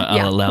 So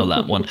I'll allow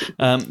that one. It's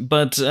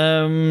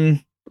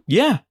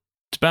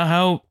about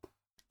how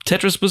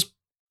Tetris was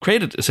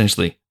created,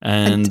 essentially.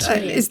 And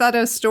is that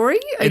a story?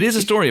 It is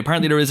a story.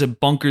 Apparently there is a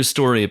bonkers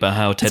story about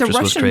how Tetris was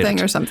created. It's a Russian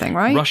thing or something,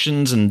 right?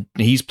 Russians, and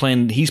he's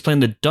playing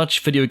the Dutch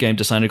video game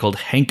designer called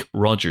Henk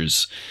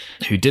Rogers,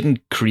 who didn't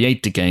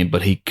create the game,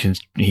 but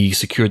he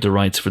secured the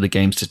rights for the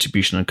game's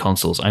distribution on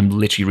consoles. I'm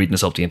literally reading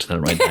this off the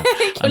internet right now.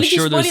 I'm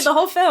sure spoiling the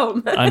whole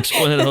film. I'm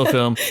spoiling the whole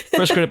film.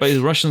 First credited by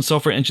Russian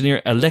software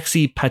engineer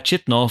Alexei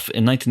Pachitnov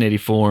in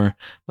 1984.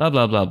 Blah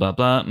blah blah blah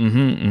blah.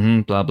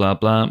 Blah blah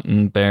blah.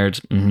 Baird.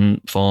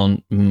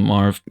 Fawn.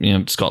 Marv.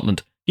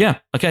 Scotland. Yeah.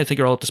 Okay. I think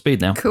you're all up to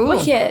speed now. Cool.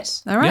 Wicked.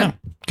 All right. Yeah.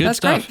 Good That's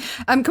stuff.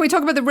 Great. Can we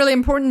talk about the really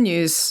important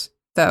news,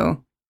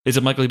 though? Is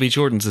it Michael B.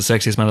 Jordan's The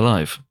Sexiest Man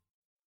Alive?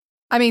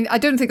 I mean, I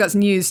don't think that's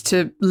news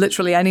to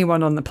literally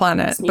anyone on the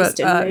planet, but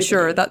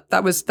sure,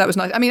 that was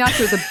nice. I mean,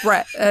 after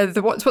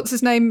the what's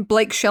his name,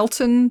 Blake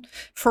Shelton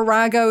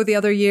Farrago the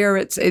other year,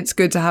 it's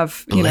good to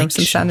have some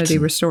sanity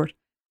restored.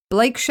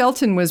 Blake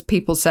Shelton was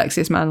People's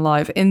Sexiest Man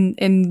Alive in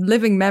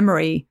living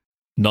memory.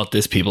 Not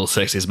this People's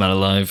Sexiest Man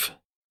Alive.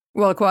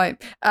 Well,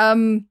 quite.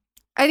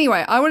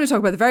 Anyway, I want to talk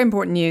about the very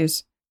important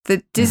news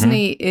that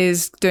Disney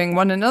is doing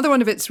another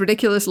one of its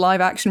ridiculous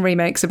live action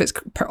remakes of its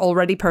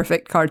already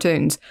perfect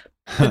cartoons.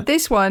 But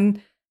this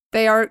one,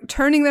 they are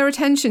turning their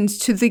attentions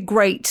to the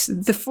great,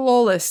 the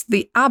flawless,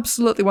 the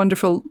absolutely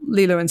wonderful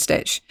Lilo and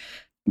Stitch,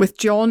 with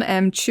John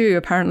M. Chu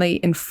apparently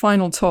in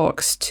final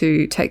talks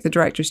to take the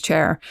director's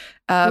chair.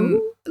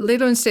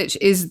 Lilo and Stitch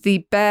is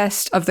the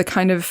best of the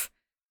kind of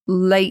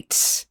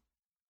late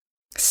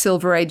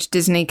Silver Age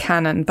Disney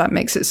canon. That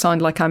makes it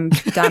sound like I'm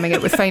damning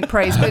it with faint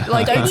praise, but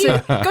like on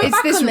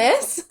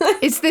this.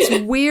 It's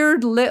this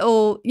weird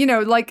little,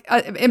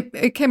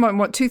 it came out in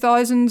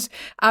 2000s,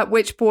 at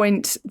which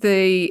point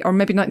or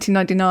maybe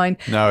 1999.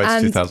 No,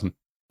 it's 2000.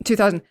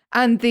 2000.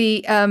 And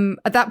the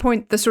at that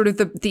point, the sort of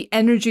the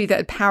energy that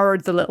had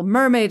powered The Little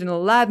Mermaid and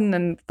Aladdin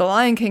and The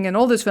Lion King and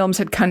all those films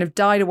had kind of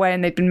died away,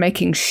 and they'd been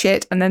making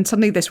shit. And then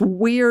suddenly this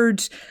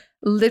weird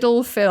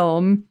little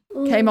film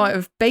came out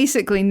of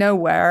basically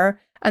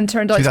nowhere and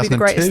turned out to be the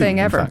greatest thing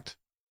ever.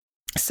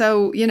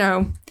 So,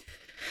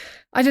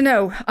 I don't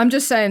know. I'm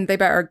just saying they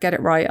better get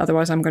it right.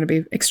 Otherwise, I'm going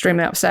to be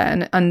extremely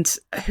upset. And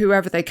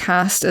whoever they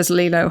cast as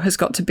Lilo has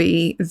got to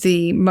be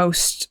the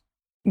most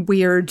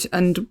weird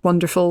and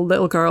wonderful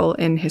little girl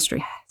in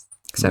history.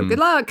 So good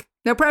luck.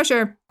 No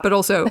pressure, but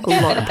also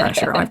a lot of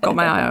pressure. I've got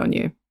my eye on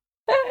you.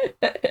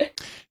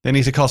 They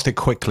need to cast it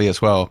quickly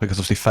as well, because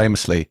obviously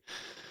famously,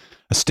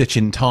 a stitch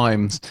in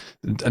time,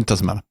 it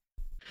doesn't matter.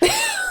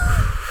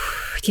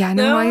 Yeah,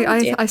 no,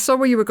 I saw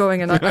where you were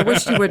going, and I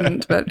wish you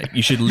wouldn't, but...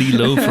 You should lay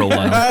low for a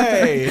while.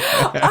 Hey!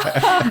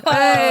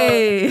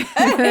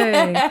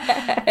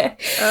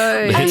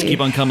 The hits keep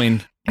on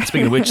coming.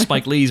 Speaking of which,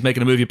 Spike Lee's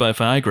making a movie about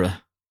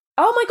Viagra.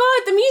 Oh my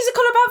God, the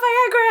musical about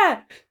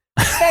Viagra!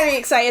 Very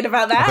excited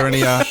about that. Are there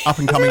any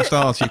up-and-coming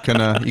stars you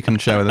can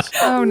share with us?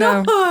 Oh,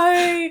 no.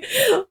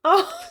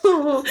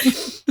 Oh,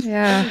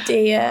 yeah.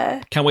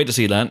 Dear. Can't wait to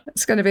see that.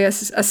 It's going to be a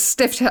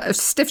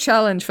stiff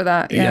challenge for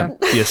that, yeah.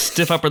 Yeah,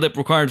 stiff upper lip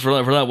required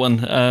for that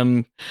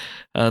one.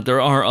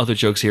 There are other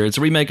jokes here. It's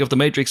a remake of The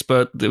Matrix,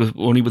 but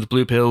only with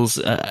blue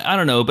pills. I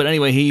don't know, but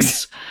anyway,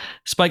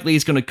 Spike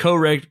Lee's going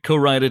to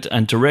co-write it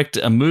and direct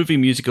a movie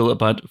musical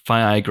about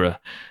Viagra.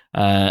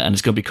 And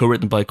it's going to be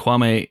co-written by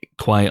Kwame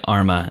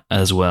Kwai-Arma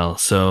as well.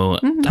 So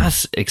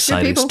that's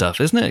exciting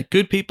stuff, isn't it?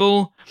 Good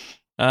people.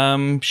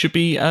 should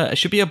be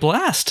a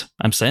blast.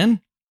 I'm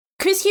saying.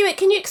 Chris Hewitt,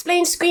 can you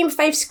explain Scream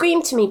 5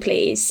 Scream to me,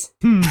 please?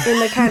 In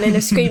the canon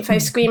of Scream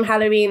 5 Scream,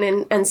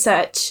 Halloween and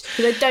such.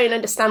 Because I don't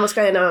understand what's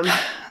going on.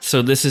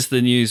 So this is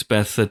the news,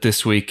 Beth, that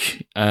this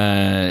week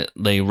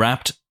they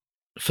wrapped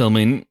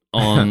filming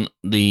on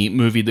the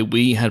movie that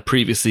we had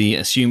previously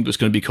assumed was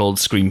going to be called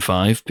Scream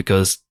 5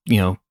 because,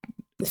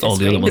 all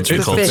the other ones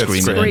are called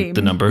Scream,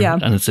 the number,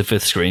 and it's the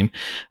fifth Scream.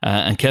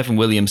 And Kevin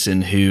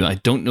Williamson, who I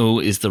don't know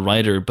is the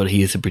writer, but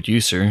he is a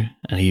producer,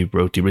 and he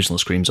wrote the original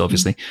Screams,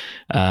 obviously,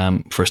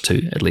 first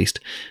two at least.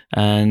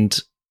 And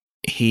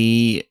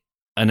he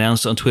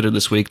announced on Twitter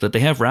this week that they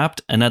have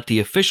wrapped, and that the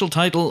official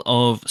title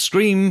of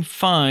Scream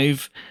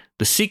 5,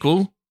 the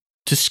sequel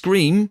to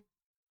Scream,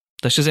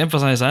 let's just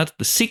emphasize that,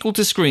 the sequel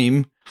to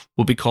Scream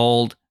will be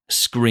called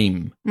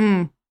Scream.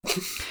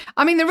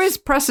 I mean, there is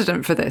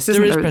precedent for this, isn't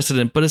there? There is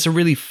precedent, but it's a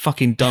really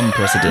fucking dumb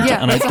precedent,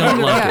 and I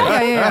don't like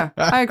it. Yeah.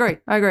 I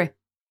agree.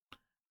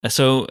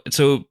 So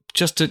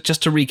just to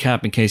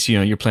recap, in case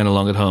you're playing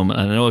along at home, and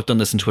I know I've done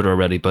this on Twitter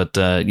already, but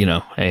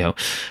hey ho,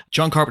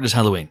 John Carpenter's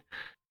Halloween,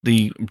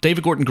 the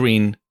David Gordon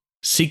Green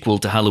sequel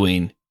to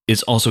Halloween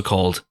is also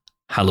called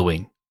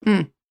Halloween.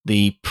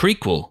 The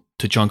prequel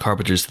to John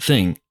Carpenter's The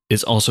Thing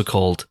is also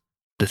called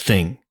The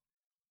Thing.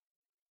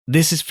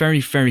 This is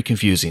very, very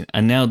confusing.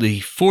 And now the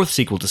fourth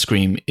sequel to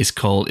Scream is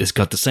got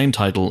the same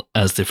title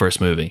as the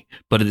first movie,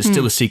 but it is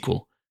still a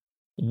sequel.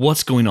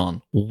 What's going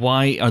on?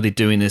 Why are they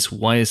doing this?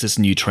 Why is this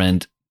a new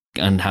trend?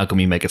 And how can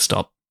we make it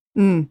stop?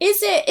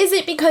 Is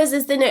it because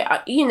there's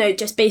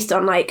just based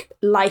on like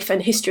life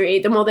and history,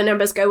 the more the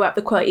numbers go up,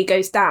 the quality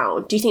goes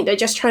down? Do you think they're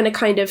just trying to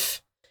kind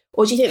of,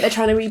 or do you think they're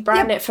trying to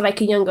rebrand it for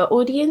like a younger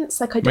audience?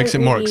 Like, makes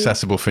it more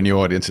accessible for new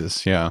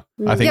audiences. Yeah,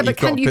 I think. Yeah, but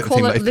can you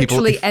call it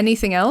literally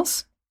anything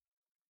else?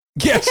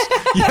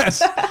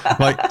 Yes,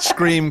 like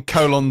Scream :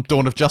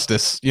 Dawn of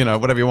Justice,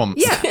 whatever you want.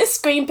 Yeah,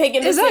 Scream Pig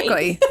in the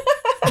Exactly.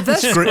 The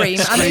Scream.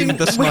 Scream,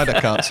 the Snyder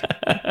Cut.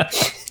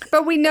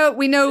 But we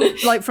know,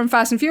 like from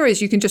Fast and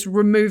Furious, you can just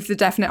remove the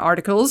definite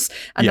articles,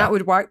 and that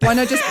would work. Why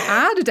not just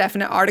add a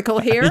definite article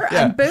here,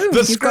 and boom,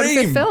 you've got a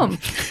fifth film.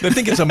 They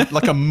think it's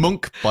like a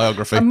monk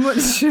biography. Well,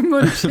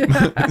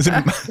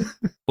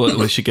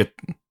 we should get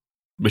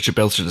Richard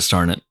Belzer to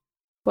star in it.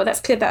 Well,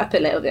 let's clear that up a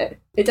little bit.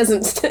 It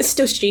doesn't. It's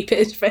still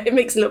stupid, but it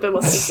makes a little bit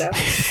more sense now.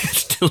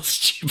 Still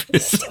stupid.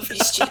 Still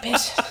pretty stupid.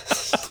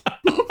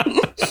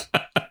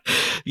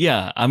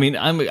 Yeah, I mean,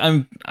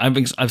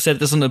 I've said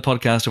this on the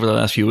podcast over the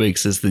last few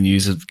weeks as the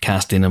news of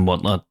casting and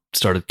whatnot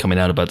started coming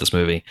out about this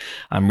movie.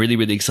 I'm really,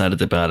 really excited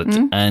about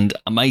it. And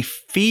my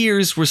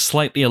fears were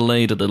slightly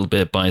allayed a little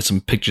bit by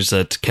some pictures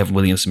that Kevin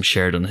Williamson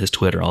shared on his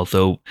Twitter,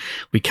 although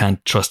we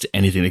can't trust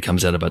anything that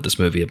comes out about this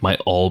movie. It might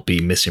all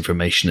be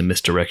misinformation and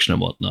misdirection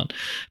and whatnot.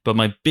 But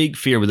my big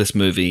fear with this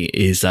movie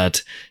is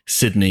that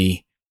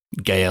Sydney,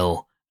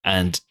 Gale,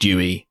 and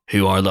Dewey,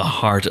 who are the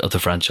heart of the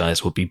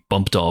franchise, will be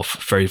bumped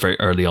off very, very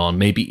early on,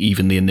 maybe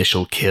even the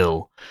initial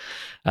kill.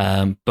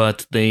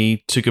 But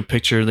they took a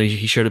picture,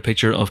 he shared a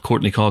picture of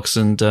Courtney Cox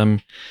and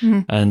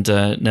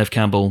Neve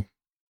Campbell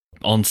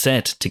on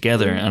set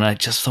together. And I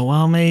just thought,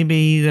 well,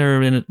 maybe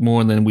they're in it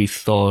more than we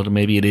thought.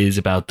 Maybe it is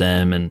about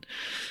them.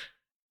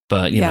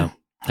 But, you know,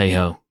 hey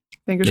ho.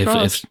 Fingers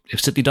crossed. If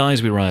Sydney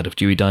dies, we riot. If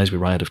Dewey dies, we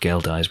riot. If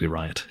Gale dies, we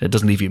riot. It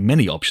doesn't leave you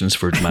many options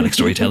for dramatic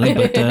storytelling,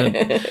 but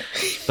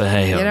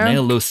hey,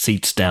 nail those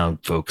seats down,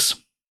 folks.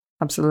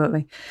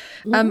 Absolutely.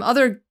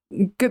 Other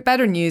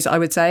better news, I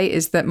would say,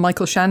 is that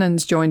Michael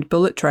Shannon's joined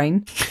Bullet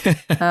Train.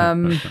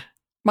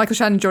 Michael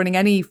Shannon joining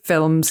any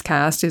film's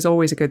cast is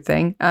always a good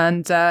thing,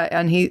 and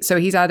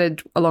he's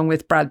added, along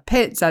with Brad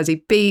Pitt,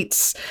 Zazie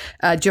Beetz,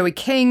 Joey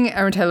King,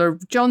 Aaron Taylor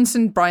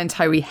Johnson, Brian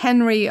Tyree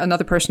Henry,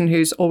 another person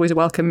who's always a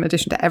welcome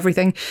addition to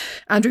everything,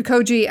 Andrew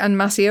Koji and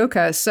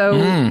Masioka. So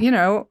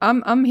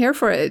I'm here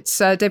for it. It's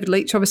David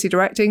Leitch obviously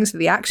directing, so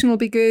the action will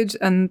be good,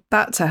 and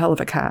that's a hell of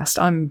a cast.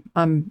 I'm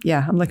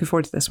looking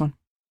forward to this one.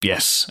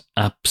 Yes,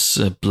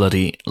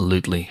 absolutely.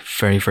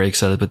 Very, very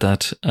excited about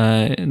that.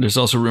 There's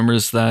also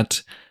rumors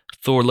that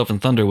Thor: Love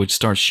and Thunder, which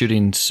starts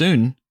shooting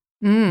soon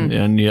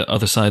on the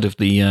other side of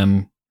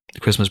the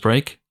Christmas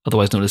break,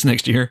 otherwise known as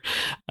next year.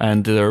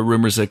 And there are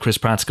rumors that Chris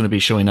Pratt's going to be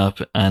showing up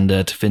and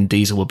that Vin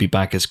Diesel will be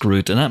back as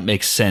Groot. And that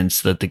makes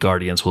sense that the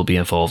Guardians will be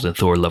involved in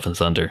Thor: Love and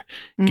Thunder,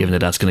 given that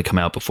that's going to come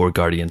out before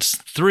Guardians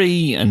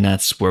 3. And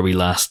that's where we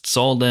last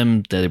saw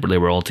them. They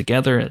were all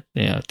together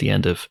at the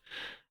end of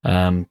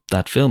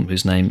that film,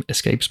 whose name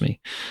escapes me.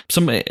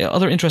 Some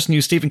other interesting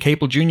news: Stephen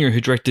Caple Jr.,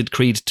 who directed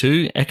Creed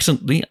 2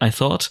 excellently, I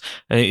thought,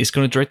 is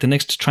going to direct the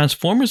next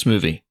Transformers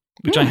movie,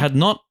 which I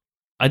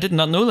did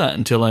not know that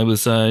until I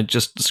was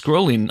just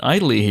scrolling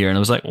idly here, and I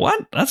was like,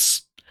 what?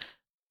 That's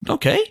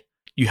okay.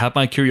 You have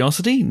my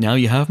curiosity, now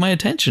you have my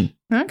attention.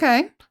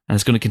 Okay. And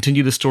it's going to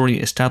continue the story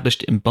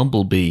established in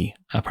Bumblebee,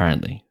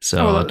 apparently. So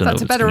I don't know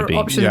that's if a better it's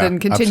option than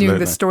continuing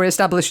the story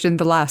established in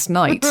The Last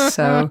Night.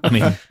 So I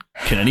mean,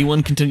 Can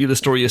anyone continue the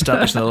story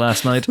established in the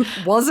last night?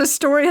 Was a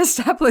story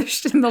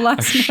established in the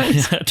last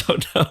night? I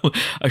don't know.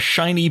 A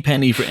shiny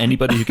penny for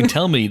anybody who can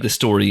tell me the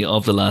story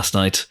of the last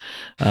night.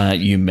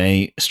 You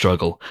may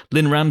struggle.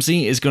 Lynn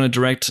Ramsey is going to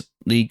direct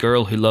The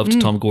Girl Who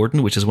Loved Tom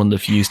Gordon, which is one of the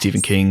few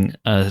Stephen King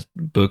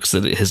books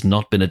that has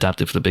not been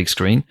adapted for the big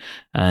screen.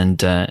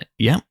 And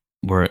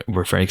we're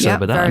very excited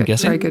about that, I'm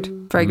guessing. Very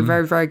good. Very good.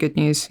 Very, very good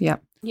news. Yeah.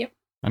 Yep.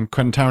 And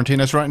Quentin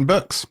Tarantino's writing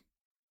books.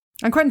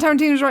 And Quentin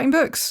Tarantino's writing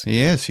books.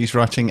 He is. He's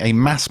writing a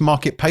mass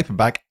market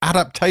paperback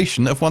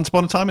adaptation of Once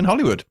Upon a Time in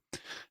Hollywood.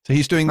 So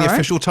he's doing the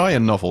official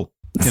tie-in novel,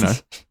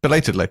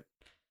 belatedly.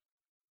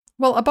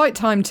 Well, about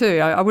time too.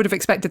 I would have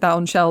expected that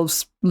on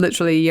shelves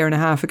literally a year and a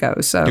half ago.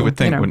 So you would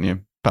think, wouldn't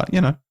you? But,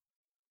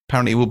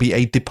 apparently it will be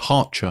a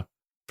departure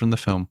from the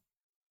film.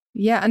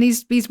 Yeah, and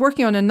he's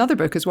working on another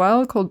book as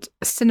well called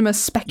Cinema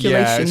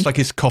Speculation. Yeah, it's like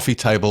his coffee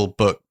table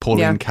book,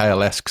 Pauline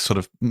Kael-esque sort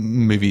of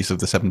movies of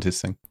the 70s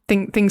thing.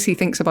 Things he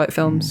thinks about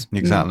films.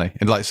 Exactly.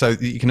 And so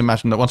you can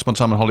imagine that Once Upon a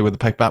Time in Hollywood, the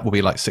paperback will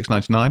be like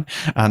 $6.99,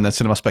 and then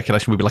Cinema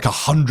Speculation will be like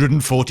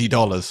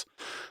 $140.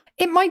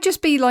 It might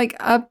just be like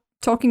a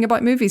talking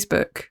about movies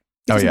book.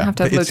 It doesn't have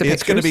to have loads of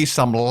it's going to be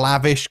some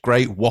lavish,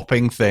 great,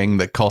 whopping thing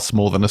that costs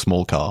more than a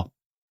small car.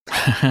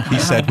 He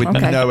said with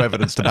no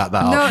evidence to back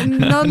that up.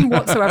 None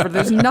whatsoever.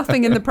 There's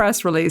nothing in the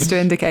press release to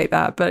indicate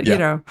that, but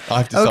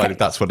I've decided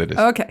that's what it is.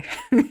 Okay.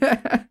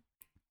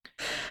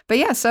 But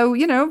yeah, so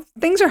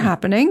things are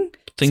happening.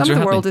 Some of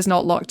the world is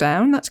not locked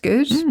down. That's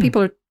good.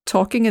 People are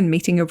talking and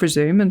meeting over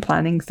Zoom and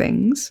planning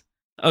things.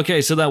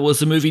 Okay, so that was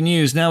the movie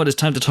news. Now it is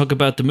time to talk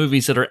about the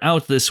movies that are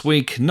out this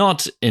week,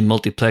 not in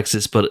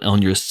multiplexes, but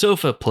on your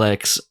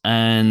Sofaplex.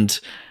 And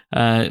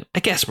I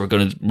guess we're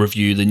going to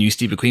review the new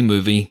Steve McQueen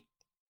movie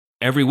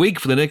every week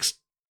for the next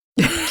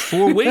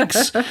 4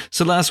 weeks.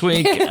 So last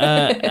week,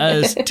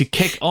 as to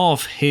kick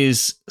off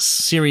his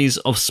series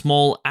of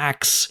small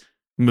acts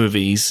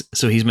movies,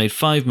 so he's made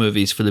 5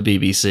 movies for the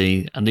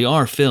BBC, and they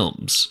are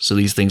films. So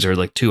these things are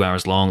like 2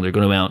 hours long. They're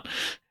going to out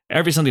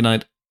every Sunday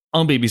night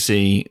on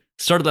BBC.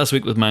 Started last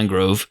week with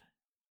Mangrove.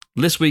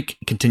 This week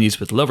continues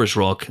with Lovers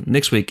Rock.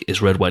 Next week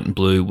is Red, White and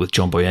Blue with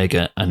John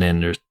Boyega, and then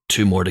there's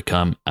 2 more to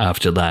come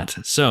after that.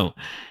 So,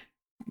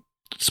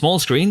 small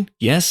screen,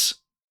 yes,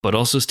 but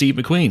also Steve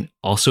McQueen,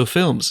 also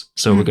films.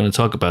 So we're going to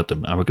talk about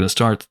them, and we're going to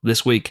start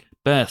this week,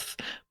 Beth,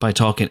 by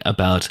talking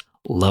about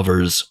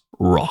Lovers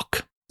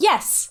Rock.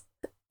 Yes.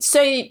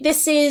 So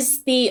this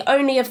is the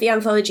only of the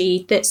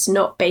anthology that's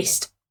not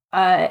based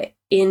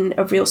in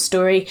a real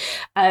story.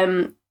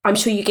 I'm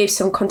sure you gave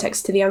some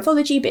context to the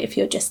anthology, but if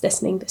you're just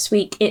listening this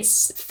week,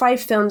 it's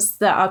 5 films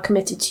that are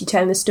committed to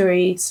telling the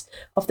stories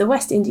of the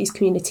West Indies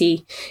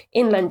community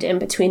in London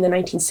between the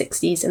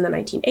 1960s and the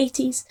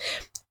 1980s.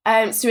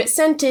 So it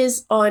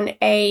centres on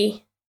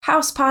a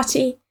house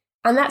party,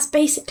 and that's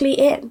basically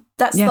it.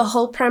 That's the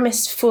whole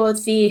premise for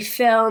the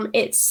film.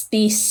 It's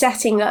the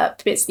setting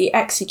up, it's the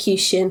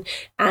execution,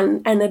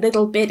 and a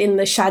little bit in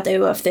the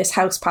shadow of this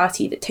house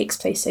party that takes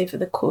place over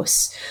the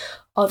course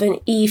of an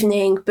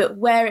evening, but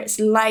where it's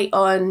light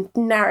on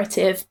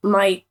narrative,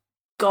 my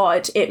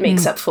God, it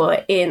makes up for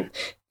it in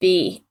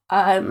the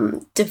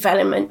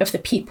development of the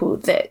people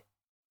that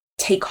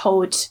take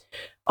hold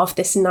of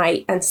this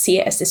night and see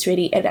it as this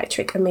really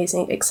electric,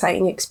 amazing,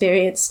 exciting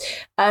experience.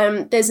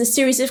 There's a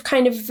series of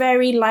kind of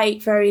very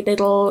light, very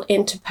little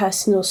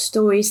interpersonal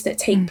stories that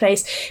take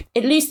place.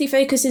 It loosely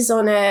focuses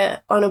on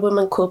a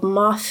woman called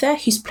Martha,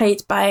 who's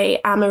played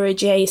by Amara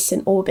J.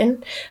 St.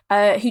 Aubin,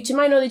 who to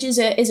my knowledge is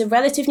a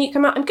relative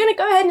newcomer. I'm going to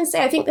go ahead and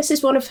say I think this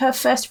is one of her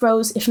first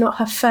roles, if not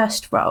her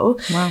first role.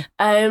 Wow.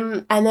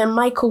 And then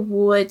Michael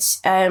Ward,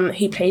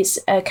 who plays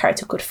a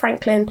character called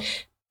Franklin.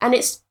 And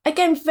it's,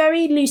 again,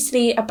 very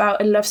loosely about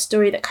a love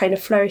story that kind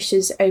of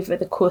flourishes over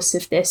the course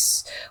of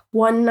this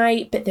one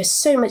night, but there's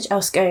so much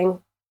else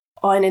going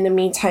on in the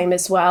meantime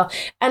as well.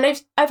 And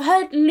I've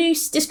heard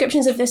loose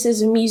descriptions of this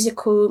as a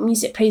musical.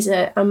 Music plays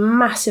a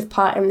massive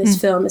part in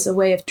this film as a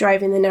way of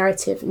driving the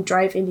narrative and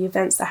driving the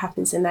events that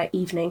happens in that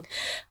evening.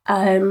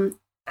 And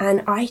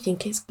I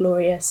think it's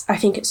glorious. I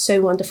think it's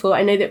so wonderful.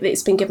 I know that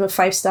it's been given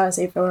 5 stars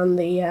over on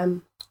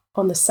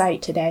the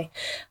site today.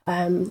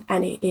 And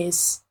it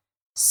is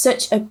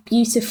such a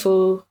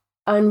beautiful,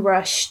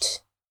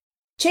 unrushed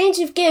change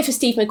of gear for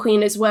Steve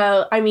McQueen as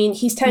well. I mean,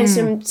 he's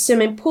telling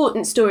some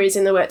important stories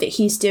in the work that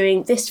he's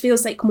doing. This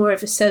feels like more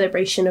of a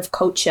celebration of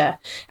culture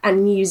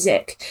and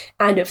music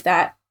and of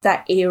that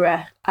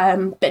era,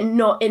 but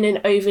not in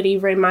an overly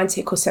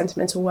romantic or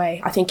sentimental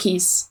way. I think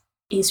he's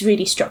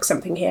really struck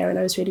something here, and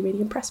I was really,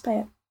 really impressed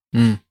by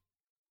it.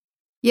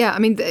 Yeah, I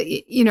mean,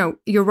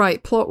 you're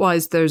right.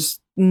 Plot-wise, there's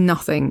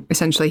nothing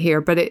essentially here,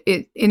 but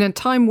it in a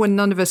time when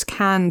none of us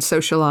can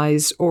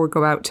socialize or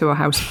go out to a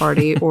house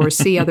party or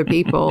see other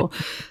people,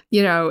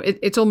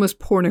 it's almost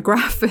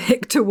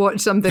pornographic to watch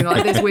something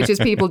like this, which is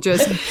people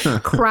just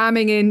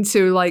cramming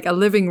into like a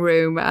living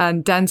room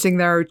and dancing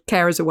their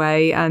cares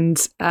away.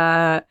 And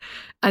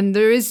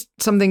there is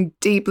something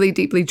deeply,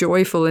 deeply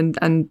joyful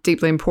and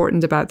deeply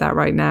important about that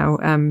right now,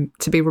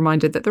 to be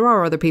reminded that there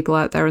are other people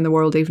out there in the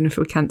world, even if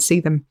we can't see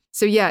them.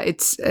 So yeah,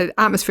 it's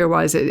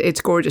atmosphere-wise,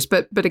 it's gorgeous.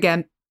 But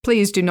again,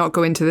 please do not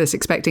go into this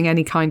expecting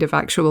any kind of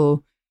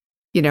actual,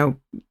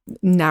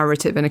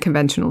 narrative in a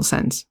conventional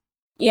sense.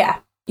 Yeah.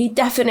 He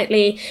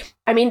definitely,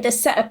 I mean, the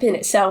setup in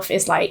itself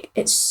is like,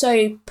 it's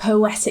so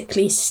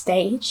poetically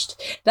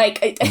staged. Like,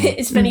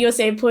 it's funny you're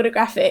saying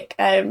pornographic,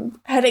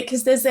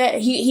 because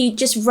he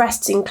just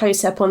rests in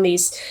close up on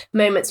these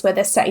moments where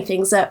they're setting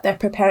things up. They're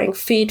preparing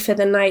food for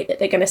the night that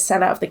they're going to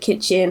sell out of the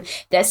kitchen.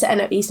 They're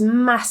setting up these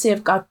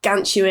massive,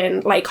 gargantuan,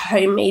 like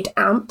homemade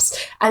amps.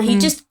 And he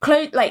just,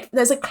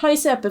 there's a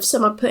close up of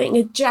someone putting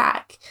a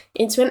jack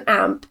into an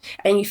amp,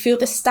 and you feel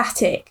the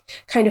static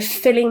kind of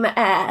filling the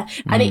air.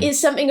 And it is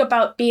something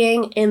about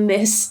being in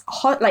this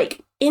hot,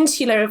 like,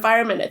 insular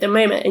environment at the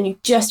moment, and you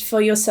just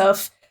feel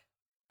yourself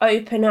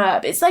open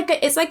up. It's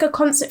like a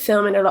concert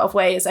film in a lot of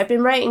ways. I've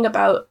been writing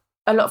about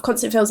a lot of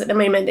concert films at the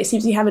moment. They seem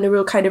to be having a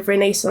real kind of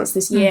renaissance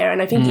this year,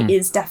 and I think it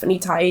is definitely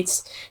tied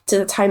to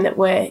the time that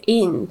we're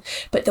in.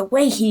 But the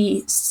way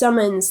he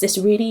summons this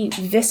really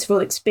visceral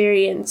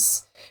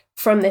experience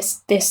from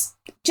this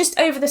just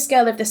over the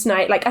scale of this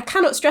night, like, I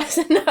cannot stress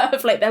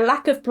enough, like, the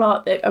lack of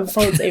plot that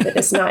unfolds over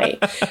this night,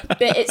 but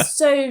it's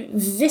so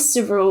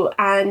visceral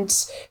and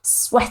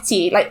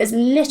sweaty. Like, there's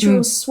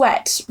literal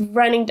sweat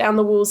running down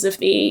the walls of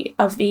the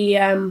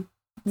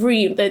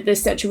room, the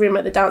central room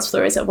where the dance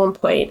floor is at one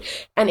point,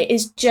 and it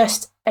is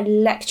just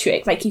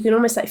electric. Like, you can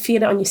almost like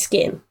feel it on your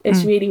skin.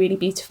 It's really, really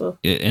beautiful.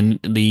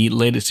 In the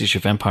latest issue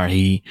of Empire,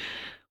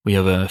 we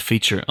have a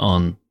feature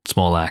on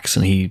small acts,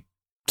 and he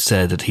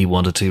said that he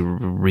wanted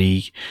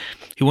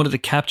to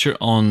capture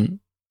on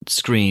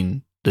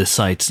screen the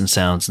sights and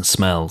sounds and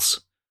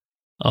smells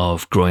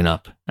of growing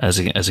up as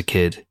a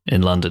kid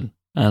in London.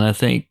 And I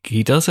think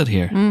he does it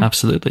here.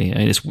 Absolutely.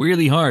 And it's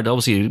really hard.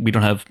 Obviously, we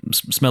don't have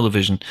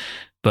smell-o-vision,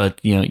 but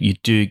you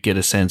do get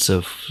a sense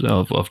of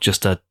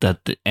just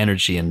that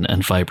energy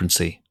and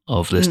vibrancy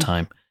of this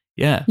time.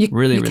 Yeah,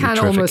 really you can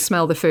terrific. Almost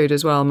smell the food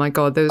as well. My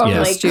God,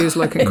 those stews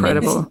look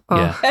incredible.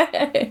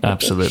 Yeah,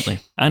 absolutely.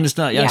 And it's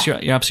not. Yes, you're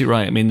absolutely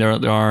right. I mean,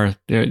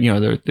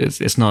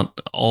 it's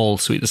not all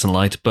sweetness and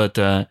light,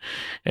 but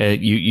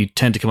you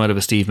tend to come out of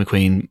a Steve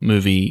McQueen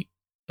movie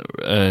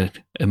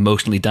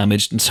emotionally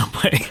damaged in some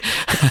way.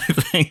 I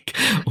think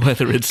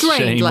whether it's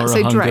Shame or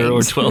Hunger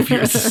or 12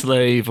 Years a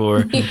Slave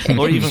or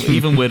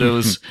even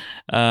Widows,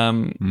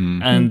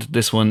 and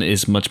this one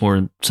is much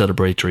more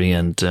celebratory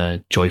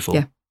and joyful.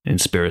 Yeah. In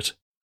spirit.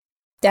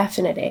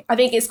 Definitely. I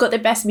think it's got the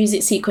best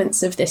music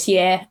sequence of this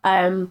year.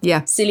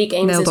 Silly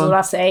Games is all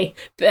I'll say.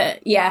 But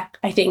yeah,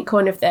 I think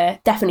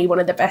definitely one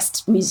of the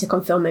best music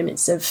on film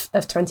moments of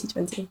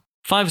 2020.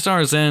 5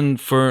 stars then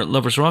for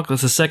Lovers Rock.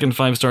 That's the second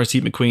 5-star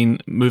Steve McQueen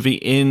movie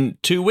in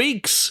 2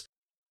 weeks.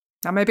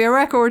 That may be a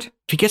record.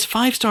 If he gets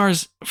 5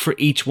 stars for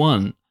each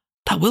one,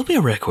 that will be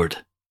a record.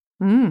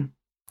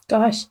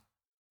 Gosh.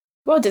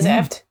 Well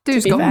deserved.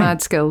 Dude's got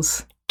mad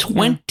skills.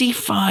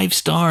 25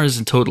 stars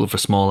in total for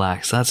small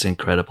acts. That's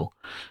incredible.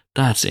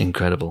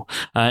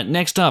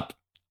 Next up,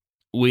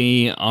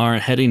 we are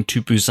heading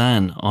to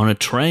Busan on a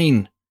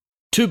train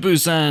to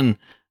Busan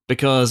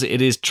because it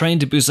is Train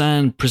to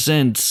Busan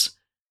presents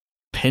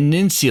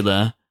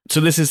Peninsula. So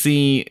this is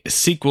the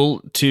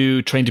sequel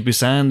to Train to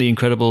Busan, the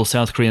incredible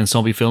South Korean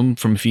zombie film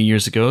from a few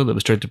years ago that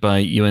was directed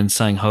by Yoon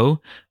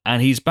Sang-ho.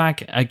 And he's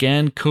back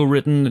again,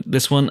 co-written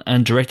this one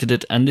and directed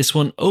it. And this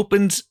one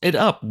opens it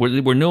up.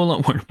 We're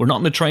not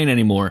on the train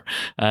anymore.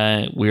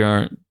 We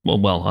are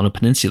on a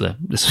peninsula.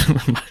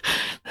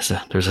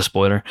 There's a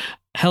spoiler.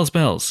 Hell's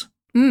Bells.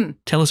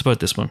 Tell us about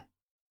this one.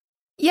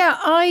 Yeah,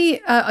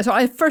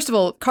 I first of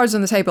all, cards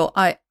on the table.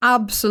 I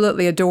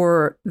absolutely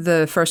adore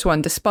the first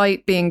one,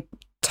 despite being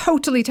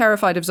totally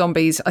terrified of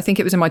zombies. I think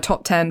it was in my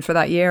top 10 for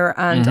that year,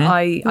 and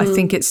I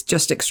think it's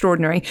just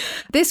extraordinary.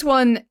 This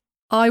one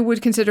I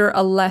would consider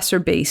a lesser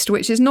beast,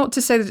 which is not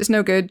to say that it's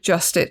no good,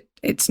 just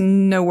it's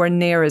nowhere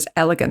near as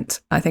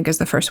elegant, I think, as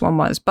the first one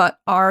was. But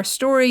our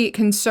story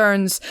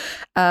concerns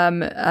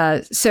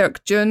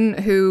Seok Jun,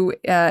 who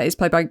is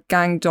played by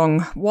Gang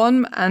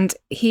Dong-won, and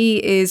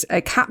he is a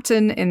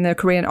captain in the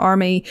Korean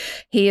army.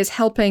 He is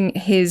helping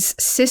his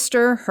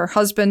sister, her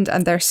husband,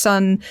 and their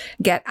son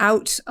get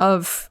out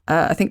of,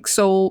 I think,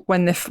 Seoul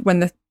when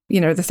the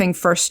thing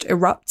first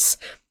erupts.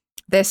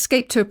 They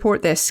escape to a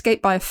port. They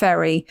escape by a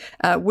ferry.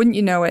 Wouldn't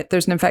you know it?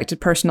 There's an infected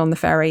person on the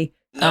ferry.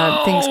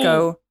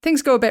 No.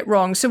 Things go a bit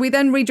wrong. So we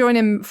then rejoin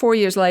him 4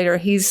 years later.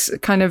 He's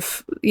kind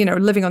of,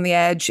 living on the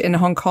edge in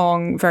Hong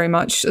Kong, very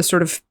much a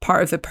sort of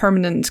part of the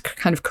permanent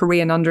kind of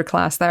Korean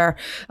underclass there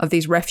of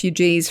these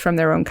refugees from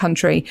their own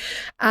country.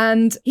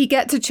 And he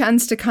gets a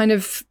chance to kind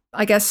of,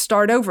 I guess,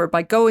 start over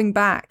by going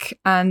back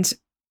and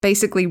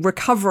basically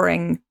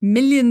recovering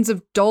millions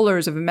of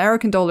dollars of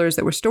American dollars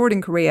that were stored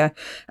in Korea.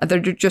 And they're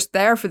just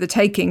there for the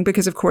taking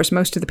because, of course,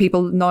 most of the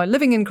people now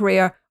living in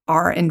Korea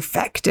are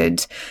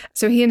infected.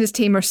 So he and his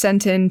team are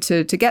sent in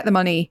to get the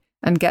money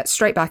and get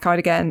straight back out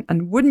again.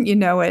 And wouldn't you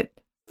know it,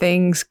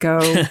 things go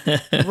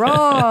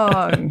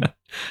wrong.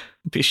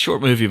 It'd be a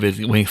short movie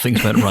when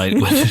things went right.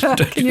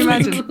 Can you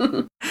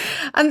imagine?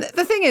 And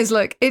the thing is,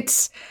 look,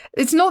 it's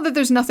not that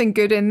there's nothing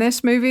good in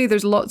this movie.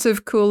 There's lots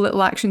of cool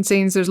little action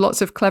scenes. There's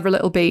lots of clever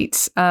little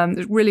beats.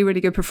 There's really,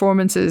 really good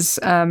performances.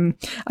 I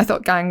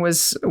thought Gang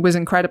was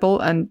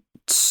incredible and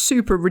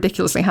super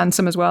ridiculously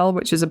handsome as well,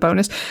 which is a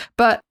bonus.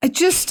 But it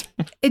just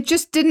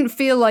didn't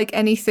feel like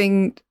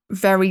anything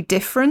very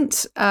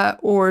different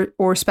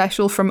or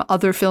special from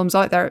other films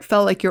out there. It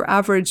felt like your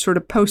average sort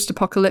of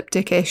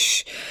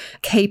post-apocalyptic-ish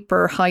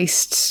caper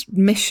heist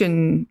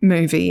mission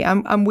movie.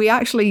 And we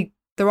actually,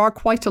 there are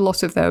quite a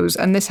lot of those.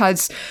 And this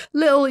has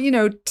little,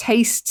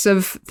 tastes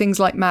of things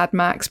like Mad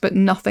Max, but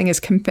nothing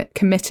as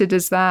committed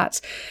as that.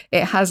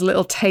 It has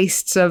little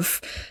tastes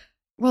of,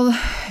 well,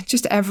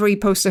 just every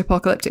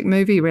post-apocalyptic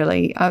movie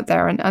really out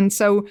there. And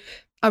so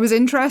I was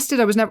interested.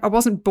 I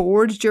wasn't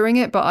bored during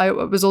it, but I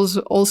was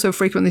also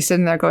frequently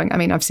sitting there going, I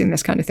mean, I've seen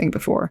this kind of thing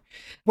before.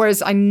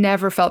 Whereas I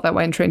never felt that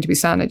way in Train to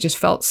Busan. It just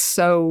felt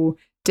so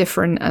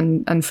different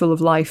and full of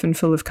life and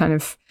full of kind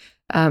of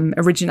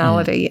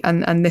originality.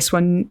 And this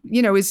one,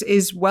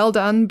 is well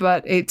done,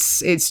 but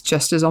it's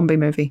just a zombie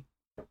movie.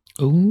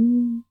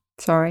 Ooh.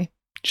 Sorry.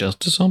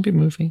 Just a zombie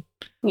movie.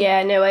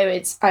 Yeah, no, I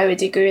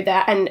would agree with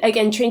that. And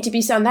again, Train to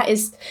Busan,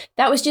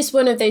 that was just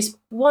one of those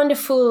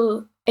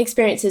wonderful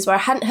experiences where I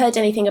hadn't heard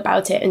anything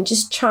about it and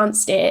just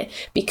chanced it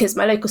because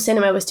my local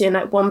cinema was doing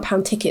like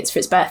 £1 tickets for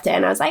its birthday,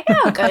 and I was like,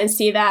 oh, I'll go and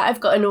see that. I've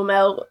got a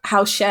normal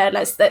house share.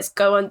 Let's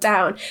go on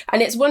down.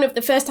 And it's one of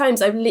the first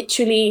times I've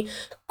literally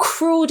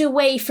crawled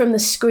away from the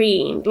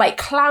screen, like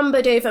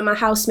clambered over my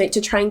housemate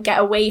to try and get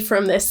away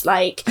from this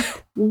like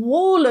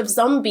wall of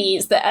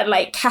zombies that are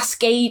like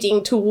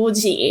cascading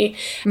towards you.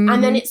 Mm-hmm.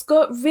 And then it's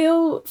got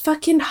real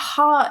fucking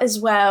heart as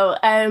well.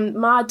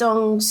 Ma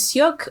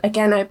Dong-seok,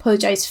 again, I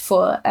apologize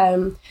for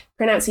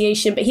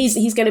pronunciation, but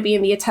he's going to be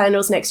in the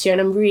Eternals next year, and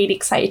I'm really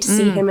excited to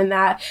see him in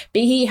that.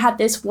 But he had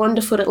this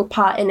wonderful little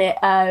part in it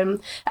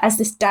as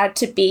this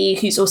dad-to-be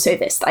who's also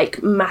this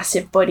like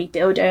massive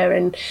bodybuilder,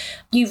 and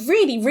you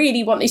really,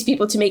 really want these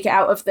people to make it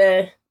out of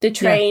the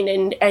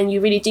train, and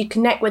you really do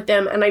connect with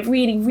them. And I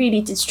really,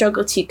 really did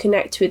struggle to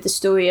connect with the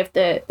story of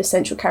the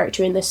central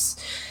character in this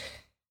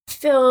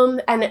film.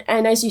 And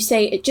as you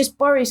say, it just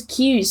borrows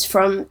cues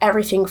from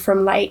everything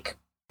from like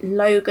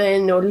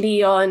Logan or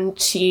Leon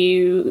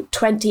to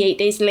 28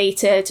 Days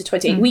Later to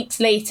 28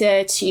 Weeks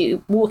Later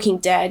to Walking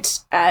Dead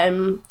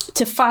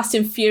to Fast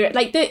and Furious.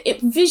 Like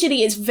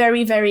visually it's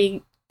very,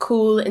 very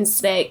cool and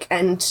slick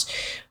and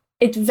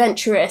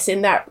adventurous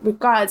in that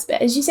regards.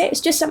 But as you say, it's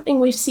just something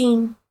we've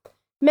seen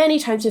many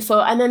times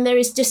before. And then there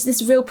is just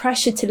this real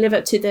pressure to live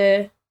up to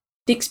the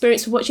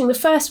experience of watching the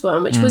first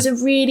one, which was a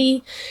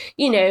really,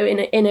 in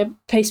a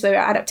place where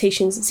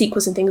adaptations and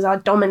sequels and things are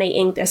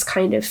dominating this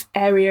kind of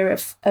area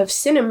of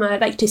cinema,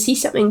 like to see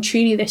something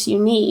truly this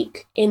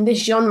unique in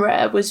this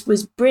genre was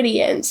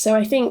brilliant. So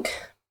I think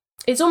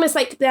it's almost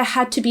like there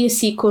had to be a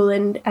sequel,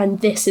 and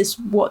this is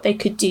what they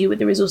could do with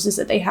the resources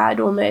that they had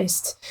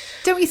almost.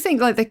 Don't you think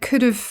like they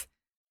could have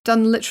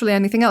done literally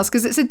anything else,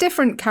 because it's a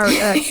different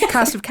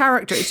cast of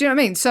characters, do you know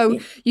what I mean? So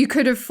you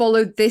could have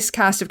followed this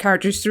cast of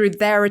characters through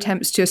their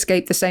attempts to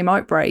escape the same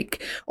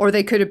outbreak, or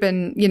they could have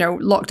been,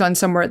 locked down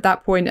somewhere at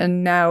that point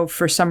and now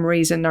for some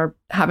reason are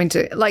having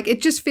to, like,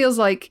 it just feels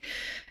like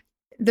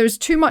there's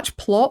too much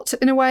plot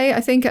in a way, I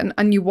think,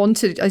 and you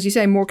wanted, as you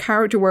say, more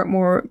character work,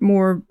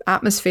 more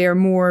atmosphere,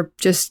 more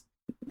just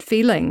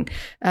feeling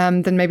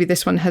than maybe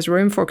this one has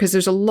room for, because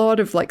there's a lot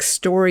of like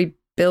story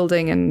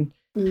building and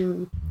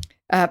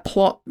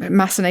plot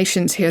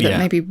machinations here that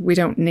maybe we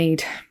don't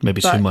need. Maybe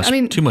too much. I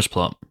mean, too much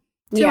plot.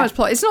 Too much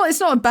plot. It's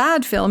not a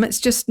bad film. It's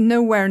just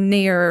nowhere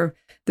near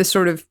the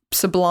sort of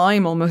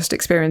sublime almost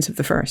experience of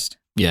the first.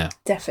 Yeah,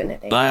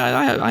 definitely.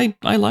 But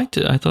I liked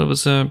it. I thought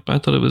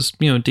it was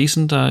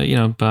decent.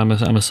 But I'm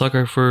a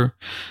sucker for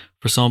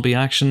zombie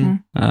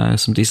action.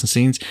 Some decent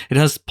scenes. It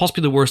has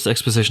possibly the worst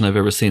exposition I've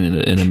ever seen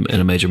in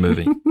a major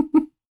movie.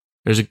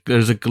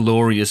 There's a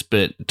glorious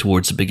bit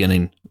towards the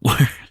beginning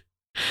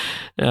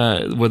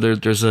where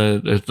there's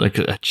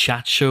a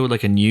chat show,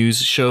 like a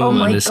news show,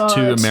 and there's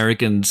two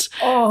Americans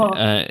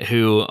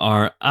who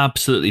are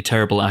absolutely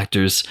terrible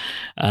actors,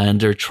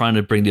 and they're trying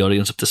to bring the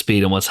audience up to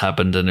speed on what's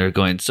happened, and they're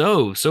going,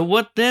 so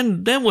what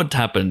then what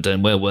happened?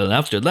 And well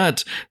after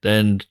that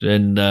then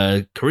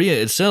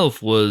Korea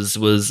itself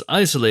was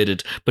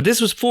isolated, but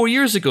this was 4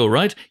 years ago,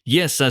 right?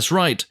 Yes, that's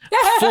right.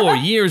 4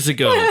 years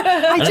ago.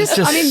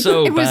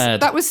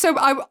 Bad.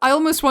 I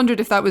almost wondered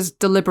if that was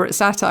deliberate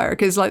satire,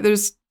 because like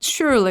there's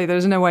surely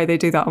there's no way they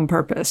do that on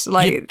purpose.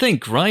 Like, You'd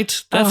think,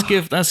 right? That's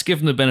give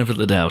them the benefit of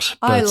the doubt.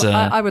 But,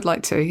 I would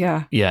like to,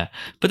 yeah. Yeah,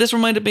 but this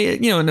reminded me,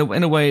 in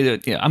a way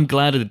that I'm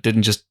glad that it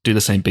didn't just do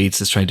the same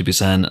beats as Train to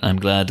Busan. I'm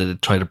glad that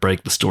it tried to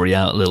break the story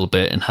out a little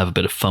bit and have a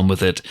bit of fun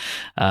with it.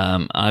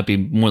 I'd be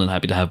more than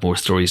happy to have more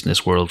stories in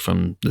this world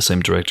from the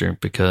same director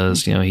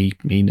because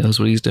he knows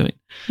what he's doing.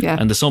 Yeah,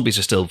 and the zombies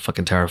are still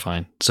fucking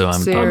terrifying. So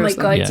oh my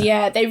god,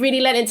 yeah. They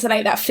really lent into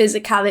like that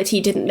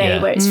physicality, didn't they?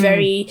 Where it's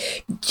very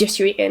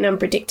jittery and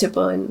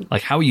unpredictable, and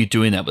like, how are you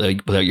doing that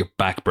without your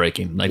back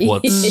breaking? Like,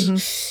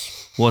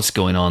 what's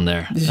going on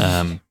there?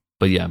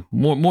 But yeah,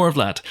 more of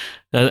that.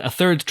 A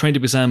third Train to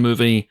Busan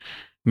movie,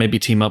 maybe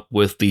team up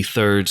with the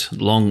third,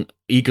 long,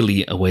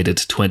 eagerly awaited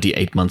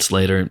 28 months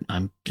later.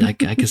 I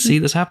can see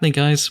this happening,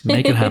 guys.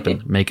 Make it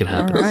happen. Make it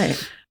happen. All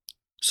right.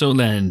 So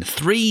then,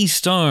 3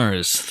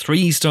 stars.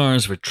 3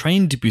 stars for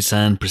Train to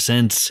Busan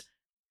presents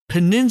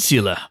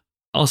Peninsula.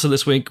 Also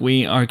this week,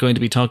 we are going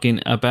to be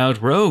talking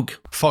about Rogue.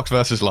 Fox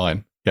versus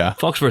Lion. Yeah.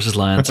 Fox versus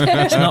Lions.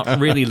 It's not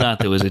really that,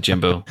 though, is it,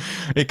 Jimbo?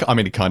 It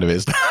kind of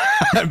is.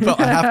 But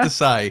I have to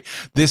say,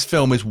 this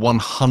film is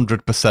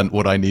 100%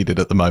 what I needed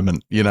at the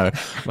moment.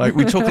 Like,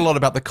 we talk a lot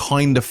about the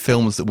kind of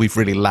films that we've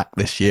really lacked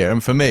this year.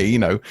 And for me,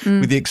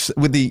 with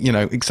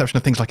the exception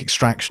of things like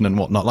Extraction and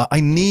whatnot, like, I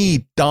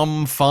need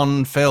dumb,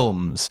 fun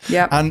films.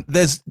 Yeah. And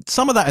there's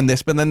some of that in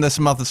this, but then there's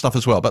some other stuff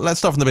as well. But let's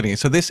start from the beginning.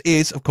 So this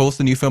is, of course,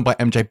 the new film by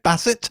MJ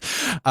Bassett.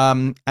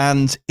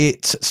 And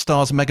it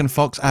stars Megan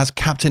Fox as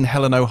Captain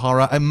Helen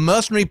O'Hara, a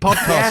mercenary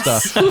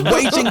podcaster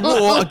waging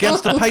war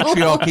against the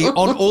patriarchy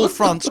on all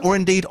fronts, or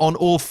indeed on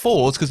all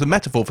fours, because the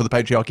metaphor for the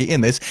patriarchy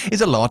in this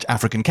is a large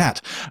African cat.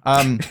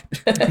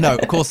 No,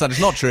 of course that is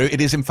not true. It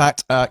is in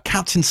fact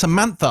Captain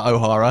Samantha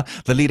O'Hara,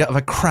 the leader of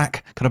a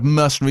crack kind of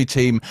mercenary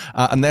team,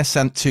 and they're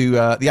sent to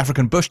the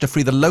African bush to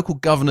free the local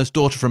governor's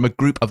daughter from a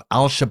group of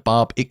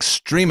Al-Shabaab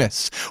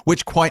extremists,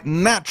 which quite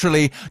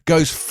naturally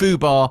goes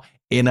foobar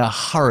in a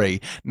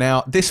hurry.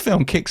 Now, this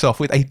film kicks off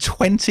with a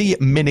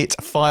 20-minute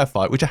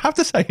firefight, which I have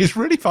to say is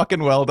really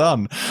fucking well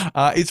done.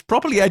 It's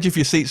properly edge of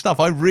your seat stuff.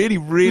 I really,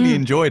 really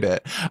enjoyed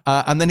it.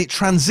 And then it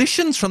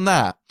transitions from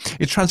that.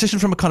 It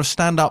transitions from a kind of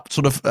stand-up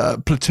sort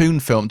of platoon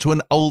film to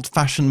an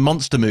old-fashioned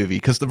monster movie,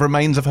 because the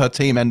remains of her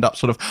team end up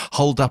sort of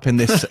holed up in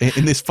this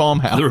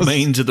farmhouse. The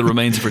remains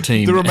of her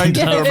team. The remains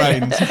of the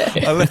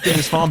remains are left in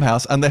this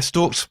farmhouse, and they're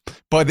stalked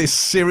by this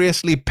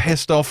seriously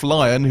pissed-off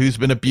lion who's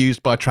been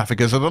abused by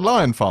traffickers at a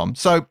lion farm.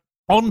 So,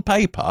 on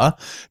paper,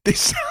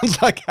 this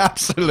sounds like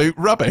absolute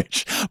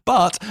rubbish,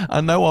 but,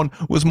 and no one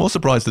was more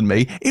surprised than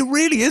me, it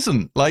really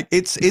isn't. Like,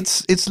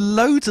 it's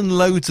loads and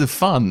loads of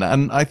fun,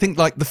 and I think,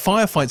 like, the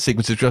firefight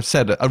sequences, which I've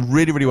said, are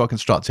really, really well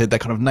constructed. They're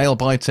kind of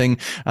nail-biting,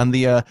 and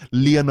the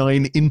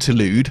leonine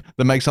interlude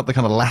that makes up the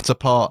kind of latter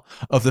part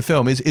of the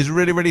film is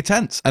really, really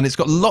tense, and it's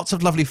got lots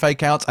of lovely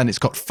fake-outs, and it's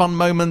got fun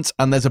moments,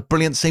 and there's a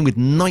brilliant scene with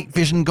night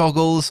vision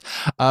goggles.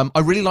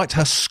 I really liked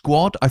her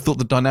squad. I thought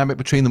the dynamic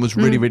between them was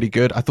really, really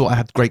good. I thought I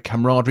had great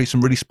camaraderie,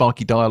 some really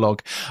sparky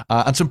dialogue,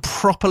 and some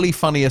properly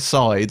funny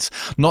asides,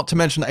 not to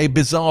mention a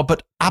bizarre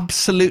but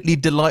absolutely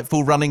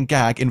delightful running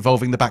gag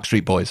involving the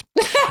Backstreet Boys.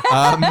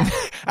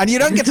 And you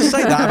don't get to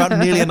say that about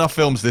nearly enough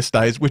films these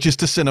days, which is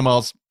to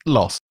cinema's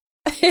loss.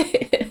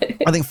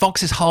 I think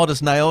Fox is hard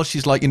as nails.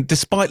 She's like,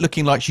 despite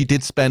looking like she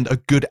did spend a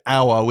good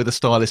hour with a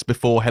stylist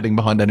before heading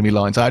behind enemy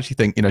lines, I actually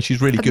think,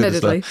 she's really good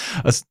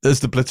as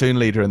the platoon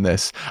leader in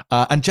this.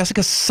 And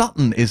Jessica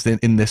Sutton is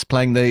in this,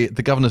 playing the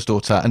governor's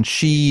daughter, and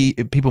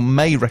people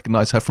may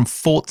recognize her from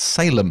Fort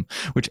Salem,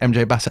 which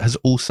MJ Bassett has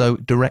also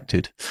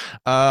directed.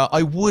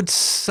 I would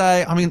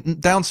say,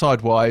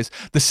 downside wise,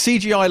 the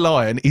CGI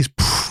lion is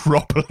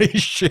properly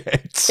shit.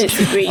 It's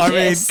egregious. I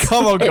mean,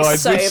 come on,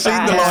 guys. So We've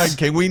seen The Lion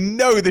King. We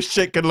know this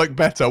shit can look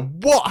better.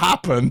 What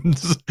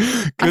happened?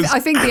 I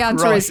think the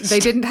answer is they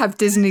didn't have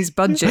Disney's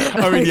budget.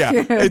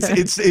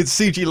 It's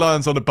CG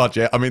lions on a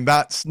budget. I mean,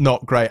 that's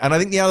not great. And I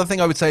think the other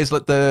thing I would say is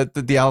that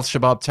the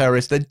Al-Shabaab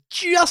terrorists, they're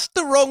just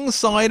the wrong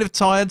side of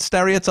tired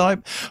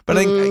stereotype. But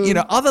I think,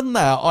 other than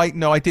that, I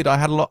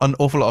had an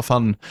awful lot of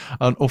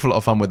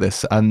fun with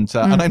this. And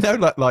I know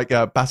like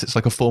Bassett's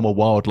like a former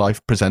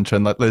wildlife presenter,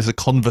 and like there's a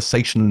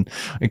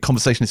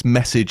conversationist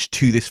message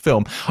to this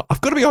film.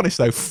 I've got to be honest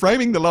though,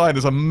 framing the lion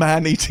as a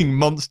man-eating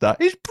monster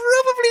is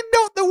probably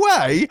not the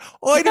way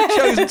I'd have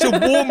chosen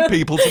to warn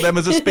people to them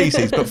as a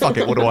species, but fuck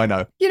it, what do I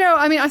know?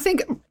 I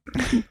think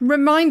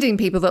reminding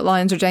people that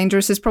lions are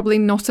dangerous is probably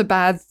not a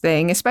bad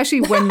thing,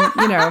 especially when,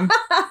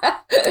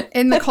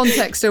 in the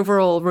context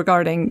overall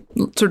regarding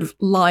sort of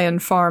lion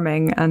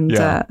farming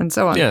and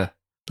so on. Yeah.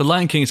 The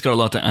Lion King's got a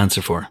lot to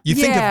answer for. You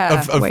think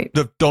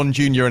of Don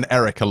Jr. and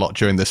Eric a lot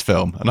during this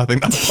film, and I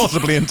think that's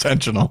possibly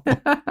intentional.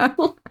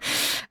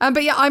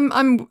 But yeah,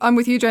 I'm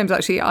with you, James.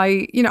 Actually,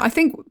 I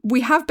think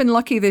we have been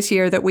lucky this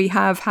year that we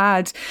have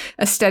had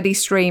a steady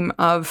stream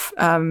of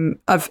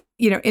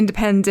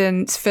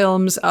independent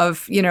films,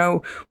 of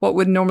what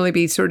would normally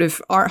be sort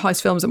of art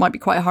house films that might be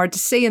quite hard to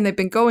see, and they've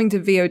been going to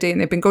VOD and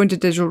they've been going to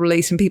digital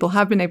release, and people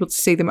have been able to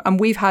see them, and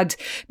we've had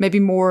maybe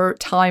more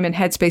time and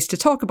headspace to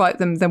talk about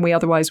them than we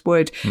otherwise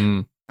would.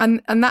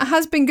 And that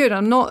has been good.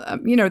 I'm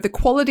not, the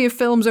quality of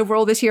films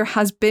overall this year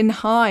has been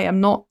high. I'm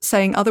not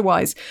saying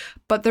otherwise.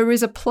 But there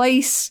is a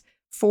place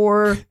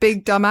for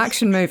big, dumb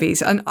action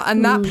movies. And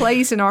that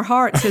place in our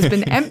hearts has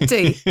been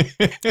empty.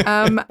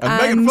 and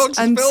Megan Fox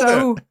has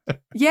filled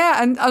it.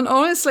 Yeah, and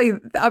honestly,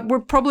 we're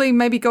probably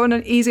maybe going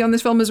easy on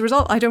this film as a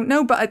result. I don't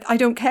know, but I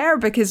don't care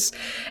because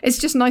it's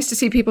just nice to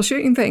see people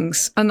shooting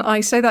things. And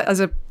I say that as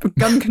a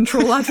gun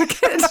control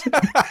advocate.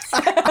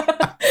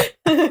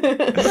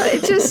 But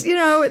it just,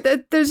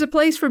 there's a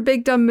place for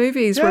big, dumb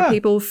movies where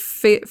people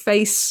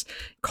face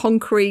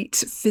concrete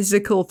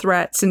physical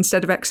threats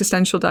instead of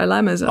existential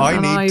dilemmas. I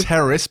need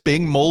terrorists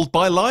being mauled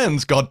by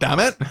lions,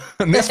 goddammit.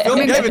 And this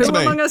film gave it to me.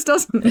 Who among us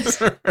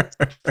doesn't?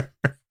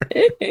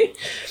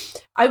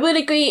 I would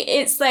agree.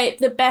 It's like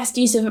the best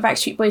use of a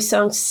Backstreet Boys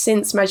song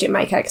since Magic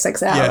Mike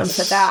XXL, and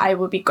for that I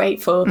would be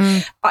grateful.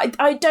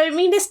 I don't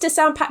mean this to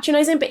sound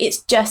patronising, but it's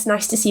just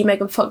nice to see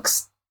Megan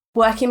Fox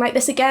working like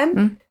this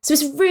again. So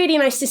it's really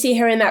nice to see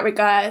her in that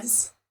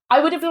regards. I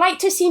would have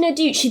liked to have seen her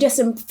do. She does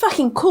some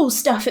fucking cool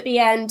stuff at the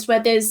end where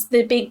there's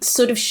the big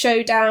sort of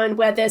showdown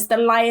where there's the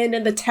lion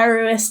and the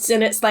terrorists,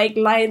 and it's like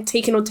lion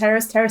taking on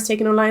terrorists, terrorists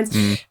taking on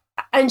lions.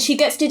 And she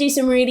gets to do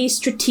some really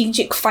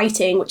strategic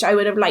fighting, which I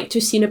would have liked to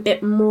have seen a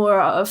bit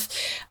more of.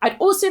 I'd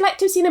also like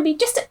to have seen her be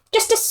just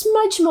a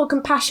smudge more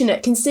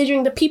compassionate,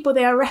 considering the people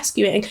they are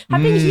rescuing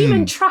have been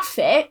human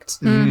trafficked.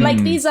 Like,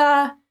 these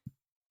are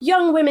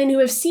young women who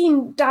have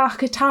seen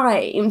darker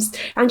times,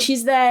 and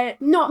she's there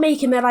not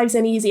making their lives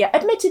any easier.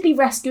 Admittedly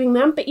rescuing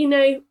them, but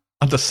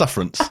under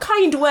sufferance. A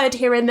kind word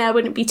here and there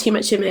wouldn't be too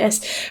much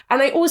amiss.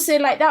 And I also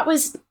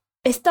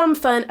it's dumb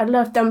fun. I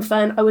love dumb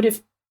fun. I would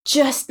have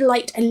just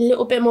liked a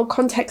little bit more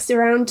context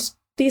around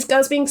these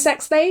girls being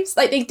sex slaves.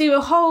 Like, they do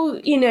a whole,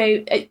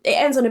 it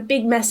ends on a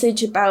big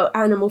message about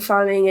animal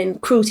farming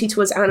and cruelty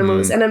towards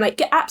animals. And I'm like,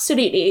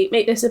 absolutely,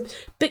 make this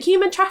but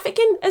human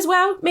trafficking as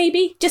well,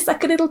 maybe, just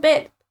like a little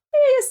bit.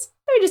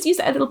 Maybe just use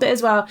that a little bit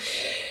as well.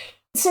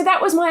 So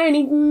that was my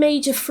only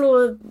major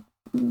flaw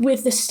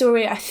with the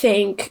story, I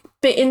think.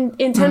 But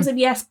in terms of,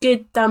 yes,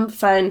 good, dumb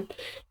fun,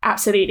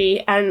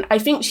 absolutely. And I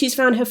think she's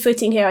found her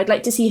footing here. I'd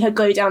like to see her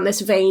go down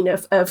this vein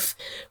of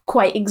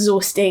quite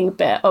exhausting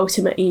but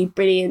ultimately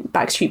brilliant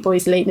Backstreet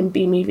Boys laden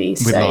B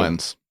movies. With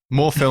lions.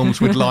 More films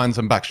with lions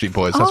and Backstreet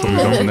Boys. That's what we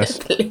want from this.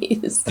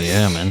 Please.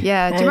 Yeah, man.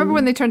 Yeah. Do you remember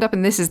when they turned up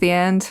in This Is the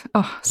End?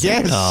 Oh,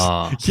 yes.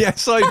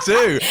 Yes, I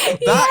do.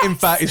 That, in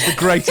fact, is the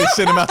greatest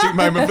cinematic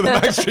moment for the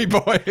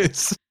Backstreet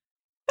Boys.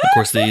 Of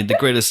course,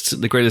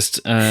 the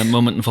greatest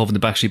moment involving the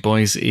Backstreet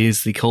Boys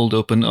is the cold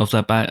open of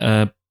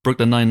that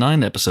Brooklyn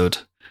Nine-Nine episode.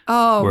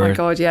 Oh my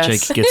God, yes.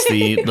 Jake gets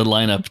the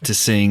lineup to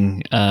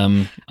sing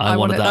I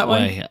Want It That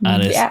Way.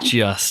 And it's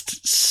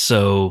just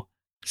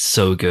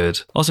so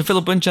good. Also,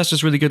 Philip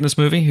Winchester's really good in this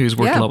movie, who's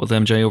worked a lot with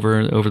MJ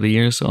over the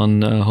years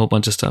on a whole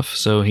bunch of stuff.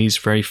 So he's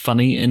very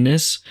funny in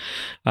this.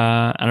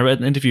 And I read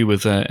an interview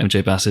with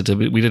MJ Bassett.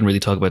 We didn't really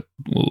talk about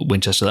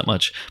Winchester that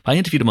much, but I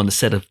interviewed him on the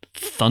set of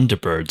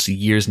Thunderbirds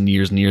years and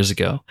years and years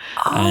ago.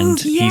 And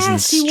he's in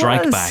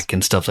Strike Back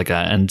and stuff like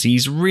that. And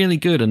he's really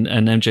good. And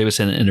MJ was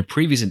saying in a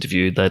previous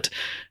interview that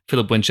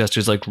Philip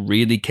Winchester's like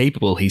really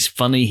capable. He's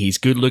funny. He's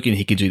good looking.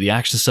 He can do the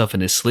action stuff in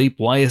his sleep.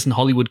 Why isn't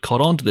Hollywood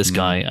caught on to this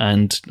guy?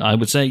 And I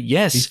would say,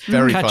 yes, he's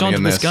very catch funny on to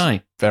in this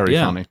guy. Very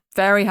funny.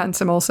 Very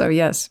handsome also,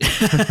 yes.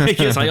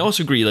 Yes, I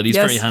also agree that he's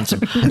very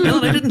handsome.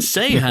 Ellen, I didn't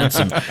say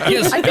handsome.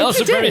 Yes,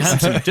 also very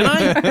handsome. Did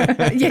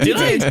I? Did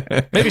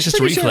I? Maybe it's just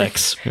a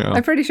reflex. Sure. Yeah.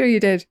 I'm pretty sure you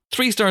did.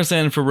 3 stars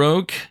then for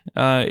Rogue.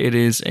 It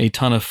is a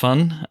ton of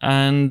fun.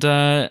 And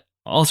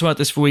also out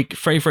this week,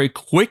 very, very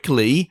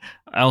quickly,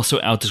 also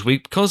out this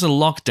week, because of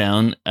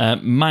lockdown,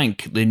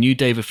 Mank, the new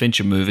David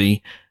Fincher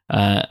movie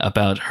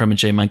about Herman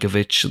J.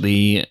 Mankiewicz,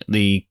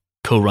 the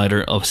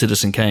co-writer of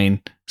Citizen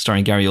Kane,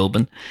 starring Gary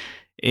Oldman,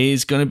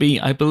 is going to be,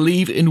 I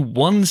believe, in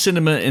one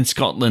cinema in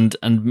Scotland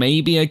and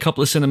maybe a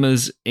couple of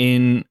cinemas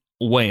in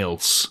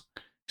Wales.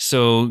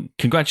 So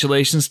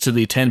congratulations to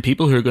the 10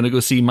 people who are going to go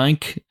see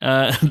Mank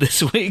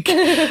this week.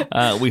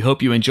 We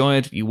hope you enjoy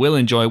it. You will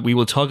enjoy it. We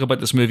will talk about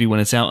this movie when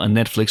it's out on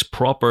Netflix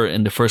proper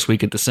in the first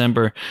week of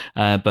December.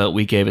 But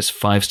we gave us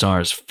 5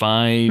 stars.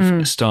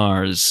 5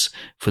 stars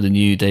for the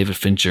new David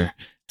Fincher.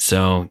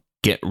 So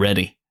get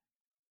ready.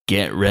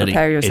 Get ready.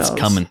 Prepare yourselves. It's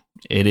coming.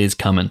 It is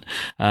coming.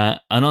 And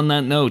on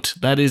that note,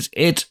 that is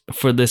it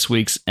for this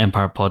week's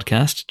Empire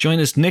Podcast. Join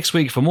us next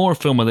week for more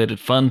film-related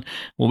fun,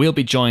 where we'll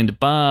be joined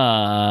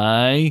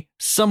by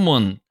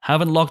someone.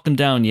 Haven't locked them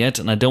down yet,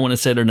 and I don't want to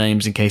say their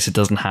names in case it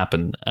doesn't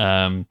happen.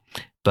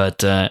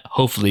 But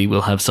hopefully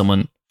we'll have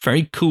someone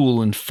very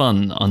cool and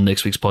fun on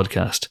next week's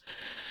podcast.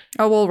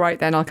 Oh, all right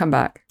then. I'll come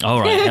back.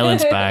 All right.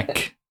 Helen's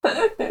back.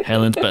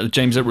 Helen's back.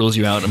 James, that rules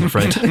you out, I'm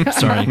afraid.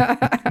 Sorry.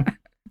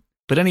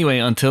 But anyway,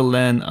 until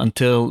then,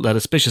 until that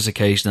auspicious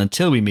occasion,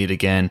 until we meet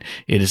again,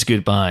 it is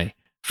goodbye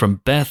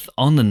from Beth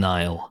on the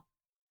Nile,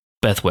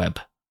 Beth Webb.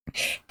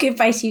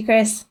 Goodbye to you,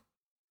 Chris.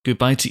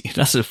 goodbye to you.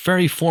 That's a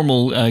very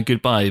formal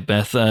goodbye,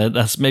 Beth.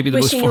 That's maybe the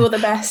Wishing most you all the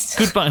best.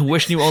 Goodbye.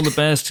 Wishing you all the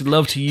best.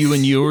 Love to you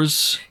and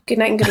yours. Good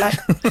night and good luck.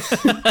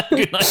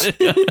 Good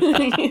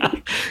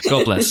night.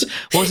 God bless.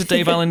 What was it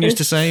Dave Allen used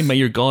to say? May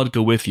your God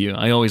go with you.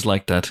 I always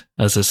liked that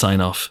as a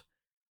sign-off.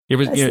 You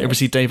ever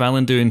see Dave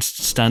Allen doing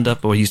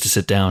stand-up? Or he used to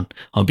sit down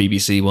on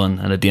BBC One,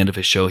 and at the end of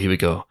his show, he would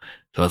go,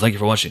 so thank you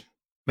for watching.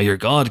 May your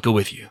God go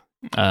with you.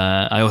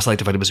 I always liked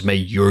the fact it was may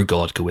your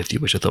God go with you,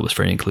 which I thought was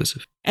very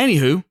inclusive.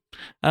 Anywho,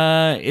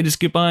 it is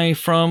goodbye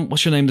from,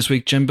 what's your name this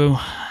week, Jimbo?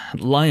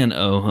 Lion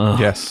O. Oh,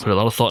 yes. Put a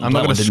lot of thought I'm into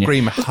not going to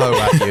scream ho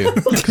at you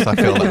because I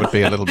feel that would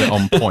be a little bit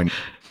on point.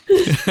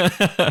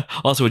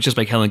 Also, it would just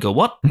make Helen go,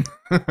 what?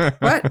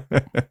 What?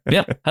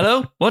 Yep.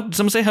 Hello? What? Did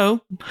someone say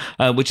ho?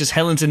 Which is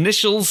Helen's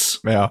initials.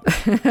 Yeah.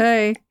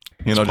 Hey.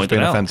 You're not just point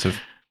being it out. offensive.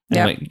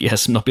 Anyway,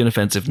 yes, not being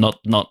offensive. Not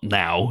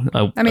now.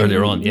 I mean,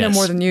 Earlier on, yes. no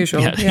more than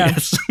usual. Yeah.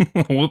 Yes.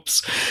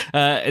 Whoops.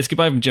 It's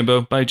goodbye from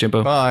Jimbo. Bye,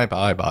 Jimbo. Bye.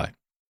 Bye.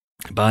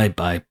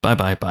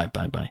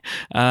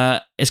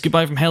 It's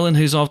goodbye from Helen,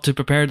 who's off to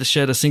prepare to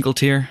shed a single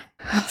tear.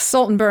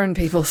 Salt and burn,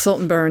 people. Salt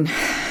and burn.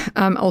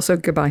 Also,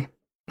 goodbye.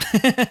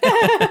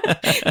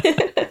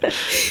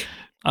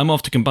 I'm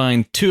off to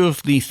combine two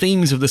of the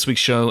themes of this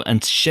week's show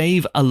and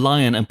shave a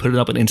lion and put it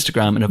up on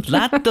Instagram. And if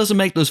that doesn't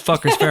make those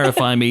fuckers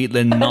verify me,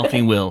 then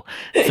nothing will.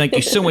 Thank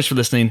you so much for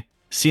listening.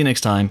 See you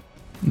next time.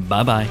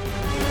 Bye-bye.